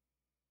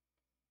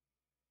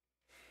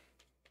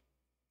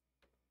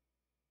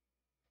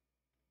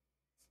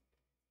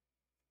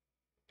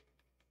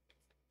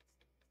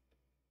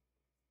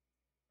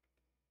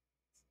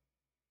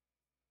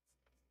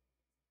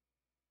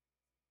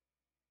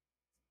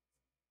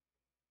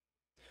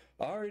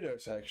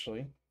 Aridos,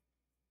 actually.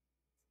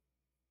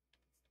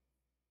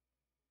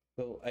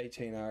 Level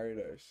 18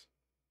 Aridos.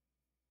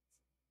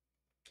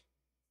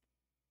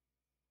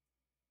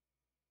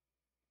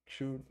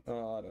 Shoot.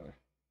 Oh, I don't know.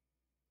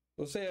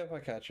 We'll see if I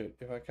catch it.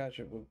 If I catch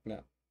it, we'll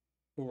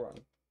run.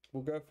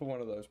 We'll go for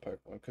one of those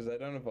Pokemon because they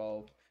don't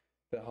evolve.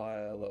 They're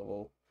higher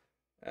level,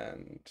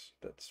 and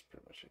that's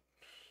pretty much it.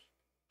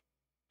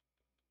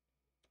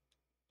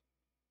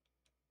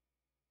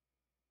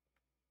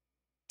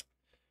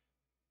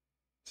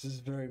 This is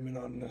very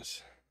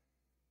monotonous.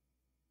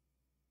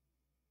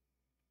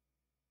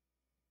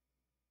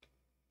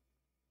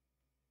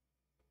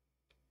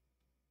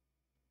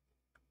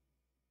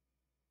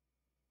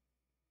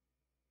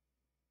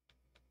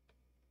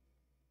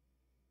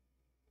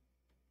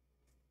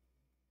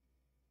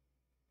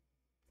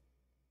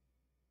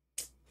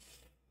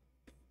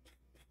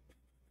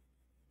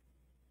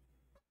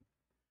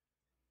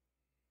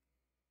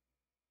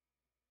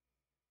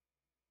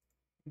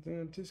 Anything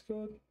on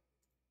Discord?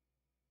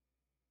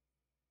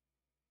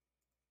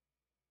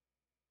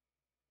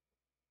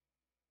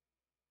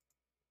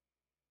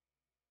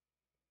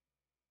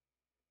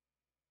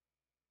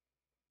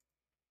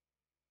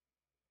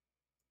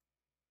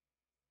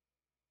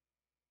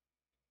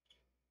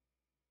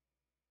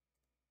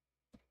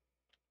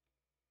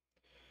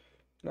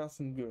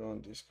 Nothing good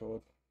on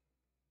Discord.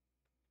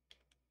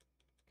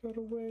 Got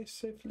away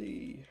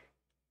safely.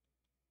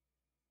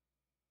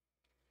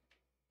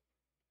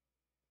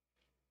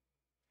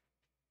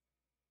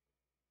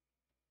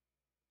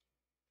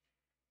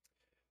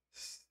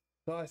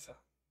 Scyther.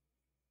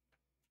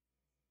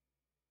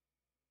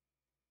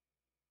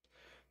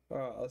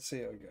 Alright, let's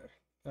see how we go.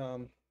 I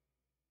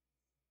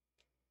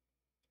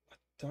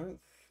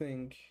don't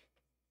think...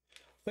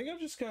 I think I'm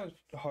just going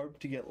to hope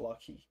to get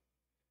lucky.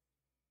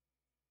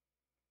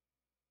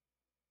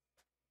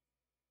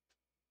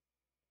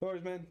 No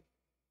worries, man.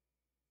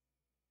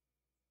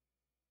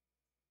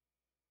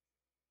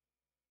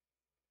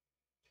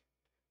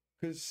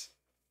 Because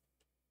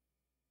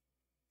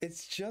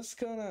it's just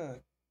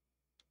gonna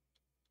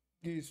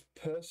use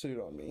Pursuit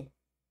on me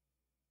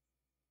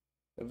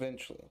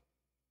eventually.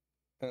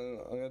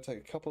 And I'm gonna take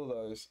a couple of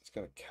those. It's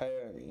gonna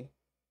KO me.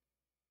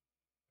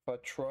 If I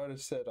try to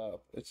set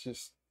up, it's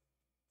just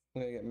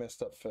I'm gonna get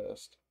messed up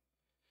first.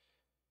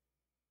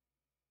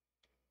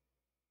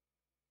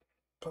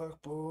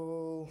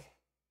 Pokeball.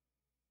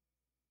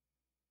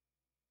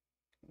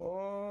 Come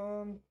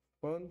on.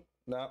 One.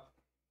 Nah.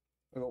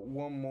 I got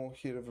one more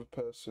hit of a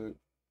Pursuit.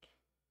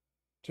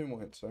 Two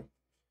more hits, though.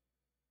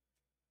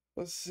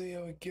 Let's see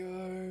how we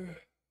go.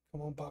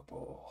 Come on,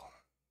 Pokeball.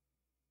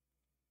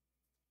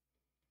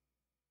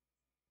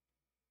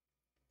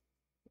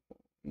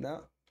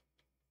 Nah.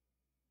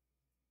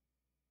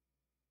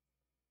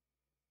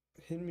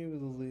 Hitting me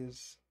with a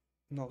Liz.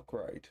 Not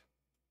great.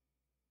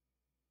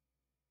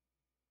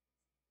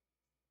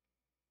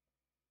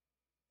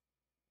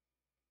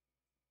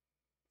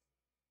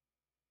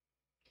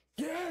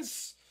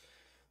 Yes!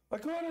 I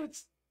got it!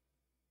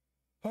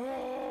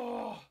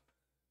 Oh!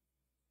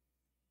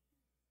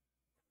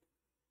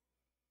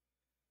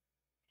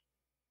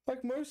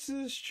 Like most of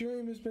the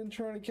stream has been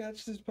trying to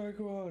catch this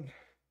Pokemon.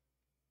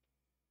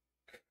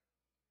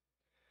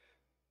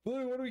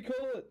 Blue, what do we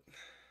call it?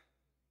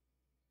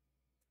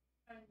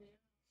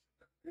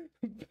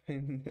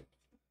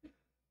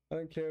 I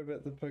don't care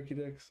about the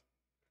Pokédex.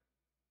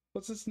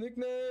 What's its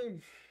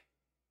nickname?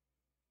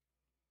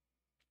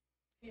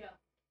 Yeah.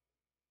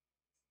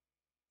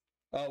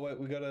 Oh wait,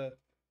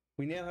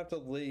 we now have to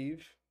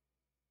leave.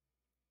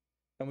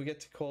 And we get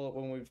to call it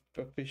when we've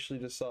officially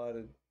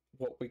decided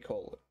what we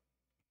call it.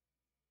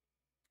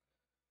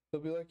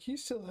 They'll be like, you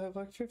still have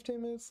like 15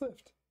 minutes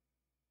left.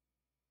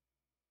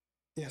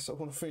 Yes, I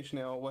want to finish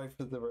now. I'll wait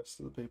for the rest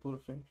of the people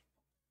to finish.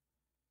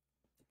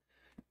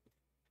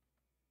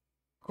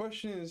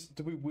 Question is,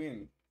 do we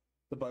win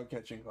the bug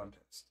catching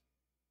contest?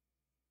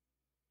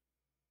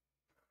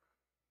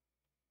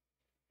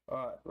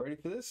 Alright, ready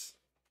for this?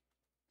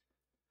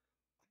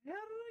 How did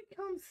I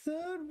come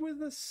third with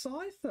a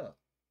Scyther?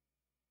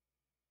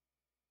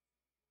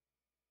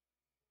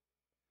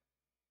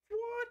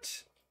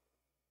 What?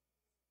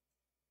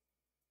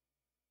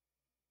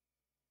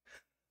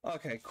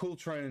 Okay, Cool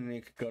Trainer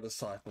Nick got a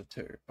Scyther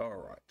too.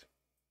 Alright.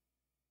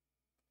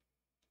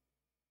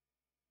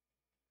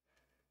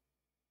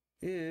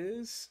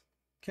 Is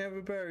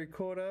Canterbury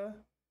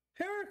Quarter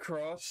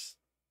Heracross?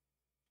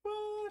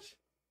 What?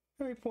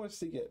 How many points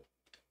did he get?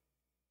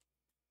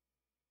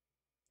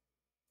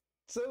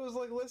 So it was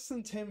like less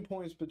than 10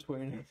 points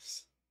between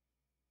us.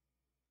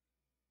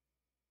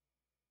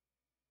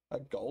 A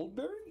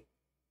Goldberry?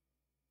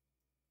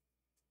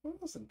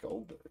 What was a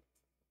Goldberry?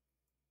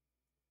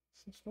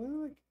 It's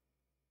like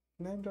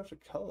named after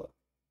color.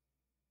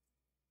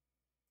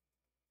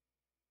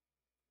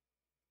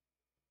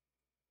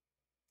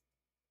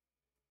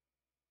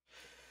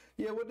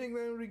 Yeah, what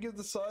nickname would we give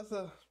the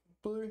Scyther?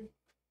 Blue?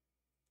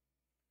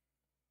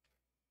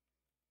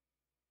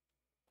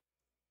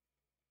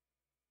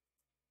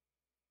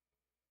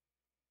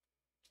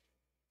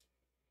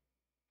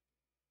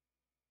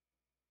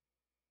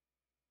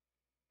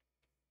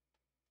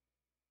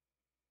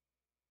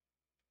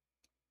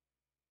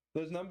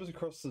 Those numbers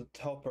across the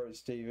top are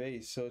its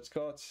DV, so it's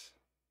got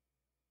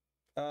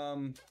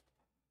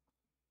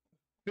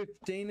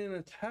 15 in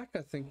attack,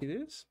 I think it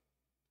is.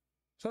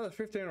 It's either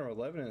 15 or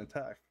 11 in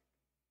attack.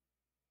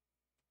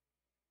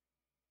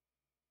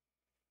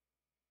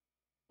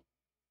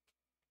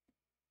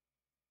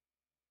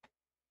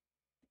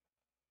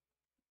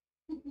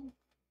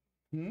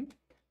 Hmm?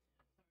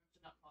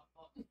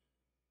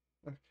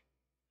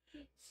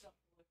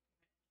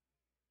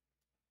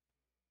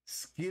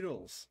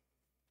 Skittles.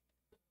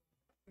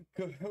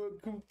 Could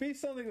be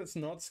something that's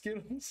not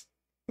Skittles.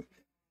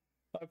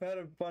 I've had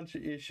a bunch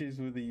of issues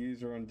with a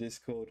user on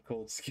Discord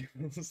called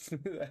Skittles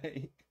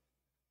today.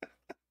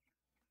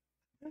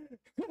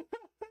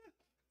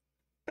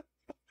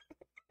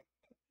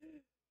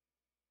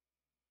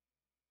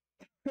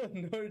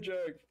 No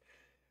joke.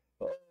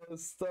 Oh, I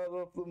started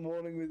off the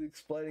morning with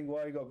explaining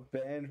why I got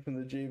banned from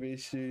the GB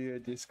Studio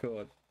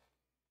Discord.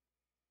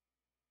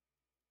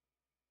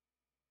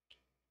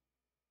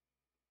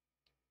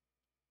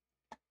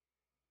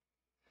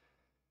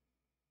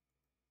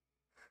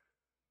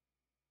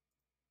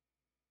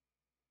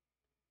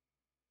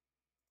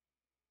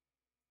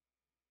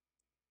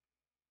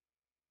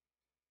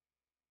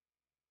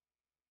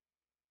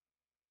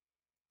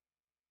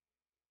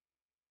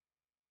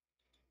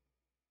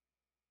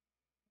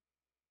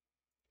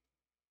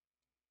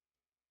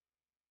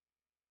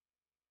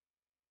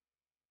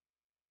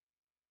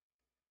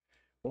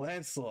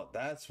 Lancelot,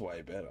 that's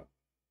way better.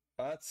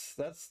 That's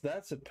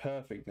a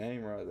perfect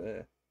name right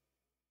there.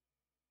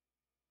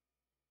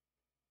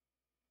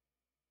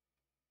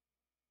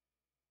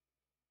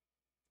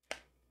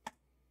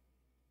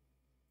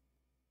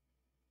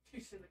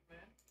 Too silly,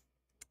 man.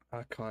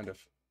 I kind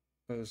of.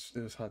 It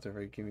was hard to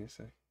read. Give me a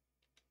sec.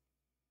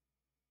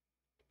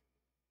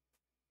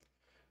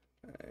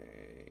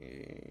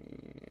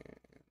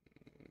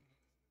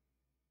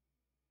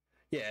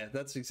 Yeah,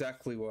 that's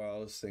exactly what I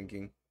was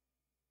thinking.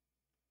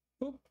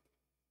 Oop.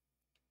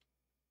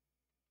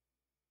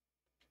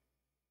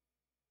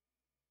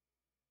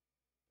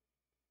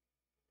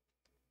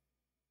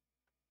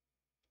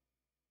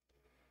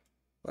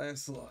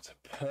 Lancelot,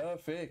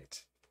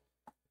 perfect.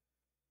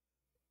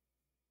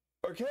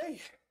 Okay,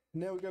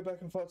 now we go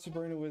back and fight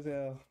Sabrina with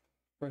our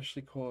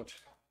freshly caught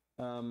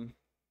Salem?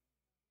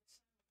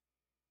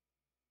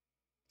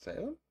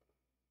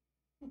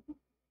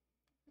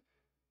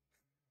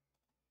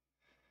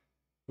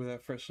 With our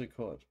freshly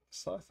caught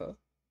Scyther.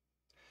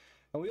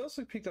 And we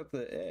also picked up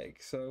the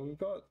egg, so we've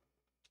got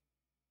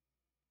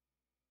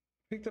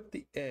picked up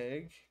the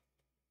egg.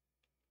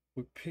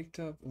 We picked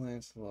up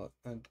Lancelot,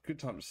 and good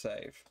time to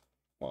save,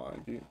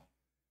 mind you.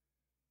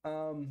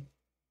 So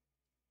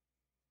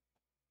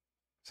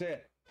yeah,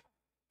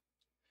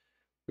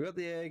 we got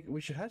the egg. We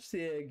should hatch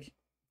the egg,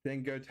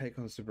 then go take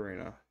on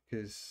Sabrina,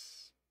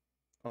 because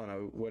oh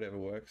no, whatever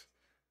works.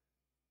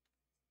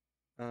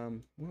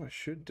 What I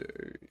should do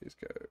is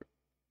go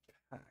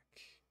pack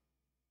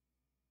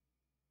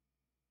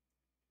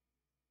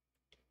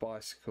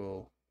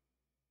bicycle,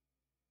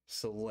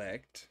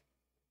 select,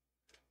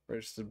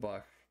 registered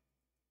bike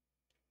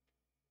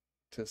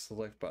to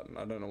select button.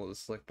 I don't know what the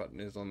select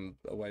button is on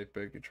a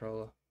Wavebird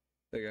controller.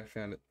 There you go,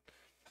 found it.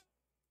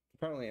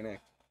 Apparently an egg.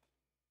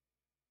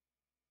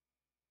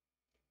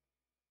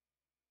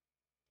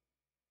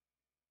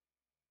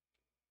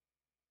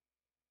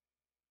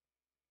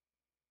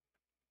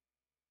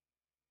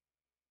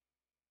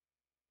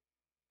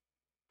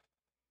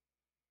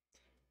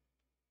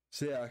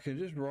 So yeah, I could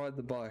just ride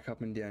the bike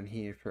up and down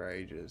here for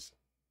ages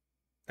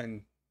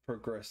and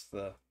progress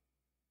the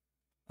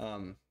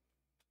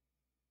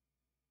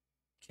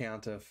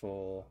counter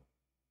for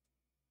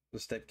the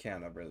step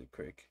counter really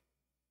quick.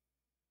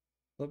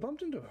 Well, I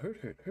bumped into Hoot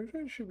Hoot. Hoot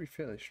Hoot should be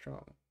fairly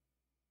strong.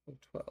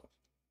 12.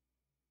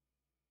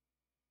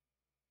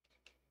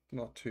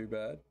 Not too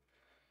bad.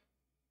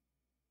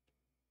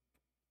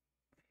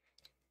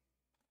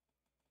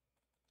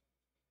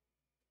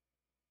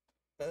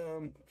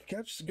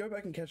 Go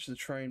back and catch the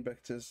train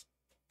back to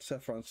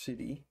Saffron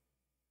City.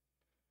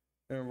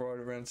 And ride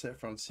around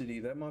Saffron City.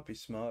 That might be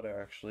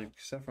smarter actually,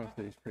 because Saffron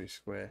City is pretty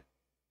square.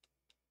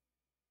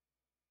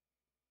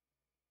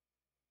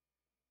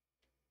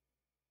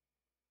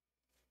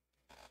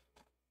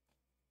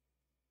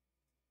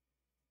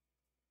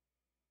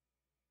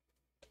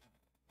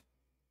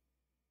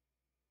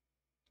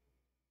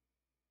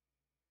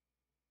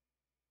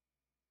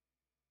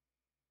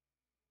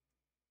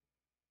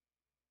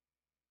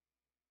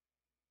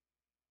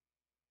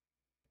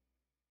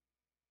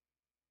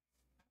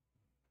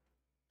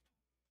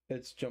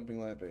 It's jumping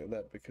like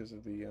that because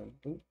of the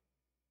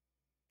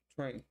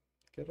train.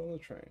 Get on the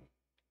train.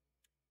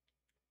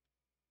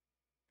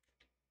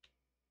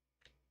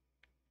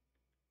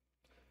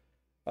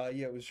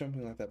 Yeah, it was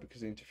jumping like that because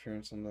of the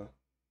interference on the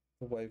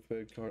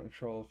Wavebird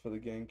controller for the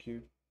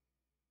GameCube.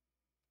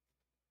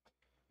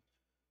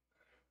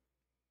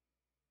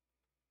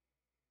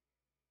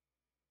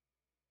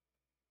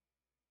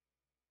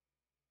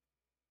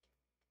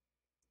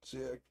 So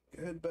yeah,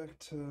 head back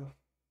to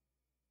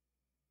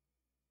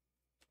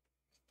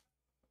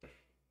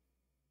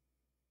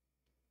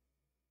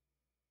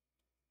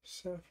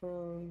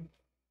Saffron.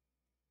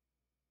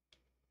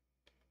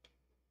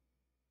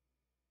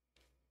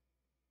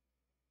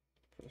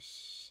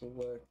 Press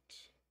select.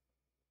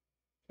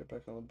 Get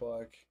back on the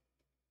bike.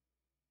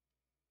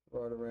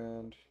 Ride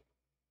around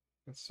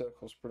in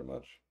circles pretty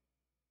much.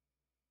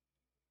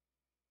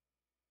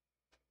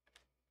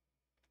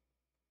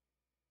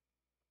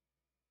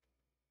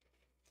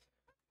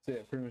 So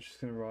yeah, pretty much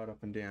just gonna ride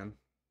up and down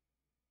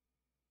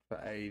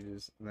for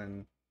ages and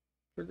then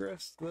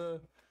progress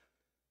the.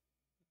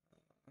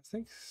 I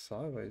think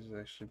sideways is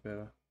actually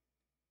better.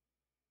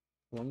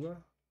 Longer?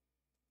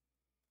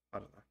 I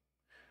don't know.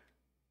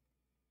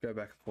 Go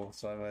back and forth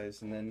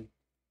sideways and then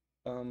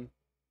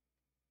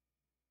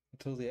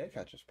until the air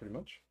catches pretty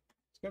much.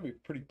 It's gonna be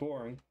pretty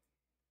boring.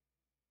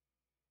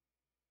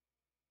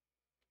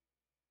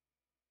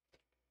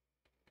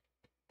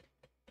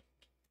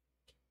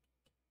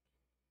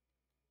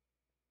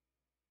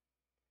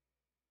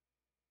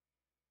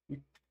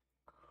 You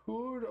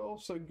could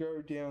also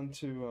go down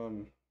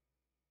to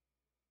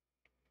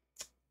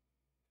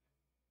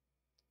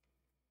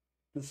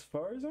the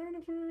Safari Zone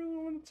if we really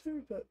wanted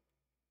to, but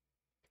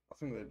I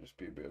think that'd just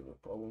be a bit of a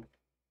problem.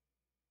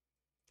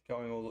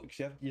 Going all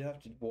because you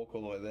have to walk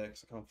all the way there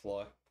because I can't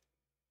fly.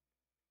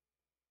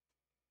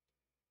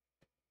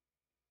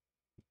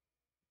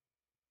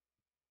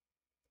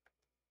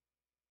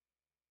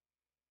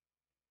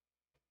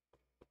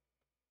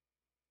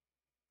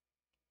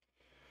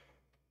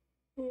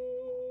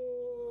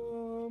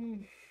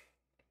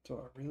 Do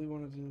I really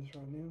want to do this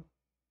right now?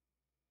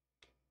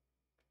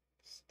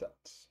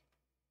 Stats.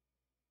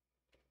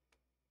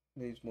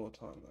 Needs more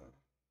time though.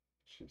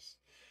 Just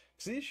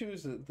because the issue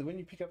is that when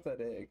you pick up that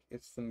egg,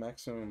 it's the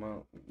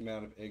maximum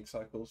amount of egg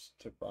cycles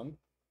to run.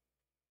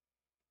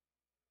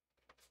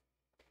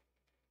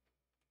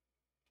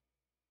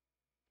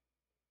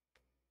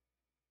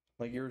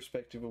 Like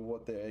irrespective of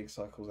what their egg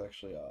cycles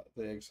actually are,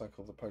 the egg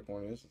cycle of the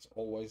Pokemon is, it's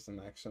always the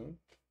maximum.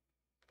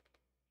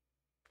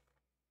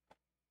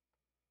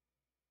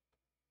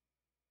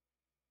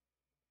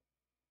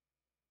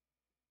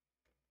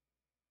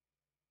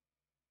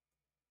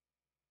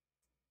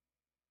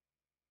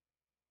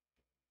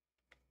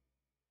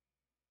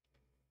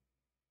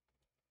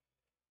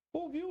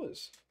 Four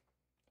viewers.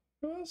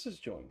 Who else has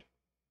joined?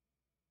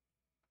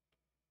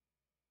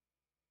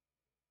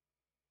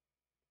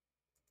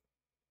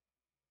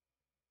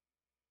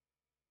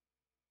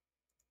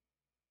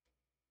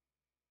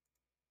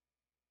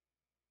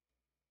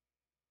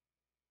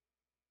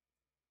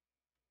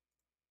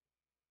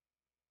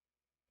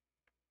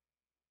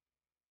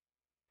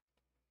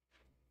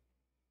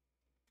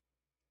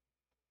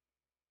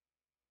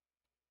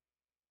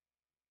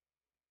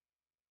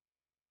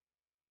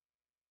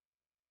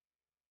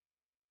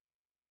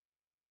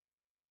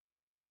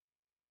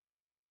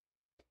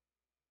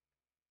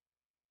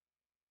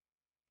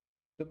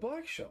 The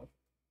bike shop.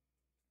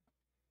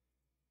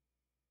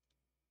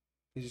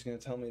 He's just going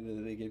to tell me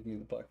that they gave me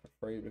the bike for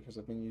free because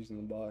I've been using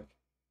the bike.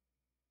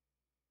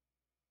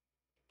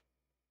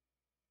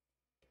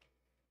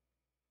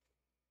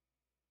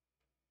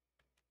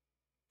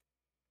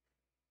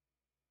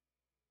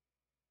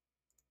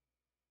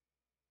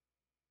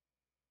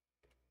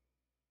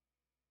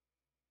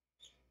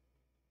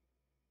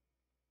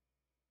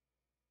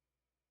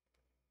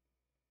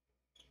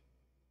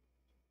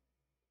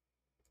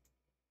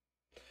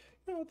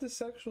 You know what,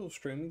 this actual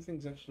streaming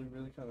thing's actually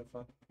really kind of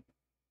fun.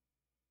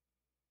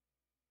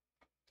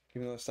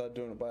 Even though I started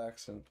doing it by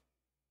accident.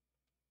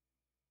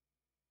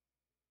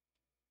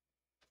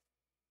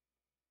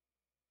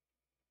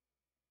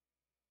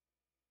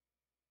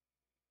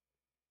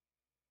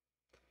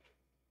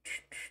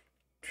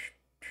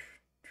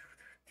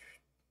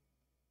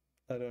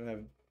 I don't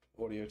have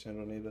audio turned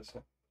on either,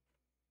 so.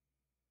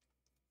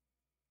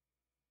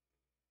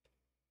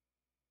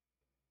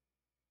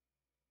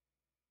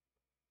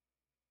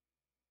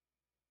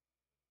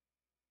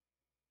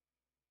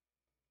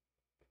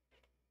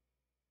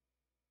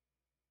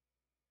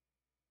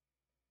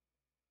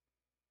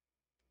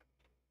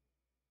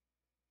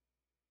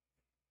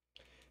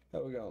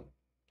 How we going?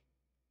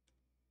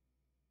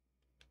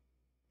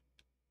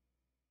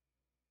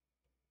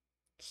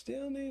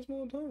 Still needs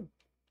more time.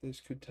 This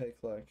could take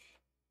like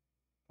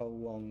a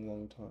long,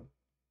 long time.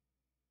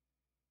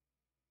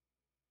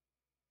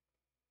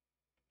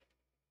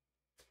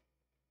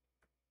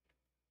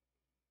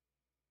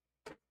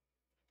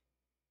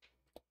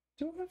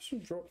 Still have some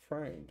drop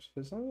frames.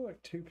 There's only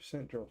like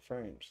 2% drop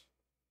frames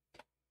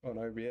on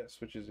OBS,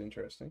 which is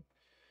interesting.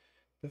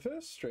 The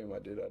first stream I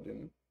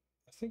didn't.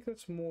 I think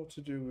that's more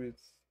to do with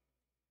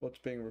what's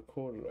being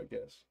recorded, I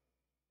guess.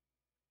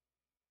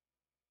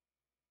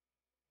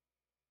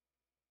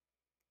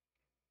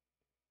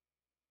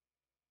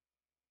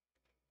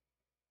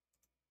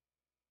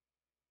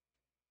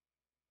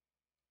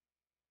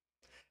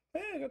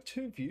 Hey, I got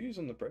 2 views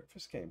on the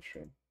breakfast game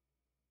stream.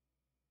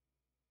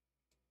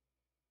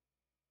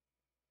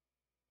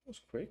 That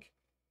was quick.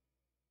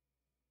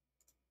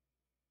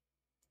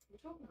 What are you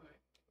talking about?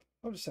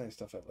 I'm just saying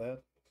stuff out loud.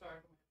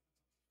 Sorry.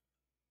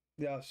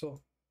 Yeah, I saw.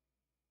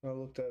 I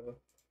looked over.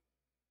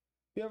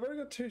 Yeah, I've already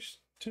got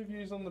two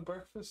views on the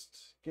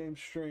breakfast game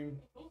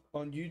stream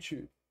on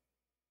YouTube.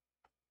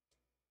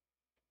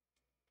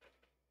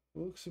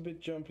 Looks a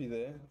bit jumpy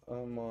there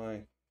on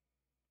my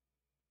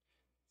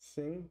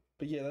thing,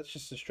 but yeah, that's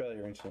just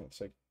Australia internet.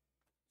 So,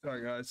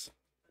 sorry guys,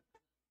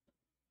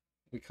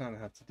 we kind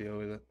of have to deal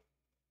with it.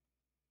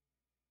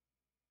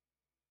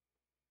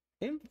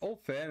 In all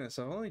fairness,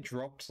 I've only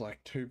dropped like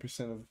 2%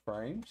 of the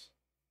frames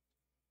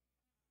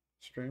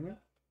streaming.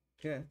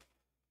 Yeah.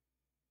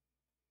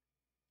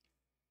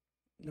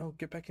 No,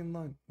 get back in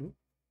line. Ooh,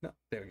 no,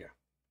 there we go.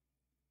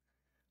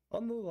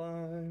 On the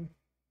line.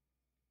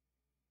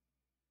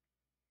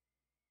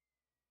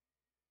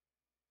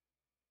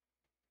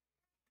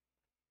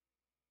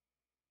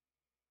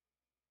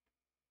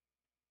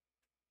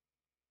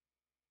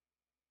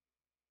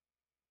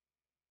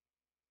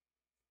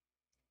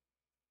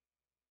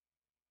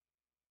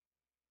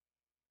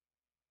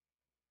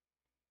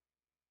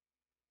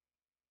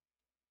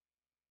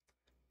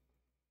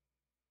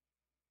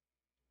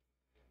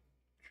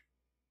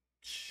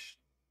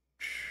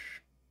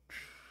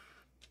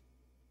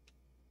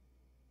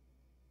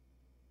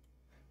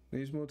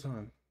 Needs more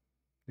time.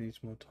 Needs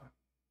more time.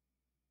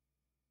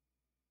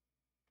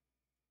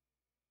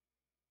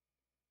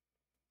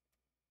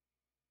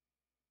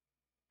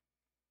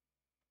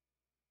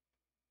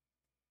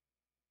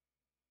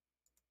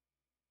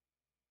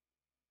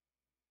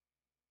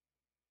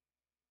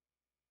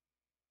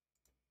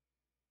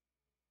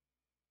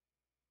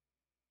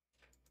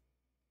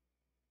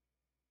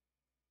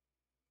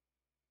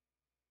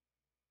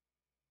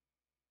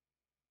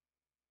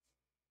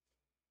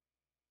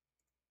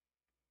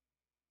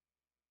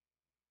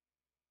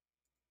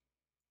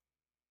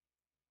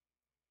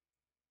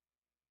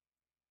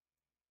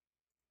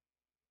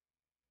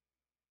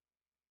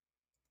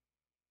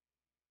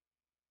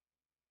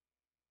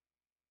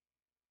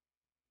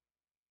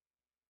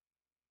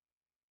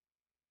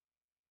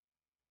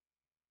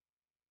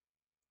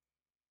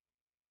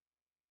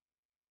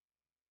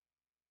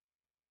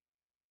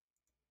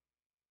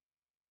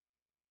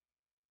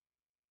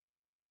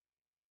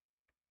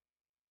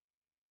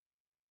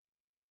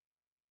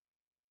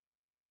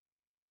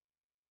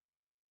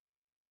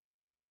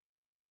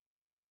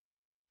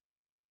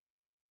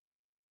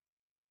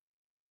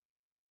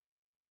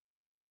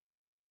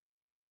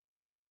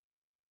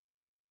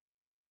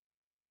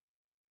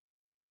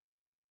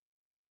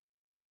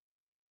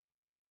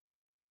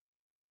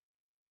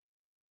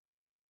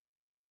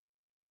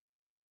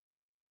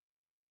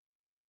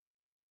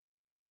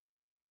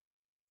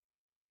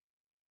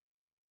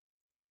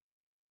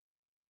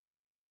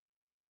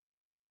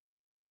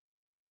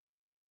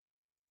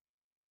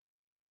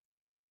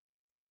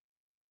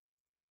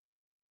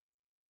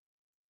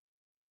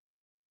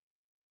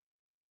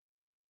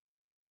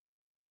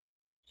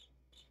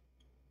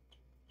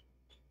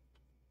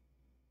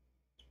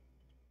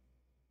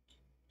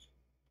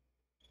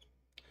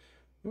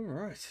 All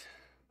right.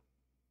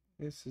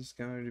 This is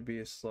going to be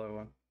a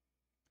slow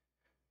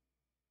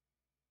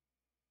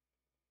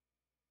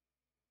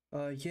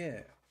one.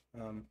 Yeah.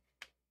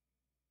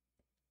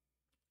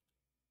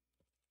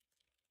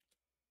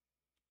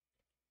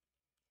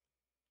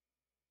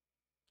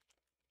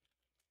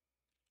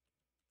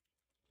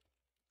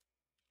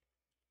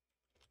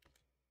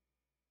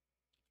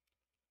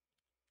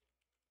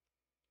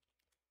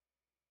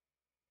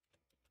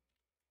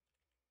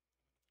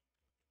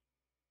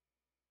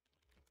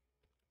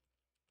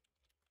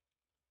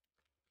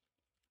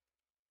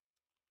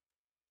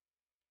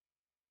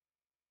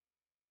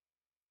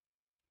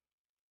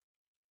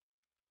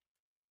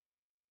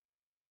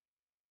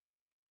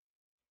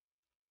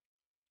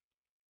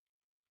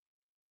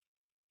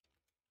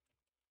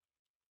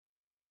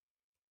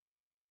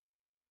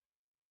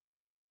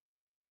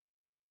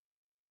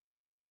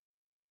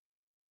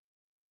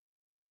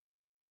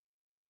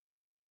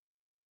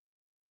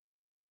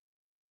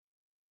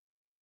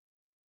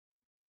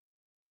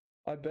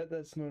 I bet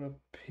that's not a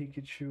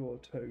Pikachu or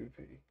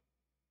Togepi.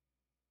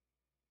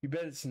 You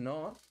bet it's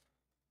not?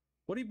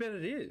 What do you bet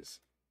it is?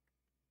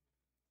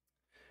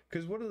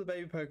 Because what are the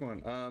baby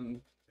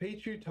Pokemon?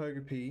 Pichu,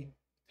 Togepi,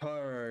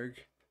 Tyrogue,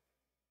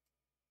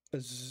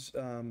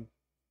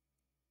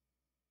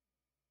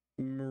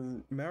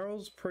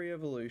 Maryl's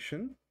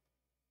pre-evolution,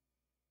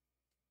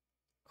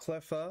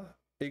 Cleffa,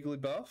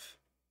 Igglybuff,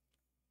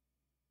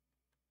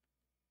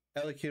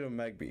 Elekid or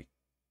Magby.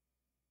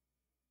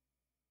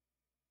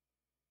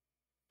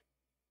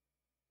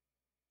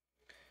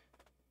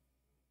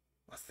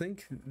 I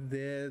think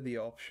they're the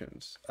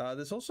options.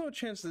 There's also a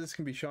chance that this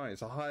can be shiny.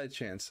 It's a higher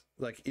chance,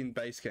 like in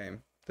base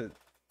game, that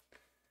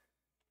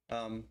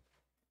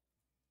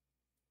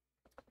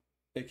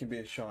it can be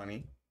a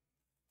shiny.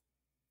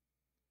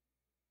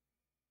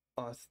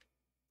 I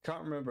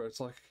can't remember.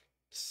 It's like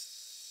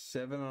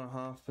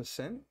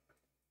 7.5%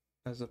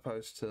 as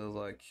opposed to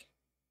like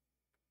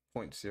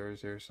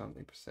 0.00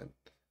 something percent.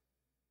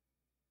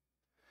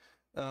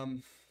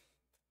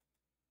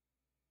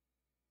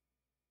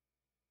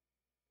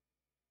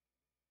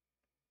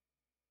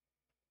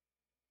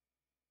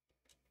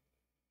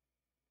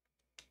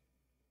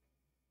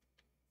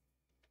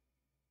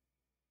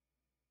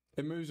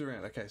 It moves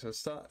around. Okay, so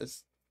it's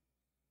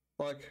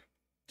like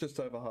just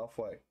over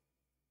halfway.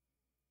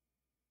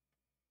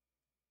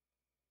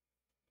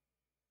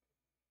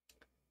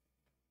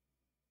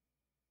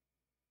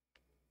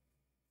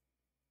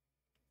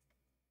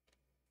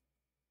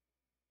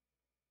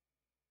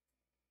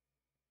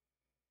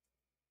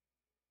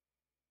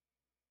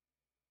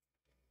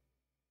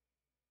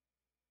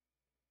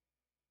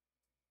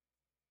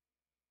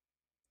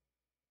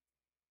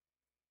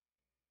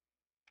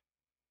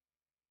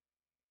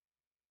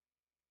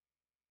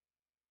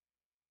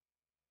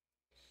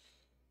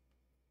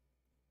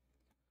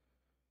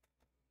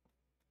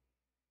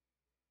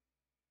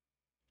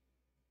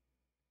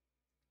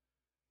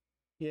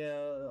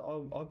 Yeah,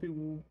 I'll be.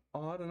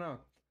 I don't know.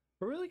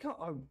 I really can't.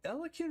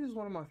 Elekid is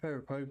one of my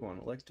favorite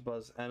Pokemon.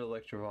 Electabuzz and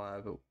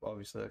Electivire, but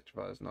obviously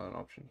Electivire is not an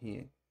option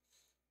here.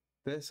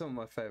 They're some of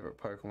my favorite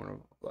Pokemon,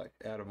 like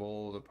out of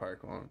all the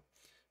Pokemon.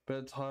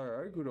 But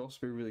Tyrogue would also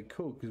be really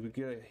cool because we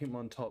get a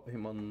Hitmontop,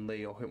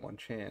 Hitmonlee, or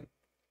Hitmonchan.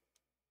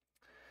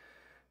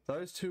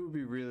 Those two would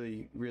be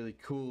really, really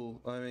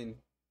cool. I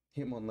mean,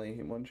 Hitmonlee,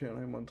 Hitmonchan,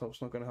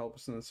 Hitmontop's not going to help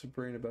us in the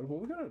Sabrina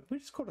battle, but we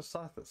just caught a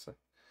Scyther, so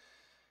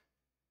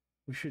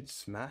we should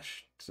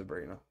smash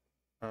Sabrina.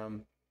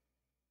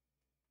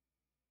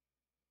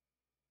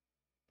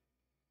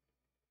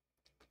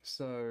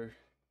 So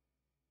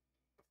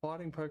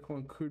fighting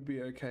Pokemon could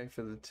be okay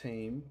for the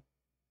team.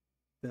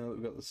 Now that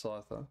we've got the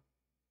Scyther.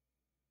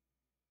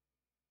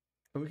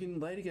 And we can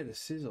later get a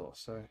Scizor,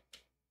 so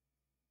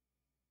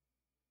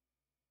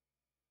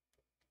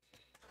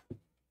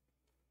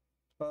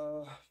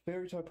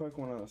fairy type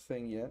Pokemon aren't a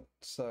thing yet,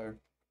 so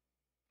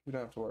we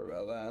don't have to worry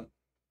about that.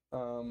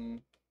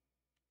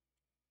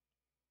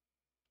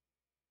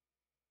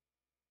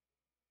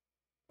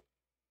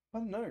 I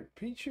don't know.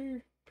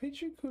 Pichu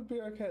could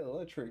be okay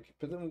electric,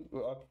 but then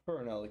I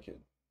prefer an Elekid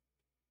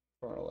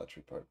for an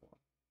electric Pokemon.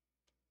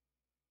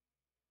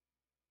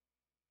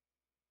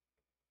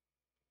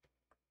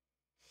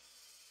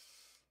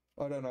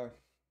 I don't know.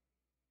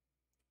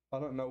 I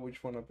don't know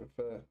which one I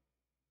prefer.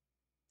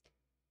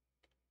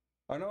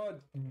 I know I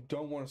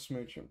don't want to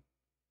smooch him.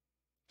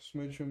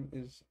 Smooch him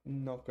is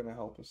not going to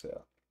help us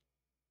out.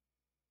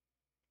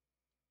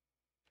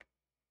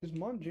 Is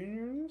Mime Jr.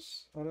 in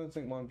this? I don't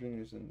think Mime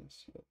Jr. is in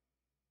this yet.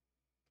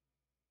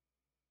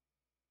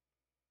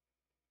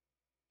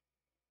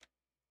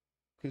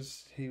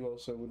 Because he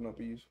also would not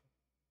be useful.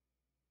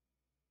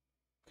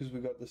 Because we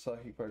got the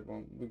Psychic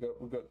Pokemon. We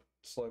got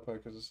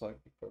Slowpoke as a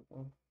Psychic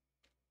Pokemon.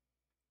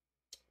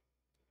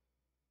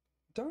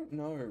 Don't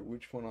know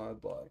which one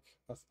I'd like.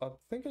 I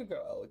think I'd go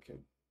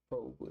Elekid,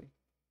 probably.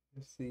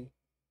 It's the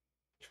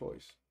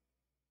choice.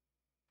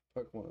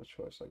 Pokemon of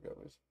choice I go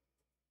with.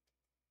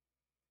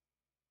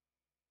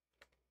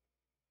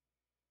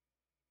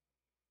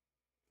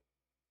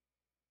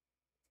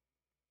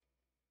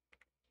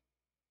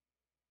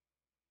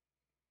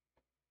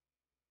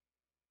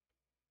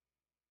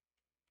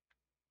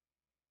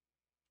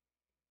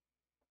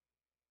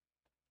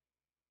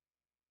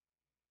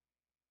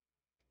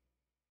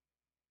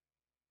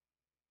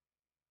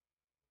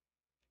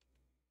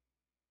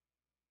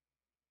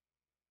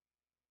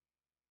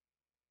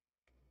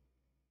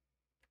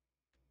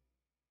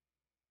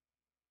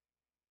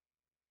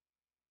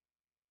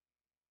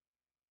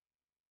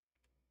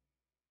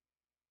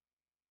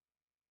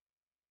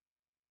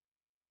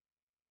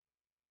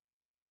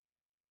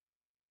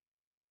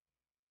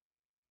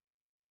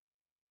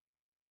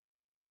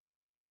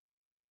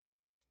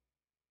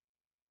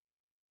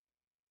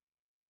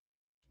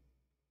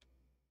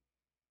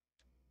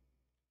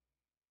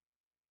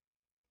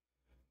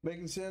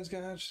 Making Sound's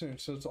gonna hatch soon,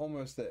 so it's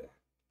almost there.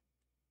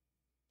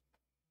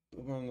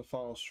 We're on the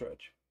final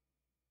stretch.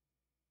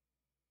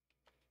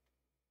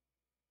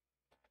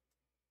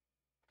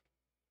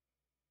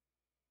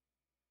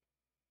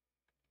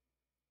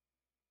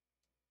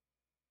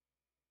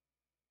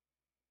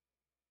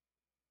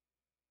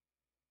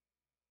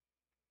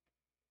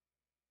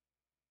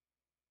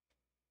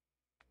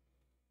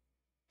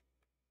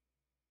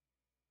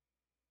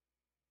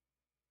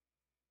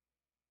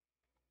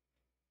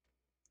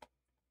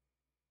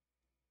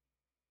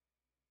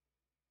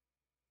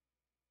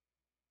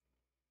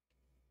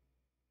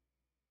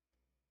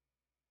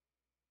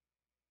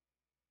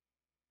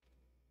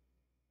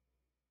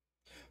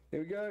 Here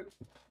we go.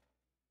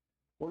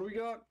 What do we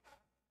got?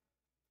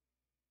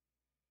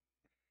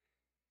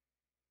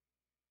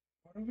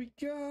 What do we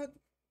got?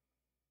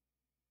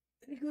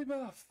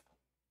 Jigglypuff.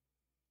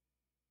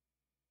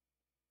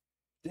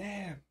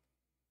 Damn.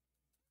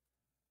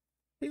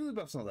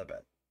 Jigglypuff's not that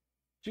bad.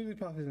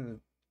 Jigglypuff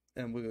isn't,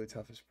 and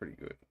Wigglytuff is pretty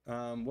good.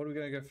 What are we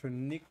gonna go for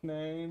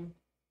nickname?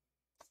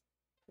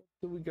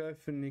 What do we go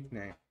for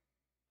nickname?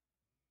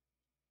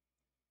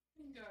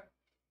 Bingo.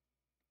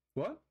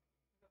 What?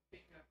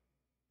 Bingo.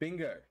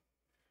 Bingo.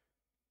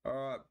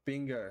 Alright,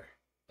 Bingo.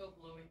 Or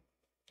Bluey.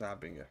 Nah,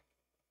 Bingo.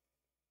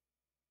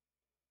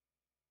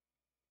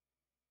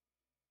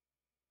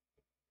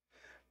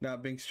 Nah,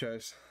 Binks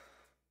chose.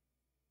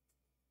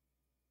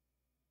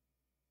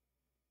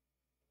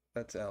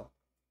 That's L.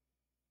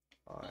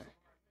 I.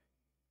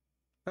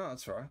 No,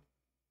 that's right.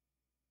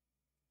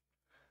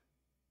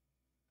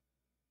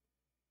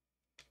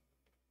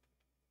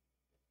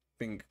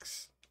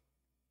 Binks.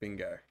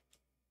 Bingo.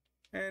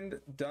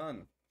 And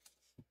done.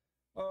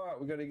 Alright,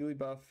 we got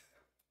Jigglypuff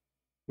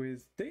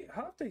with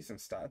half decent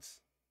stats.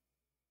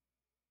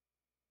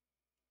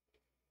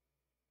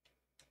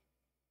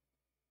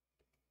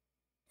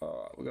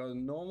 Alright, we got a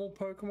normal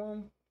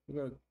Pokemon, we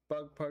got a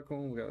bug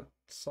Pokemon, we got a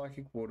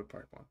psychic water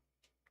Pokemon.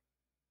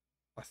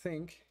 I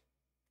think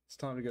it's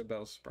time to go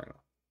battle Sabrina.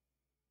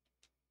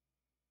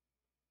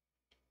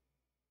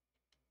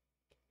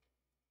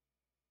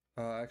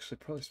 Actually,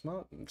 probably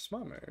smart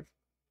move.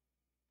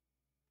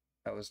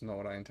 That was not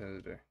what I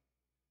intended to do.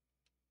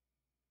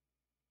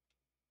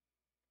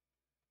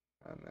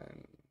 And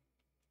then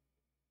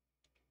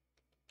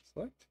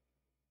select.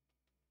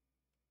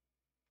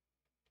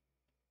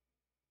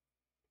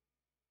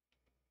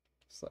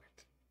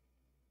 Select.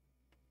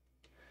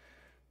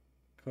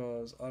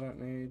 Because I don't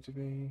need to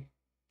be.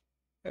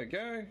 There we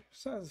go.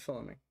 Starts to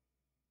follow me.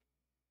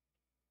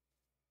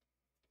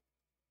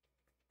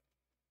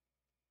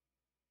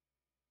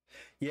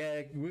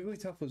 Yeah,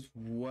 Wigglytuff was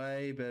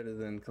way better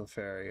than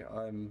Clefairy.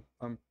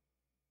 I'm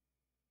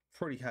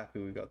pretty happy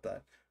we got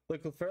that.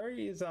 Look,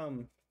 Clefairy is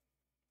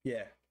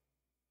yeah,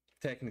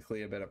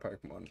 technically a better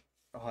Pokemon.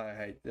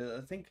 I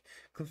think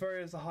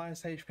Clefairy is the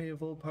highest HP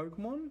of all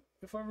Pokemon,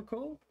 if I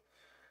recall.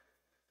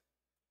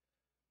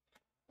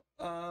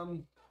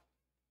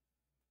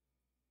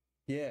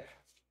 Yeah.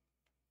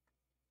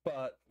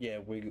 But yeah,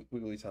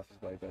 Wigglytuff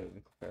is way better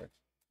than Clefairy.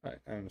 Right,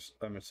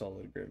 I'm a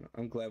solid agreement.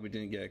 I'm glad we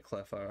didn't get a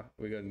Clefairy.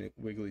 We got a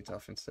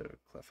Wigglytuff instead of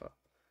a Clefairy.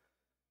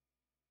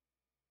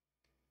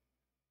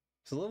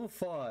 So level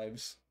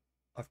 5s,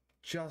 I've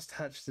just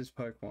hatched this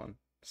Pokemon,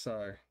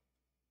 so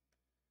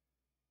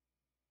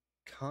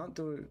can't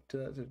do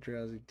that to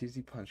Drowsy.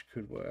 Dizzy Punch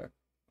could work.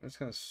 I'm just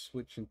gonna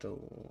switch into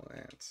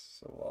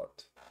Lance a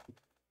lot.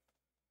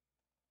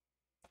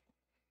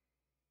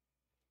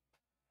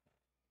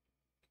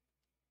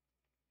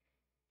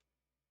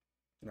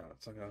 No,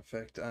 it's not gonna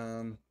affect.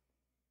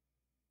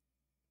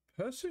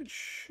 Pursuit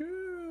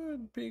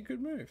should be a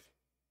good move.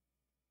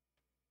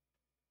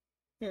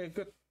 Yeah,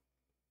 good.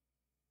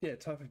 Yeah,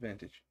 type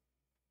advantage.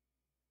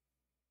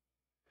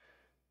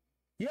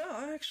 Yeah,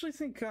 I actually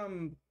think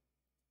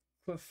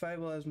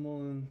Clefable has more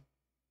than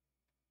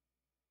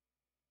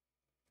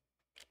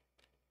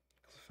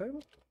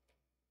Clefable?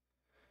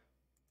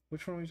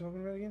 Which one are we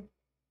talking about again?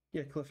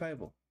 Yeah,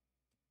 Clefable.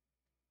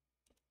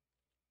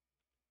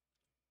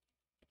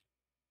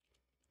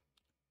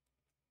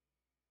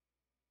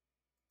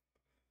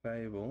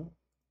 Fable,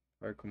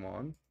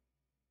 Pokemon,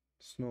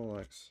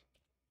 Snorlax.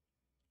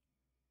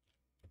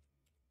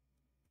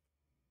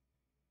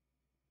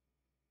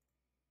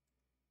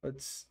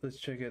 Let's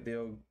check out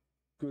the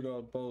good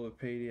old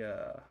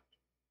Bulbapedia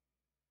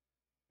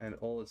and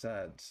all its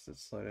ads that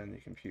slow down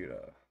your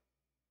computer.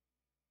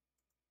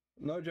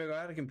 No joke,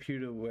 I had a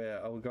computer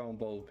where I would go on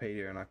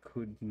Bulbapedia and I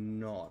could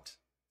not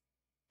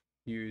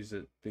use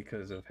it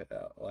because of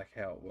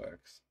how it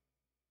works.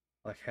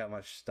 Like how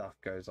much stuff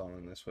goes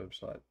on this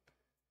website.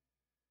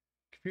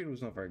 Computer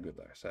was not very good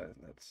though, so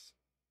that's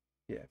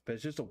yeah, but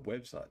it's just a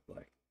website,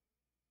 like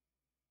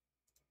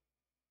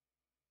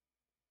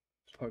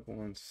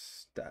Pokemon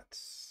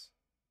stats.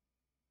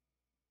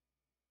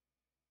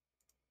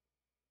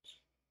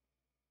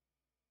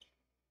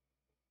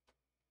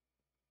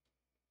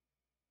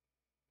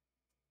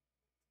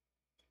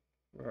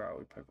 Where are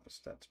we? Pokemon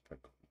stats,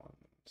 Pokemon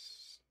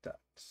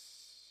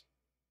stats.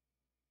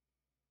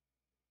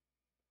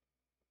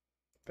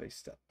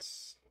 Base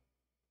stats.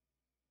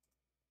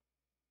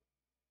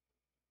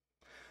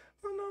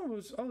 Oh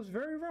no, I was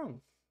very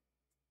wrong.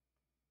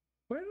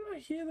 Where did I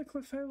hear the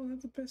Clefable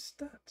have the best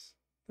stats?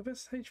 The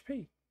best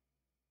HP?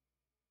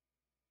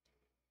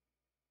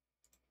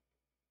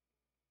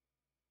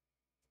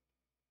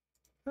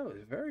 That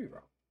was very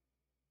wrong.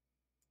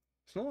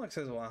 Snorlax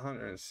has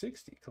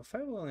 160.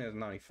 Clefable only has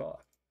 95.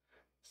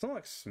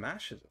 Snorlax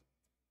smashes it.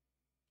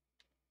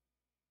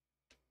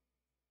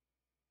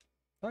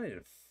 I need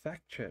to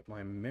fact check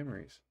my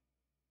memories.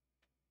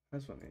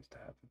 That's what needs to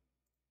happen.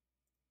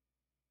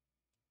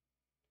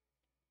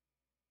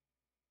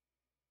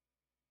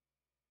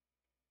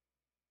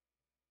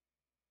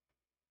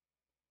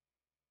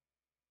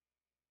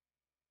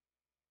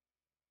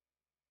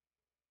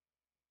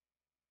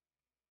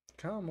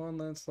 Come on,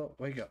 Lancelot,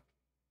 wake up.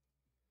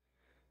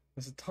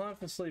 There's a time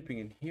for sleeping,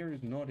 and here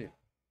is not it.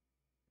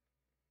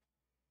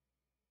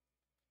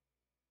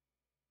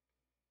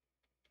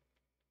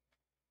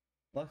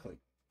 Luckily,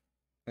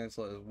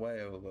 Lancelot is way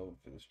over level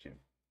for this gym.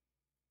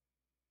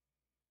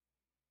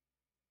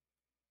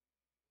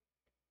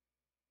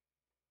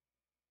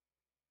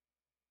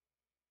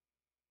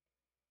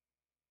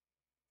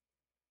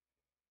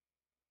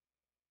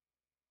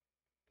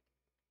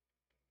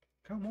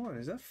 Come on,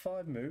 is that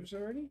 5 moves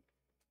already?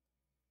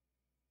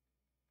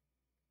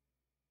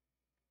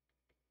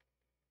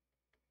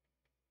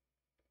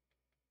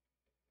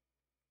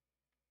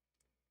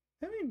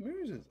 How many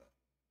moves is that?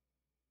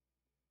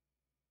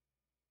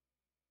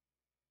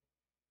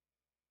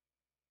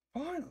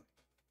 Finally!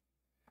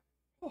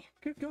 Oh,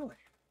 good golly.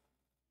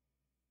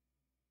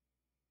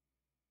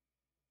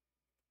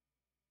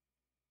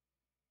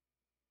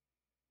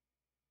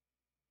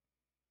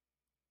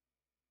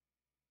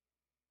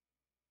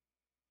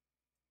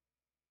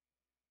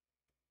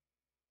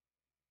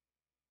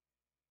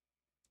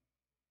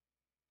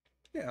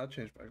 Yeah, I'll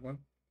change back one.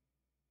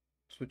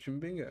 Switch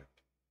and bingo.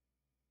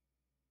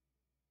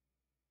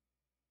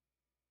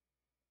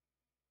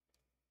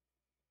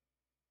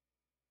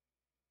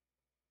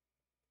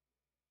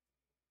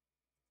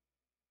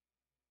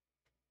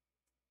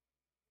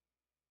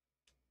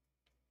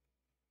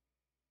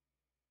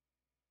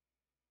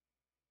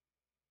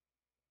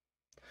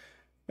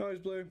 Nose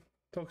blue,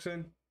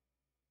 toxin.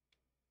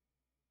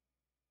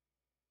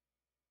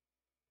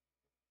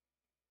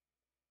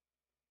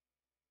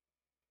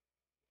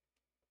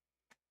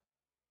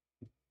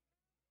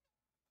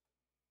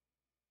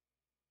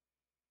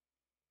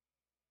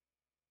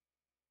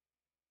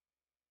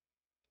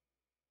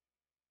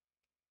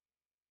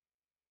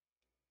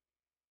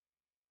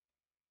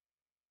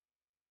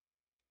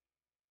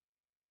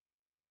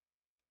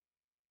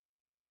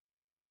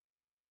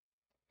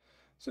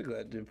 So glad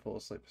I didn't fall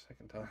asleep a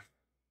second time.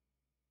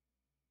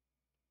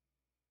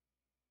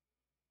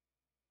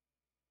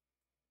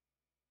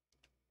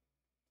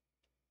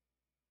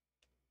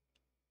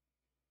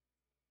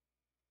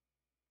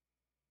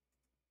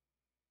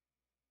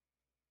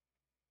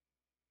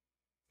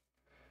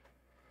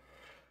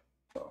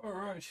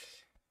 Alright,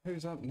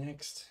 who's up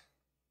next?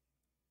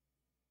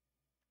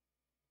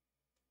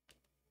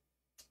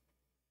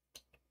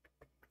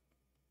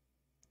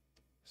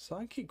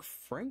 Psychic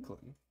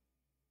Franklin?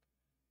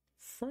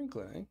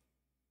 Franklin, eh?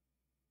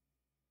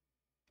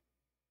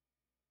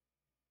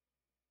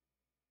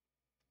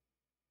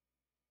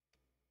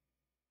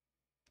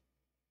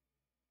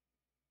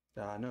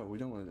 Ah, no, we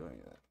don't want to do any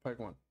of that.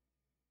 Pokemon.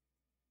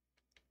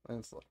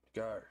 Lancelot,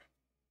 go.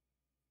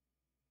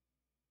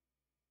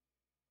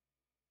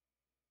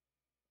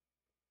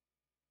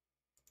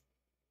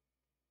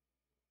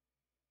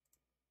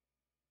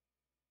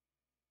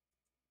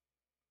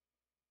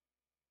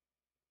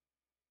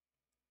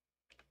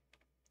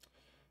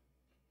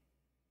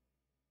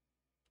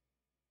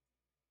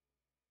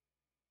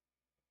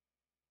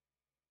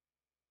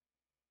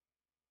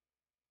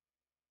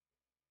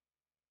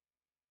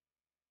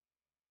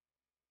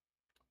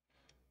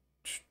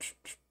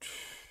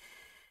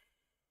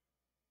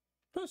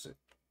 Pursuit.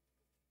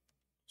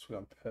 So we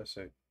got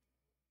Pursuit.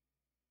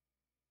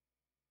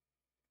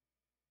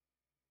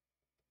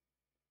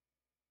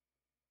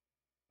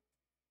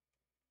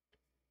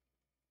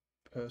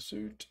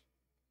 Pursuit.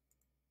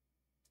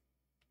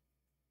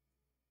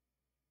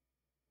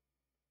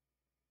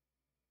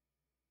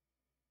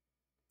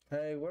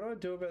 Hey, what do I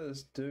do about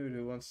this dude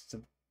who wants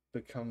to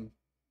become...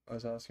 I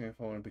was asking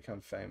if I want to become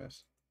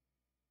famous.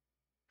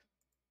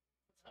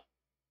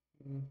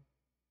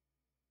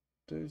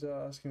 Dudes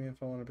are asking me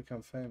if I want to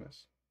become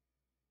famous.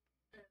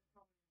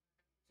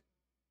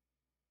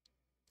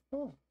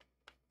 Oh.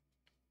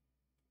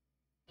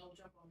 I'll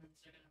jump on in a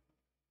second.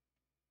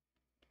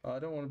 I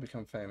don't want to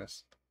become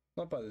famous.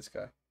 Not by this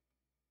guy.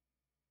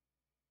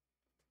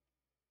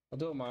 I'll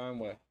do it my own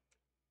way.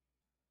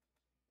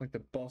 Like the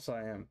boss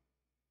I am.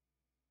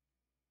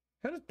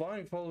 How does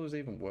buying followers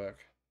even work?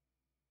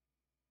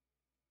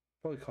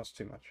 Probably costs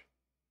too much.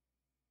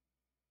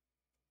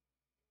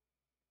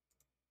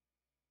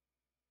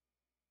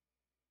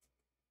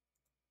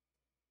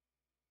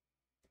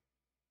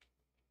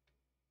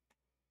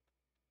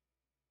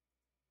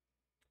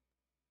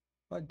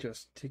 I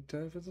just ticked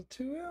over the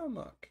 2-hour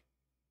mark.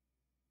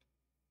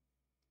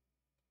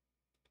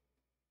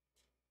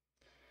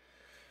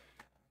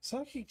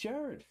 Psychic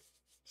Jared.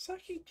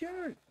 Psychic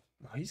Jared.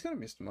 Oh, he's gonna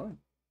miss mine.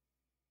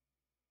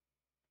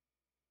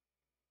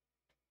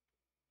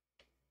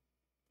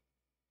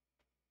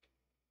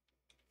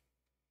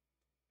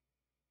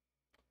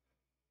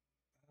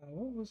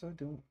 What was I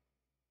doing?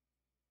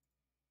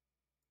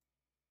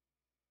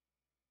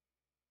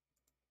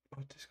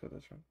 Oh, Discord,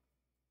 that's right.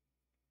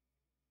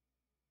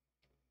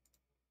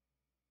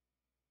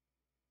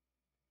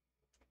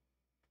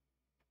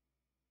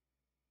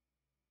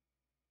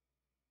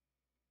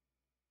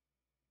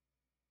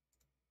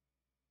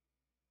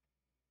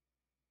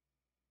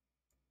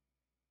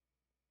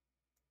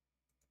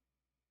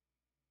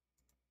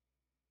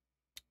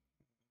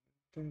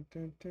 I don't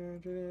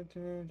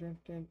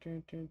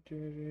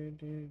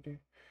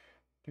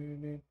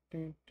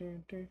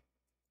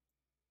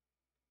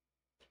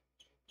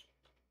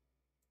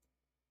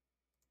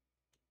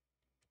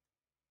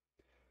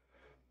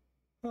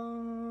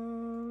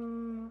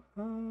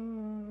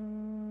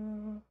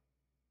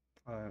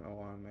know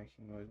why I'm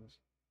making noises.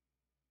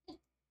 I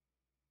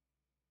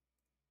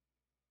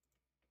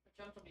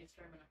jumped on your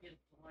stream and I hit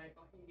the delay. I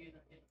hear you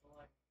that hit the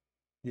delay.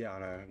 Yeah, I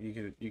know.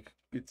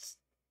 It's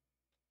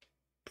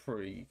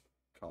pretty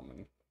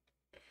common.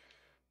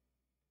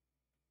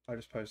 I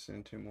just posted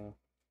into more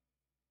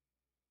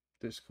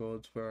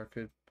Discords where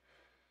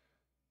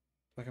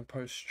I can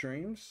post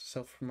streams,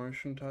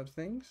 self-promotion type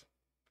things.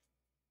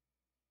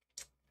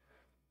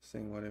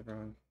 Seeing what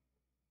everyone.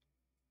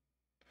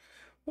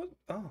 What?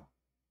 Oh,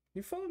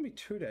 you followed me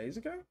 2 days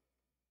ago?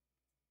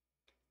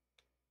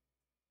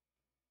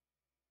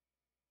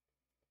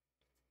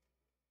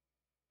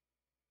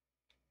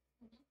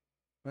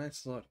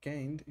 Lancelot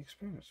gained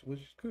experience,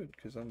 which is good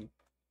because I'm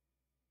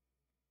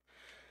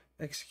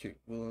execute.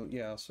 Well,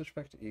 yeah, I'll switch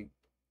back to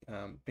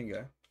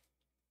bingo,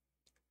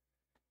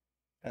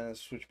 and then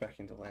switch back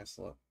into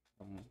Lancelot.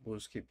 We'll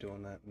just keep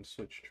doing that and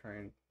switch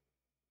train.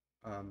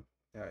 Our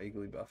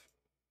eagerly buff.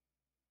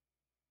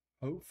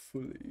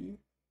 Hopefully.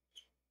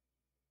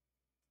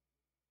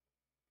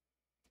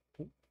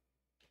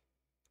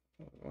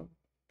 Oh,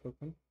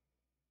 Pokemon.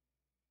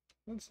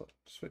 Lancelot.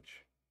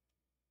 Switch.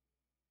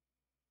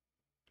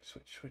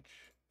 Switch.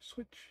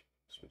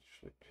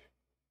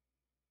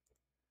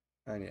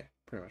 And yeah,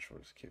 pretty much we'll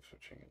just keep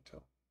switching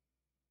until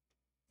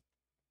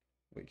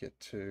we get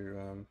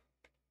to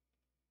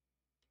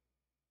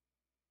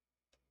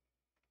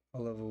a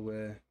level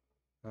where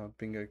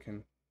bingo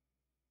can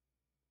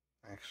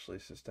actually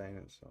sustain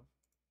itself.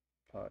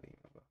 Party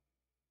member.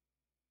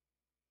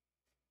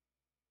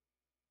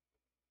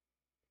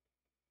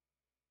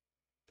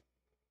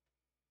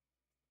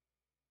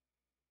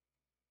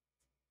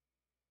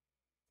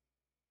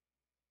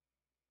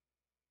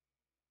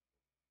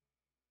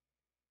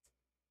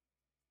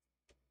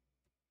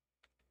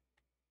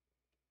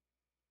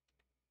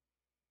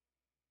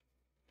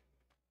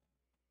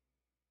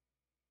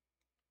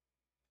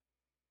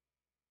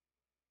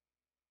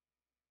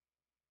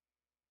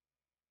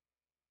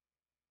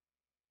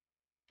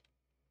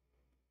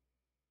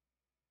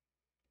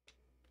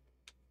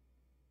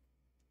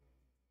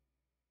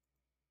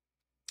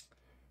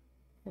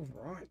 All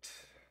right.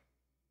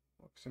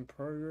 Works in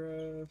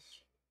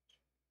progress.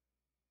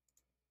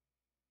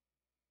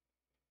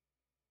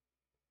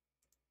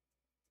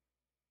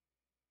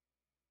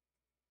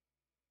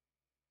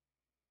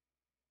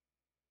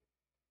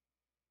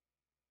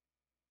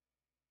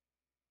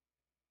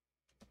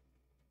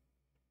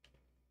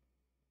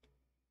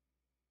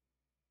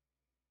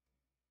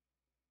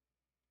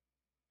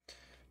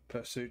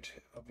 Pursuit,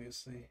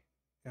 obviously,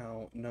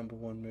 our number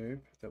one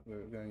move that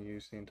we're going to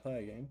use the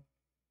entire game.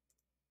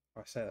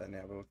 I say that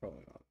now, but we're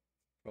probably not.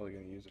 Probably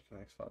going to use it for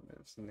the next 5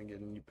 minutes and then get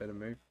a new better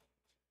move.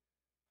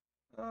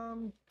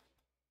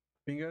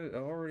 Bingo,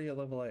 already at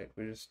level 8.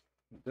 We just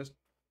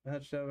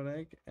hatched out an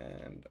egg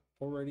and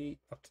already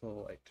up to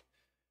level 8.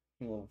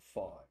 Level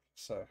 5.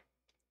 So,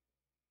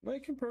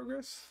 making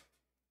progress.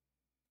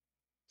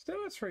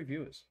 Still has 3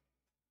 viewers.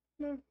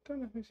 No,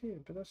 don't know who's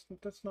here, but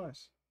that's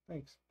nice.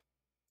 Thanks.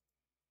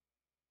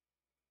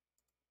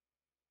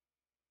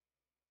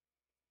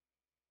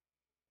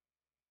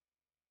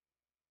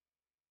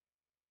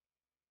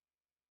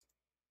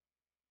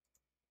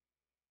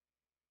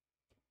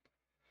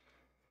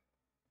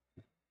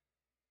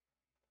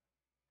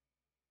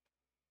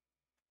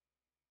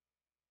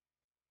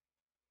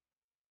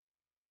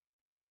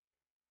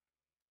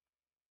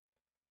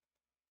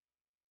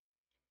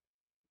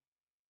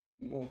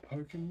 More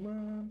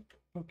Pokemon.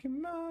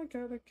 Pokemon,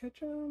 gotta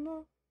catch 'em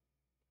all.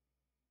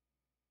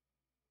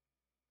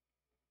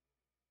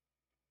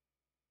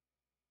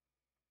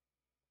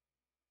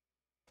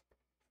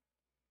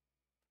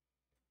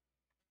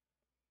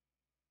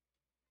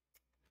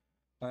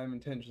 I'm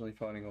intentionally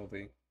fighting all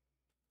the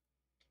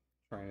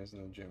trainers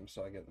in the gym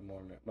so I get the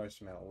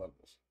most amount of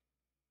levels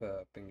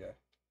for bingo.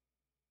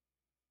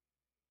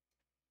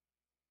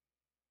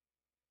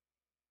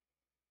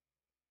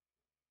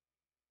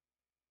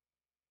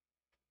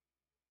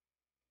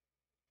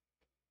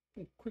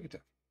 Ooh, quick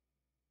attack.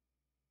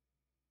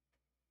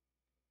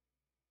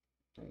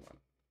 Hang on.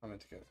 I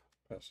meant to go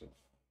passive.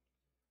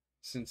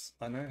 Since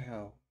I know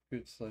how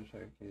good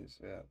Slowpoke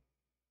is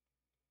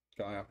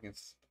going up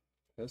against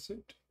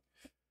Pursuit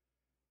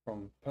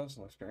from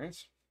personal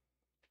experience.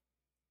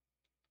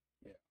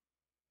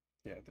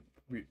 Yeah, the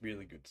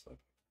really good Slowpoke.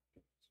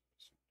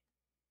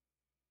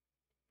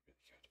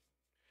 Really good.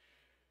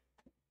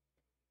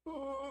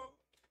 Oh,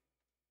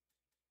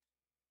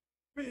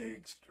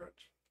 big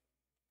stretch.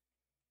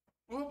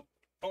 Oh,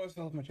 almost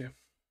fell off my chair.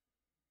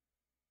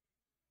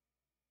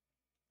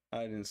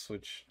 I didn't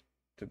switch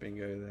to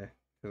bingo there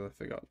because I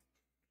forgot.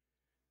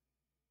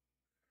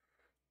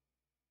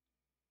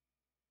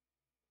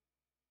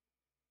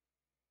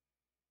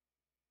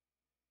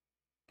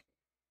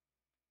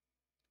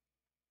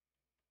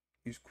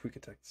 Use quick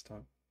attack this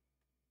time.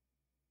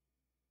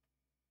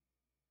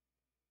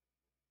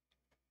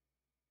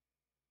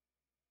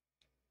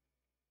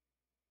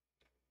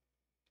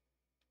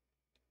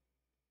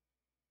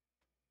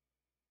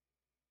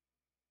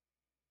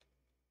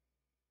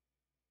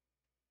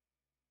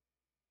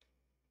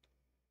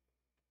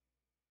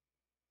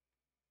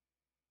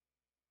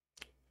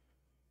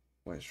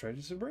 Went straight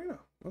to Sabrina.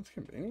 That's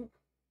convenient.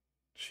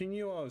 She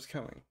knew I was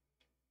coming.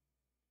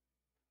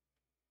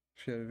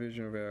 She had a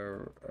vision of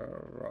our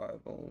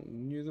arrival.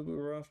 Knew that we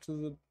were after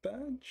the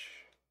badge.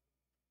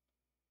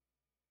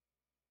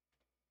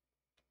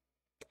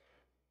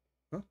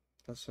 Huh?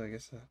 I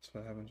guess that's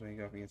what happens when you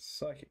go up against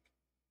a psychic.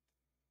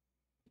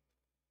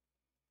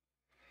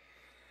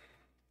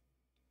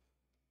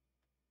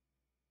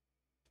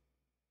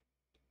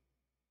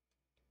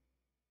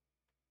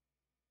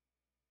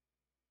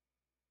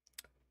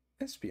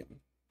 Espion.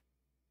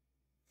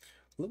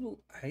 Level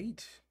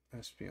 8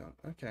 Espion.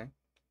 Okay.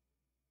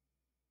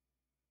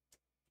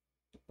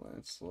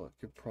 Lancelot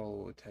could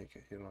probably take a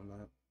hit on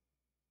that.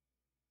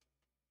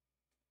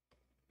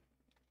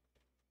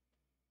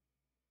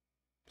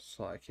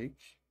 Psychic.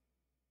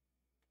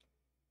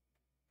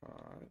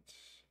 Alright.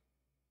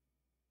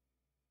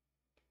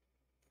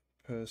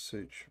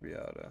 Pursuit should be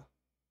able to.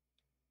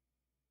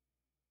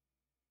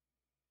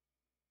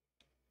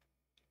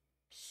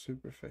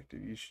 Super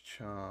effective. Use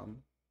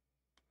charm.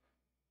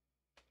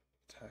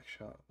 Attack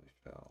sharply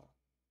fell.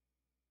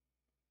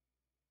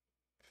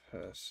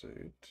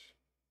 Pursuit.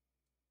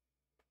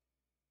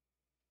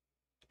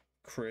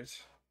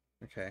 Crit.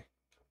 Okay.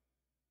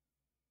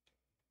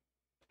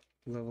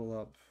 Level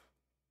up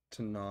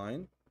to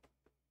 9.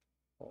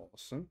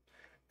 Awesome.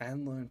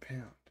 And learn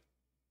pound.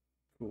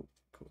 Cool,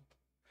 cool.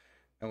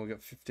 And we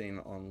got 15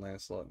 on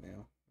Lancelot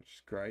now, which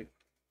is great.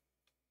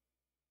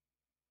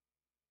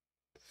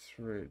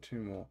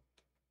 2 more.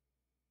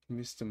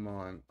 Mr.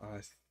 Mime. I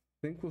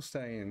think we'll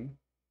stay in.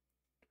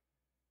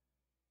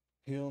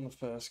 Heal on the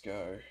first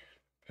go.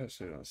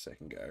 Pursuit on the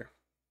second go.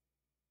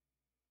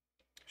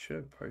 Should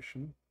have a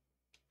potion.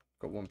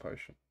 Got 1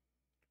 potion.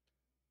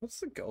 What's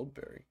the gold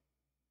berry?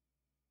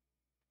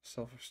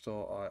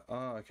 Self-restore eye.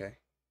 Ah, okay.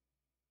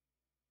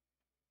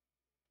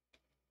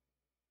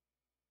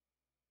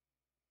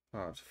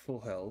 Alright,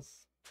 full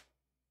health.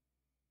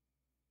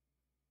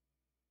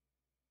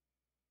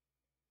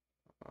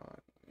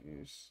 Alright,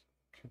 use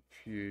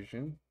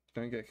confusion.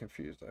 Don't get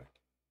confused though.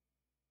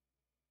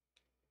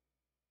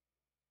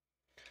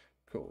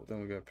 Cool,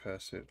 then we go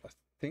pursuit. I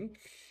think,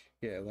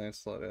 yeah,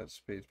 Lancelot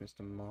outspeeds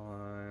Mr.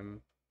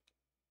 Mime.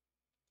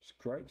 It's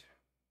great.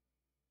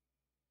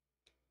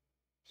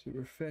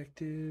 Super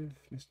effective.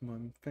 Mr.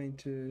 Mime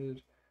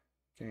fainted.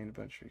 Gained a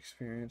bunch of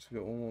experience. We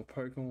got 1 more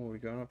Pokemon. What are we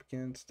going up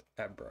against?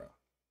 Abra.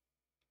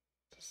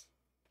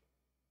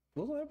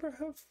 Will Abra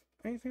have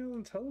anything other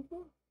than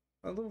teleport?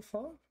 At level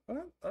 5? I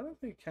don't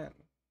think it can.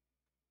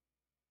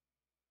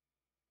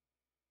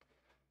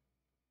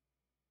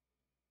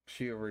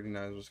 She already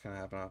knows what's going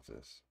to happen after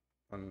this.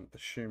 I'm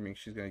assuming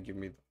she's going to give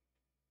me the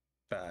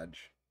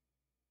badge.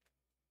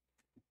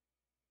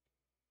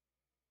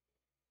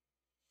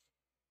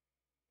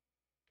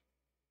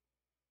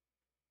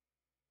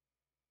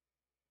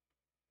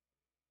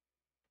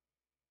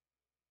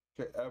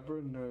 Okay,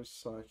 Abra knows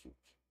Psychic.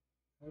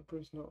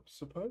 Abra's not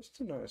supposed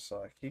to know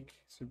Psychic,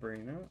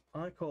 Sabrina.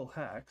 I call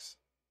hacks.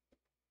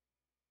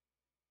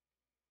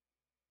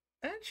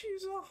 And she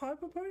uses a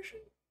Hyper Potion?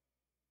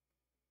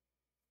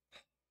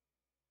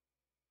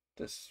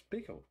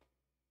 Despicable.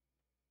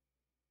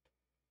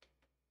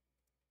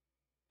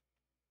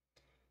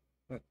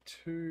 Got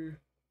 2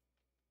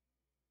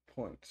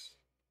 points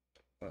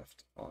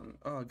left on.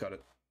 Oh, got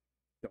it.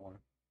 Don't want.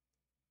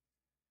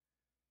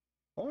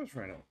 Almost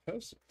ran out of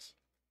persons.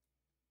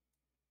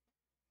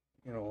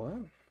 You know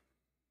what?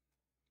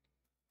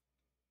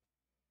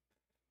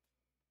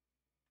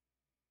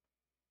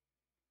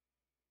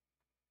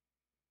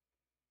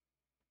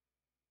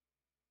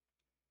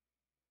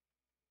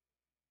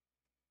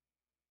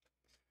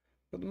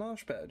 Got the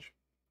Marsh badge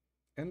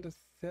and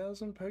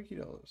 1,000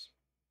 Pokédollars.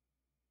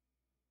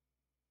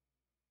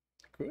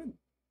 Good.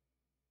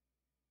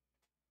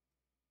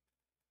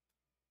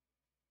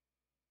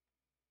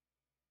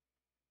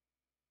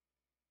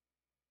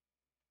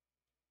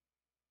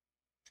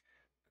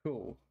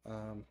 Cool.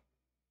 Right.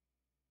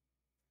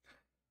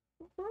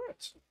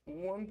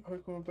 1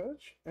 Pokemon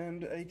badge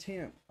and a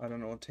TM. I don't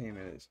know what team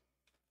it is,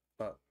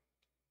 but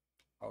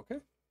okay.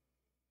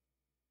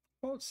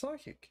 Oh, it's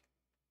Psychic.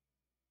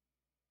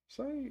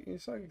 So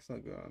Psychic's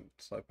not good on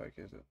Slowpoke,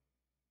 is it?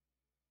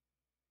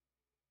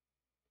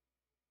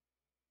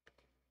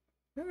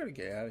 I gotta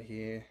get out of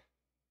here.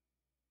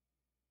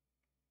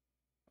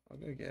 I'm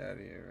gonna get out of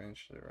here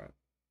eventually, right?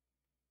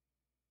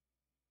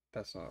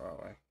 That's not the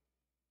right way.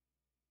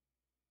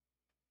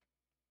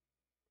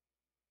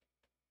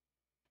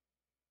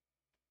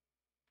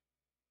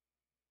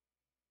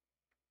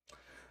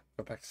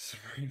 Go back to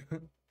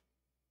Sabrina.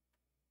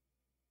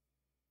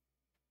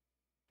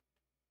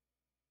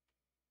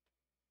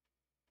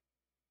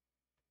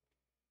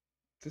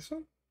 This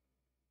one?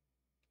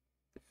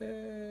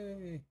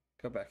 Yay!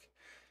 Go back.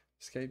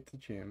 Escape the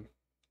gym.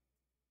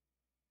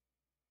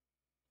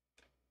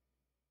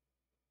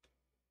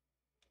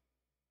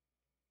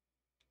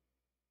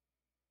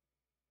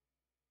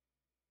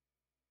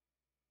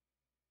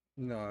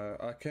 No,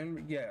 I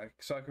can, yeah,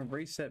 so I can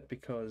reset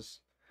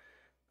because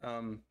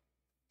um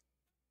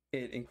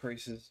it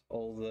increases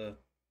all the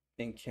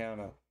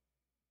encounter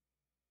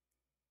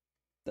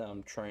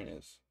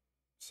trainers.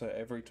 So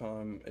every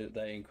time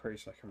they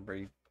increase, I can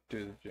redo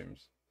the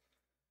gyms.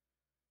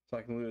 So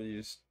I can literally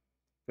just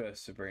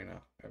burst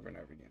Sabrina over and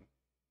over again.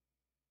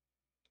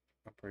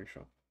 I'm pretty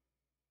sure.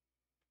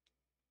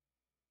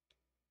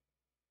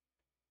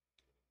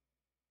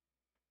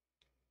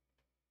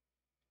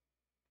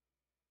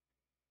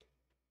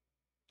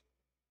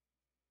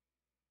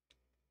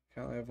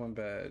 Can I have one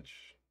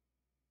badge?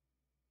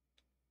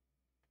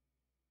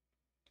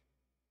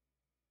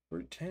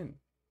 Route 10.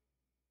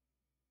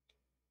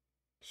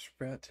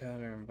 Sprout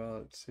Tower in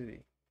Violet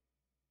City.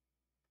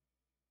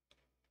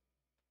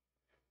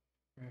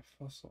 Rare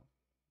fossil.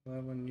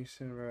 Lab on New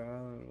Cinema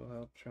Island will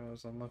help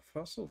travelers unlock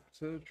fossil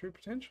to their true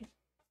potential.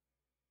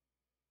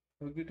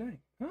 Have a good day.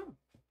 Oh,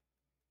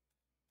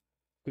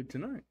 good to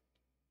know.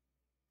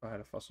 If I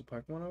had a fossil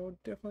Pokemon, I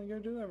would definitely go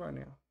do that right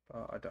now.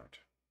 But I don't.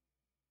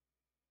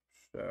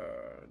 So,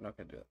 not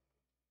going to do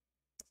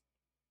that.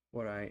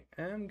 What I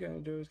am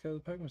going to do is go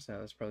to the Pokemon Center.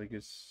 That's probably a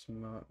good,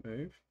 smart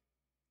move.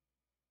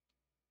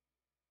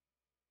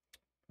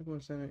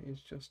 Pokemon Center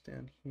is just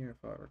down here,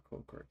 if I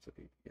recall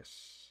correctly.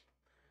 Yes.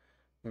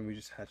 When we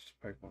just hatched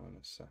Pokemon on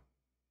this, so.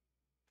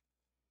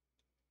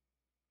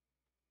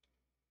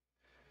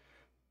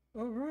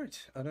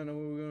 Alright, I don't know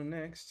where we're going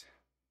next,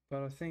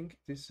 but I think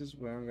this is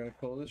where I'm going to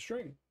call it a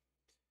stream.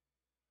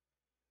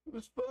 It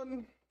was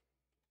fun.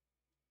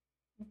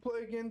 We'll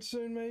play again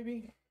soon,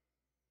 maybe.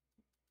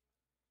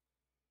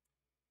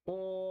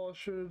 Or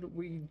should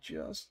we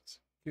just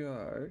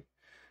go?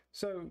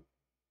 So,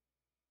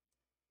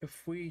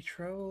 if we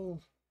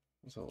travel,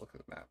 let's have a look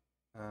at the map.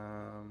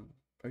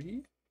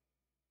 Pokey?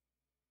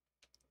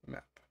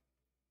 Map.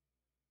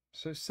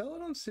 So,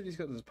 Celadon City's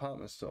got the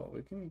department store.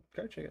 We can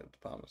go check out the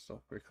department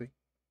store quickly.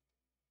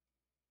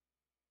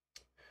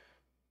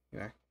 You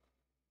know,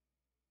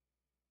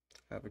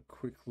 have a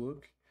quick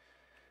look.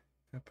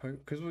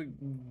 Because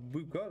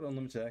we've got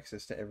unlimited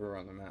access to everywhere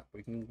on the map.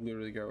 We can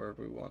literally go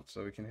wherever we want.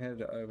 So we can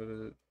head over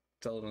to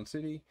Celadon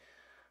City,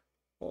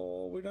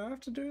 or we don't have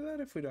to do that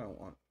if we don't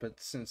want. But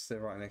since they're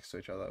right next to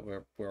each other,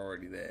 we're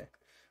already there.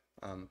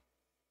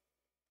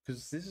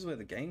 Because this is where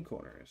the game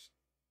corner is.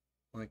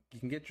 Like, you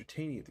can get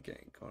Dratini at the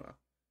game corner,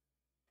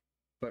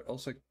 but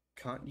also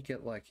can't you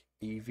get like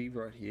Eevee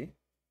right here?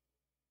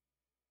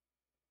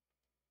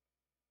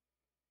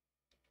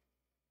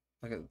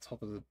 Like at the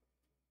top of the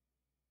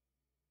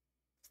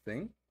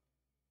thing.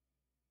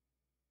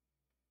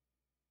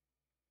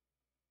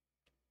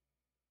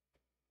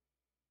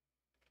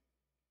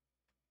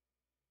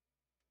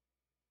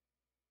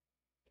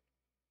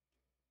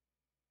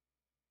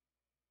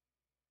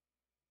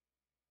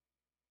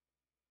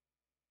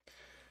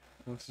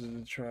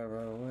 Wanted to try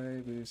right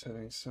away, but he was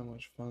having so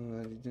much fun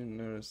that he didn't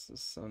notice the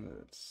sun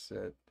had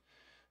set.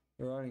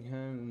 Riding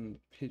home in the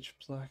pitch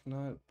black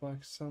night, the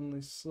bike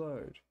suddenly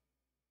slowed.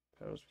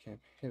 Pedals became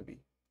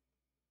heavy.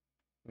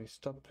 When he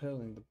stopped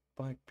pedaling, the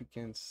bike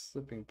began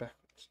slipping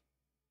backwards.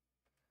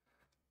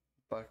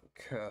 The bike was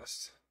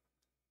cursed,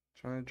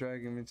 trying to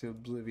drag him into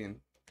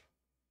oblivion.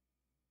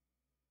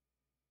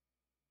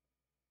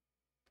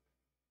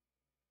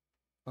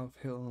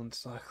 Uphill on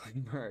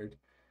cycling road.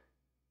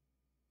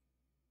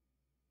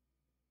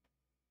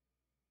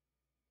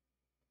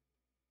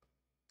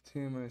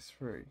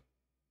 TMO3.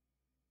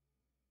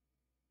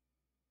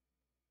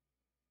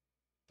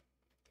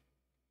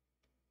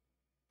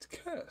 It's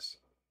Curse.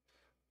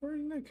 I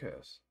already know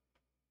Curse.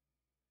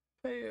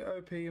 Hey,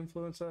 OP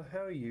influencer,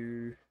 how are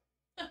you?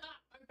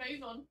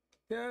 OP's on.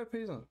 Yeah,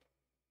 OP's on.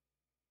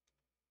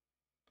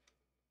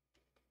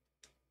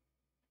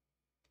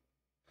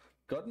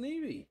 Got an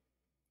Eevee.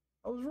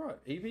 I was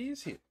right. Eevee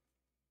is here.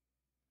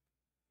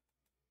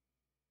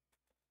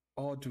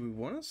 Oh, do we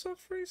want a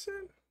soft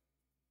reset?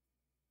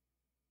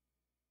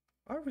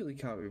 I really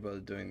can't be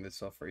bothered doing the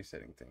soft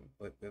resetting thing.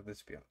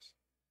 Let's be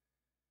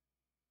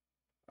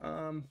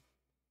honest.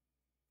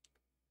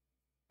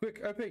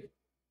 Quick, OP.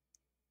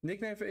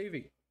 Nickname for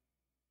Eevee.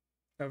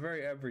 A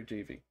very average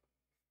Eevee.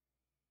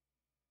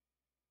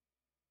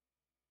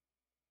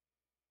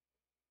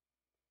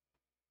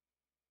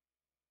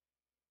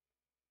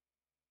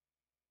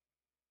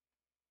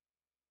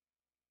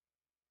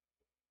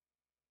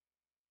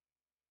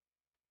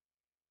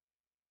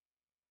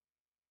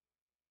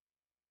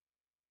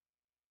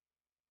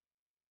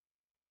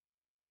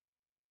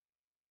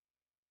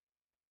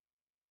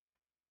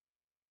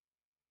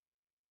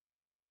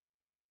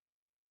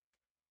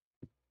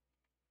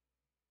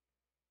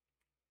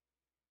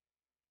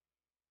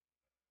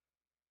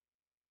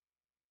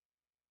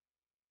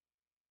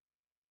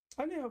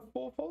 I now have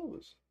 4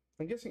 followers.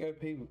 I'm guessing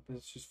OP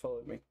has just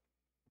followed me.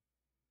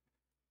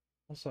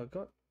 Also, I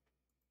got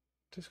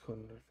Discord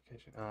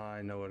notification. Ah,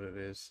 I know what it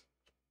is.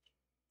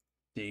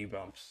 D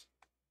bumps.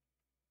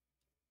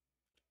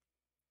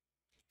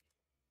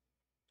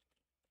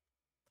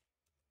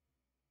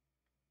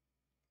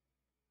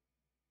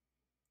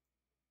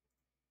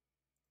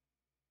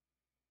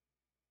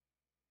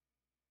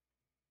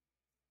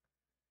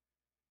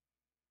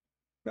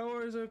 No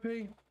worries, OP. Do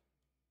you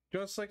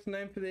want to select the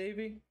name for the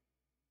Eevee?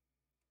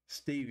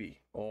 Stevie.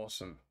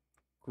 Awesome.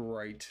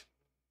 Great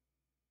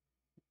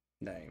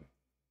name.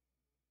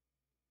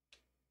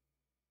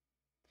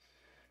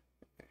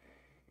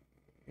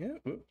 Yeah.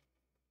 Whoop.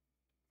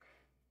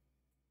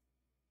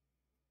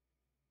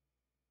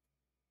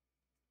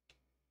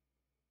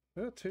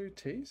 We got 2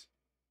 T's.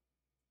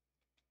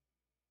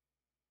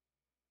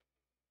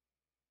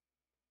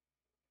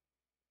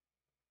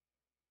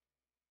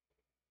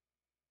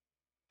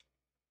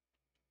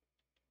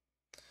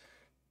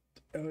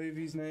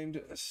 Eevee's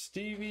named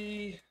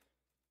Stevie.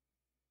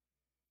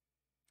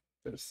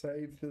 Better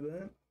save for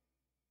that.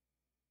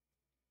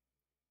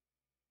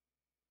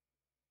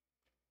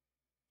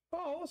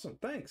 Oh, awesome.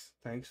 Thanks.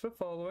 Thanks for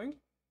following.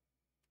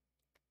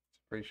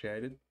 It's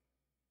appreciated.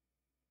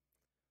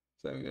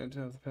 So we're going to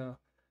turn off the power.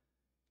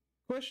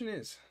 Question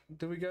is,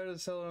 do we go to the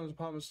Celadon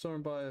department store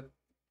and buy a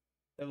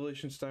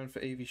evolution stone for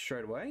Eevee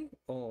straight away?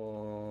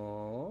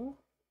 Or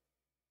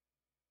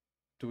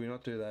do we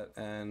not do that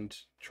and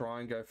try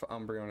and go for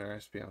Umbreon or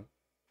Espeon?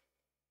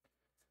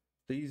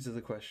 These are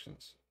the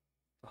questions.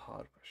 The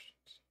hard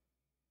questions.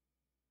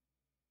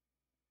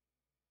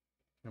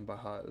 And by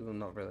hard, well,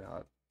 not really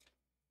hard.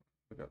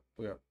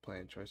 We got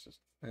plenty of choices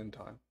and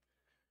time.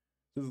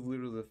 This is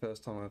literally the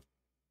first time I've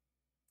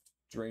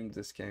dreamed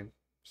this game,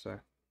 so.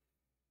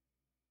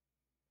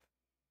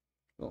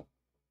 Oh,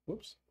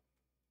 whoops.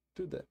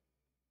 Did that.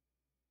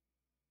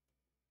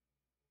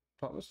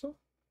 Department store?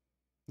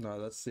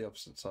 No, that's the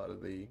opposite side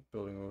of the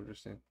building we were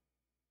just in.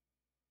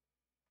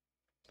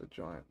 The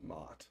giant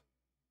mart.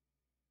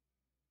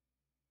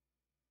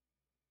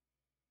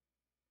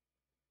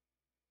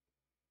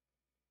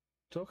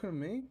 Talking to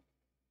me?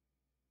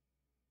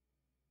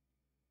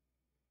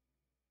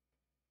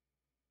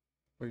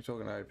 Or are you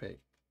talking to OP?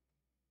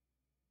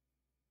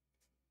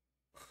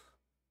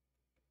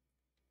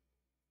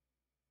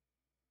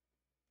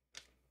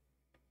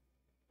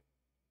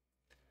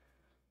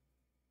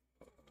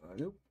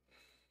 Nope.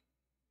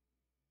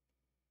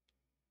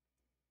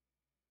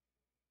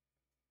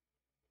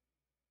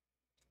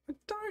 I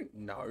don't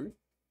know.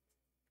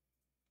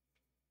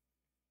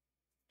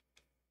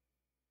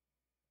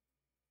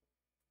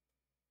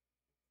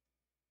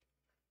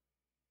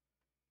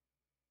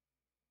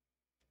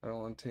 I don't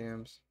want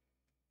TMs.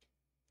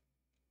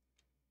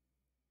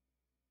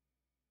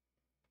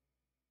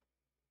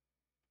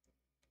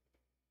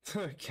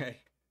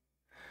 Okay.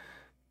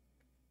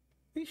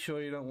 Are you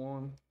sure you don't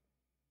want?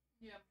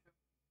 Yeah.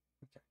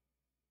 Okay.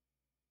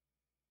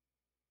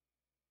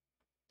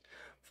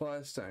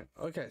 Firestone.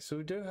 Okay, so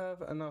we do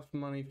have enough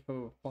money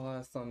for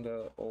Fire,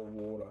 Thunder, or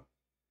Water.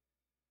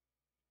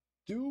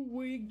 Do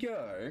we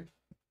go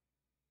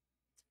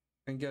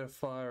and get a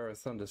Fire or a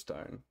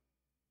Thunderstone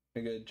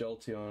and get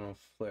Jolteon or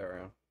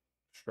Flareon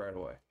straight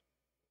away?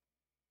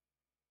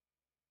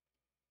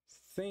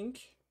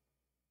 Think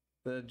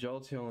that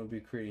Jolteon would be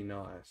pretty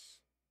nice.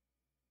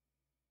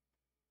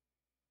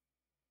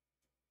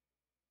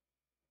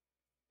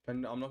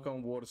 And I'm not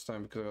going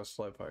Waterstone because I got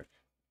Slowpoke.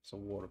 It's a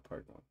water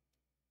Pokemon.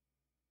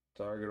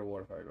 So I got a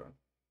water Pokemon.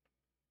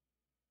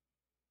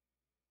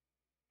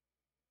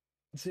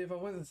 See, if I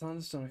went the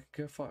Thunderstone, I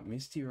could go fight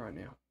Misty right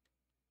now.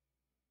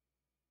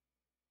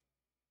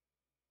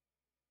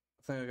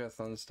 I think I got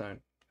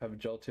Thunderstone. Have a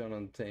Jolteon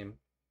on the team.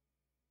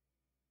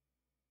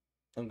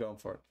 I'm going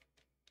for it.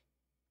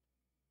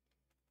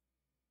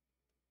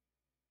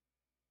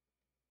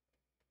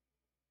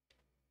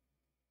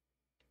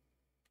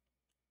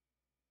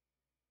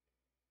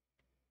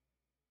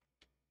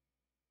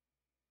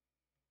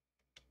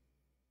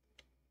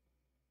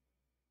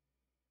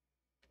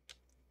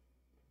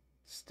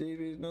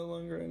 Stevie's no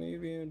longer an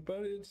Evian,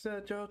 but it's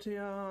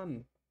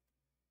Jolteon.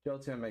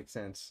 Jolteon makes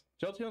sense.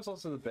 Jolteon's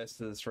also the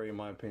best of the 3 in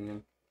my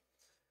opinion.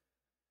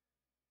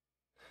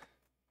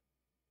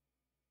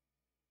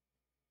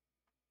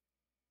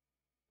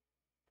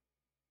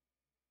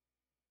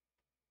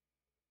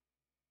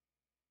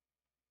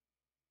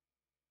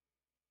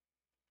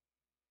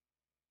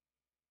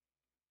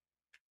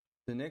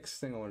 The next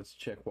thing I wanted to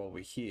check while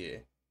we're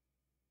here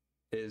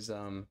is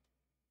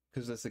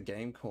because there's a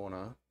game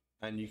corner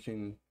and you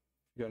can,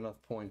 if you got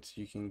enough points,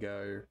 you can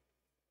go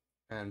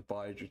and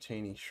buy a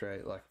Dratini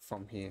straight like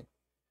from here.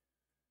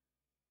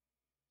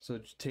 So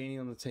Dratini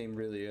on the team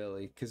really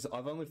early because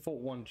I've only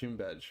fought 1 gym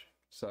badge,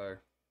 so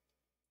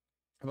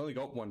I've only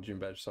got 1 gym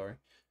badge. Sorry,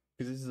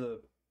 because this is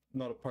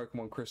not a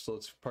Pokemon Crystal.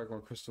 It's a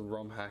Pokemon Crystal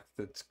ROM hack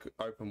that's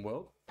open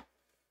world.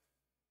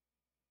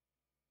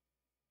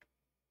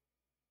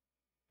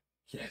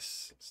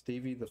 Yes,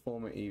 Stevie, the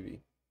former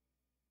Eevee.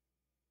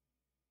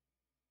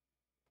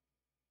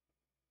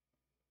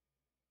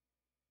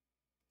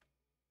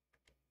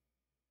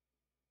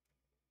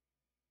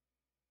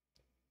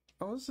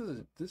 Oh, this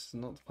is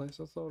not the place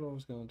I thought I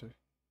was going to.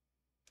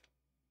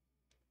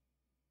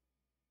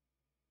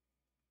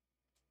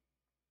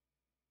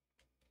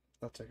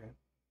 That's okay.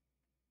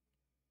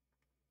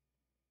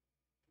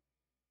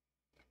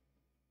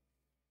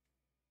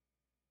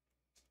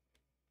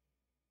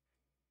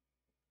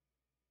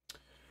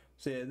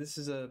 So yeah, this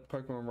is a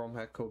Pokemon ROM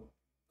hack called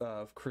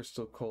called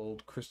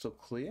Crystal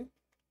Clear.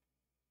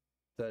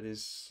 That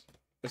is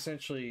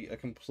essentially a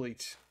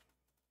complete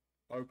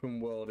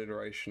open world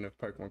iteration of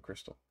Pokemon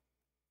Crystal.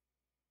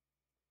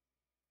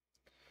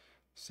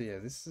 So yeah,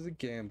 this is a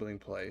gambling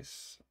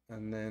place,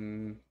 and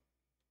then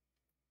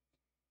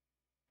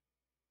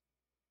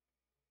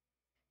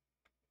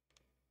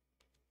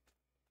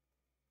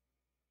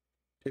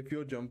if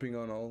you're jumping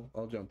on,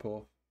 I'll jump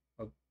off.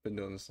 I've been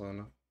doing this long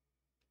enough.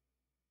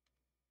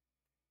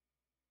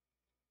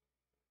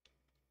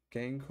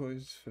 Game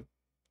coins for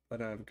I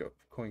don't have a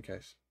coin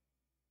case.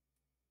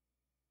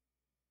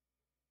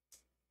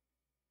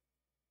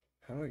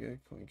 How do I get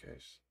a coin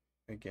case?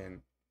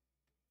 Again.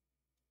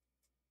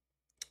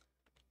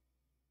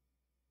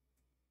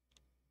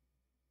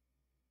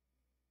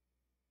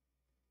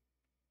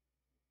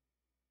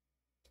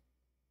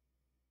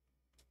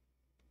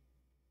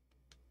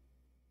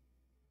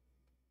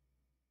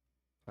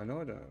 I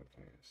know I don't have a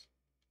coin case.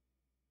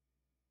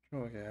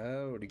 Okay,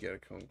 how to get a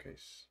coin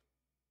case?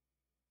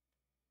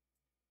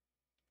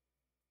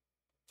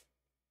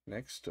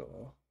 Next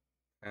door.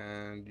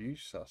 And you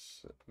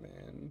suss it,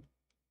 man.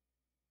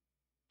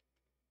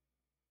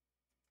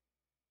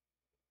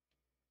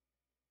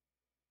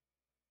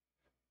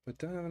 But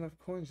don't have enough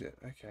coins yet.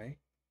 Okay.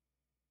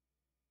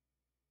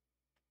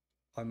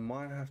 I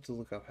might have to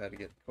look up how to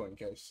get the coin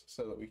case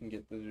so that we can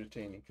get the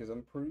Dratini, because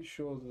I'm pretty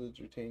sure that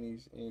the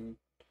Dratini's in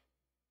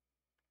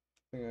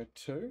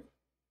 2.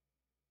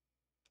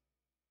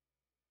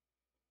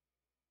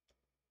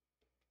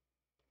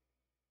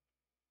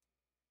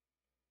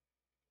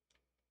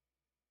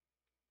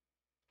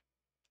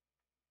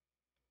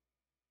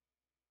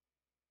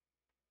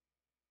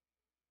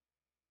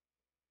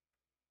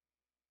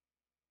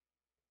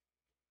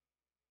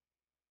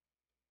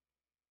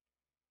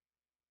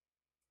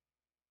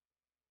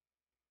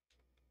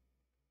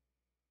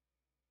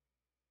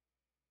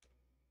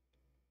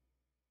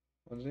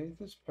 Underneath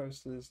this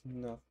poster, there's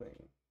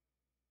nothing.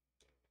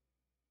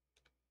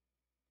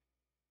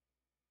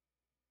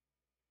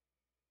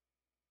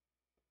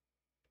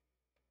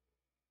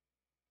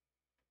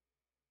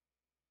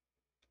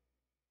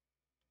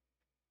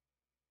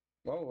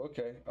 Oh,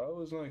 okay. I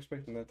was not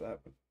expecting that to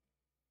happen.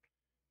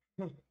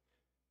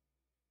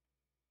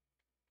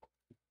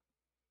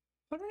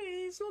 But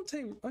he's not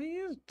Team. Oh, he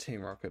is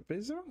Team Rocket, but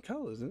he's the wrong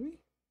colours, isn't he?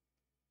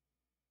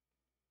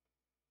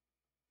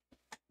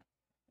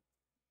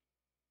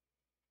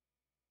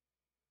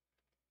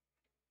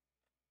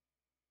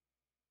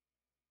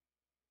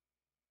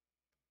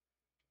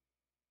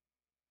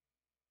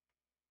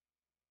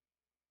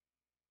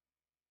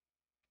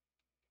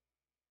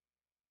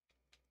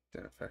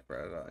 Didn't affect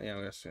right at all. Yeah,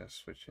 I'm just gonna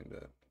switch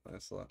into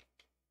Lancelot.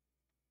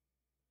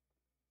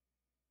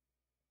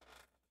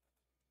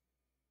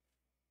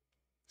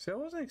 See, I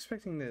wasn't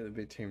expecting there to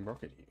be Team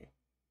Rocket here.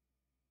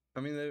 I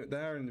mean, they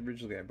are in the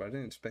original game, but I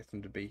didn't expect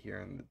them to be here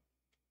in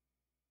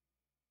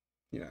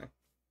the,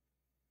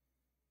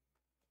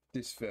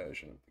 this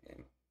version of the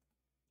game,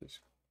 this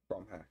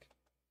ROM hack.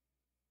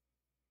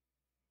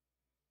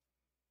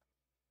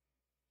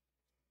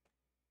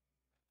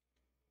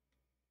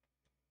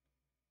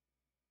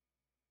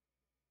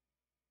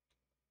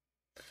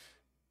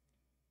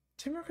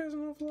 Team Rocket has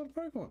an awful lot of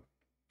Pokemon.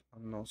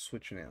 I'm not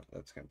switching out.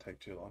 That's going to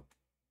take too long.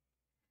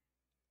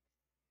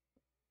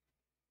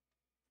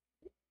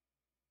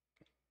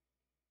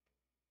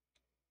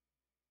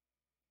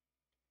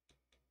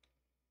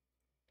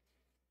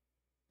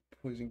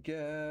 Poison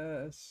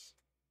gas.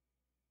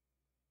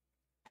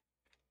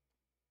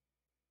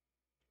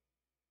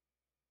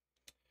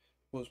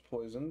 Was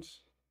poisoned.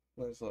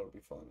 Lancelot will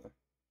be fine though.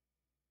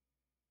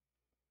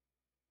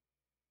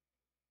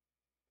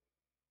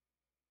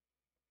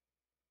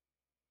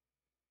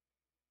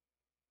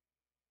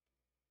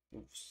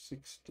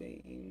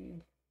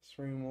 16.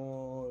 3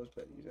 more.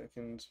 30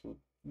 seconds.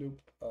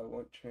 Nope, I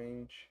won't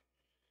change.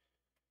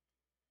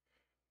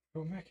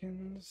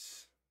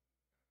 Mechans.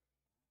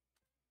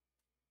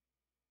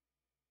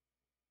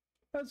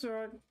 That's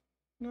alright.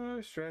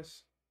 No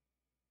stress.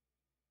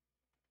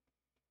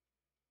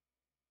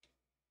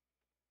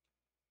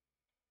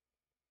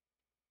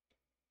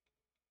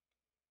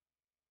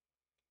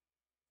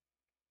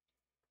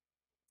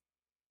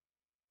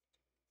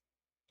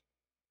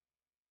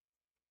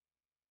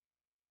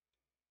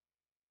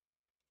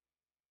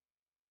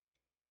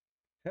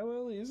 How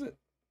early is it?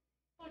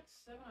 Like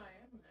 7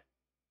 a.m.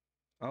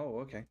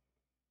 Oh, okay.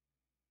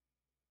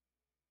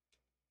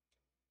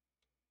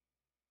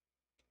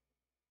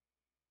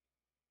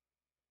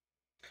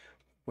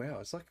 Wow,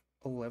 it's like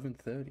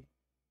 11:30.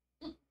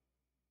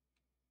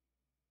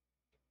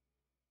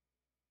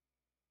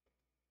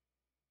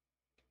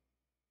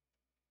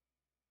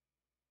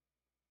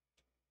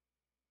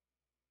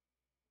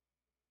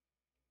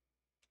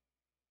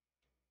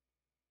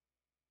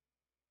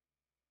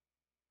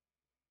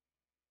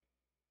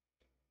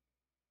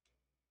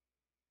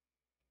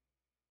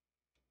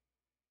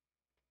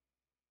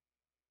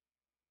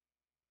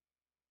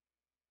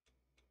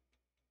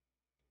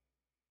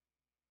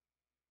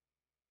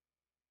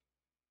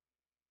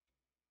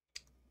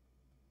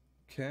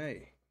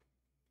 Okay.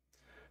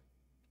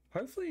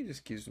 Hopefully it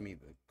just gives me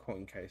the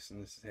coin case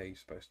and this is how you're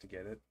supposed to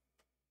get it.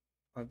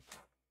 I'm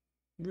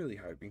really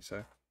hoping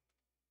so.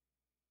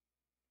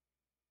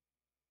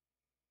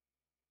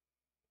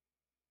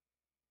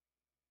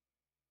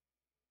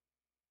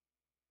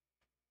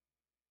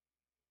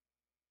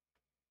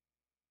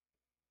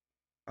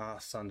 Ah,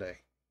 Sunday.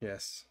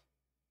 Yes.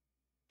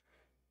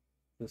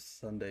 The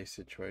Sunday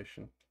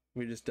situation.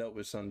 We just dealt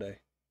with Sunday.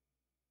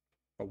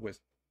 Or we're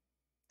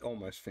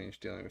almost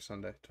finished dealing with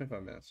Sunday.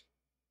 25 minutes.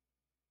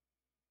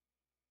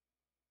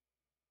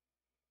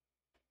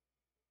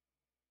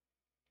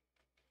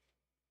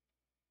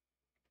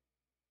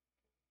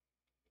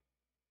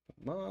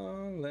 Come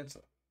on, let's.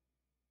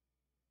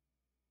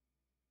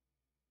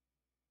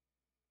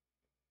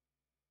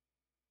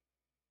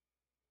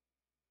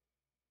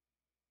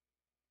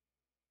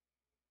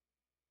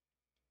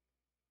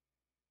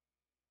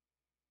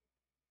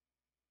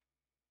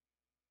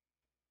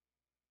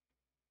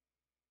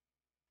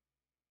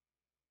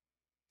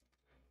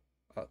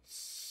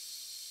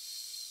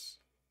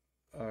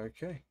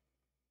 Okay.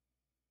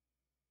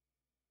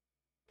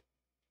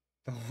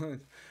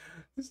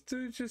 This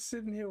dude's just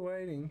sitting here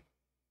waiting.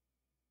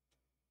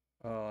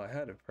 Oh,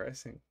 how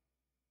depressing.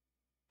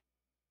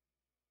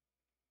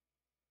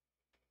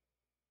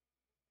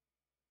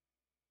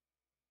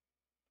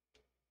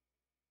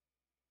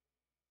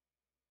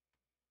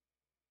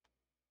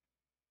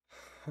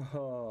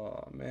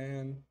 Oh,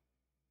 man.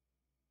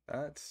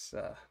 That's,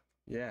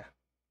 yeah.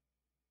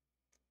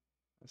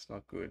 That's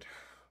not good.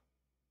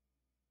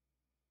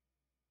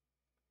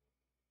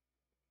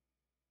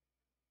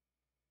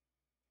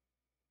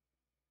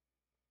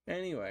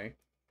 Anyway,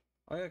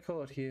 I gotta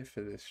call it here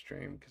for this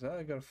stream because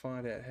I gotta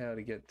find out how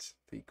to get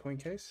the coin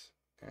case,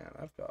 and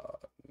I've got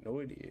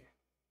no idea.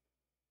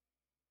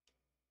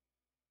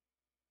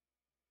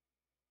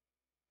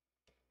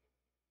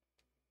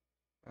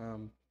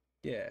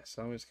 Yeah,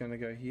 so I'm just gonna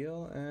go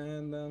heal,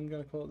 and I'm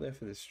gonna call it there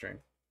for this stream.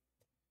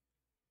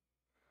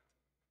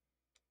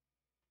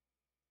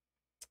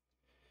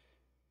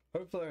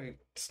 Hopefully,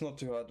 it's not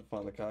too hard to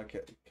find the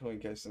coin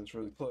case and it's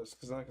really close,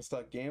 because then I can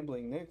start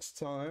gambling next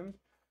time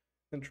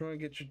and try and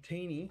get your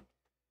teeny.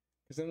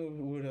 Because then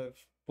we would have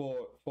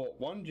fought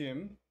one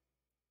gym,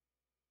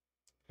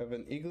 have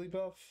an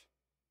Igglybuff,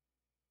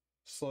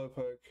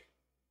 Slowpoke,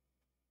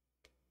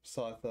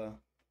 Scyther,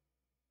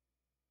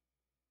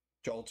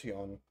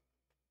 Jolteon,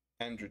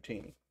 and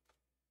Dratini,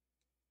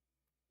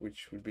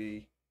 which would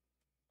be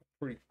a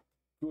pretty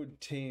good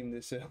team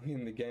this early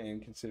in the game,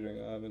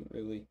 considering I haven't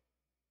really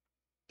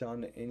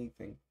done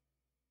anything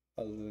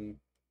other than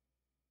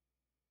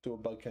do a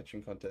bug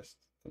catching contest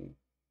and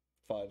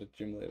fight a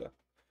gym leader.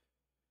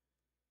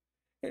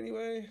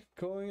 Anyway,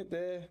 calling it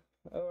there.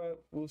 Alright,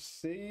 we'll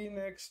see you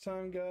next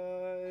time,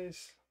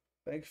 guys.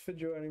 Thanks for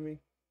joining me.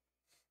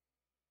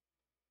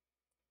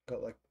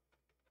 Got like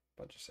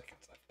a bunch of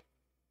seconds left.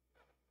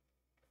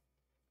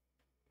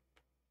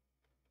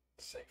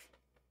 Safe.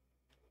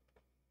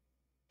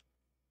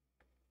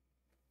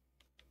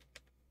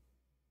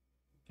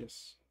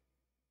 Yes.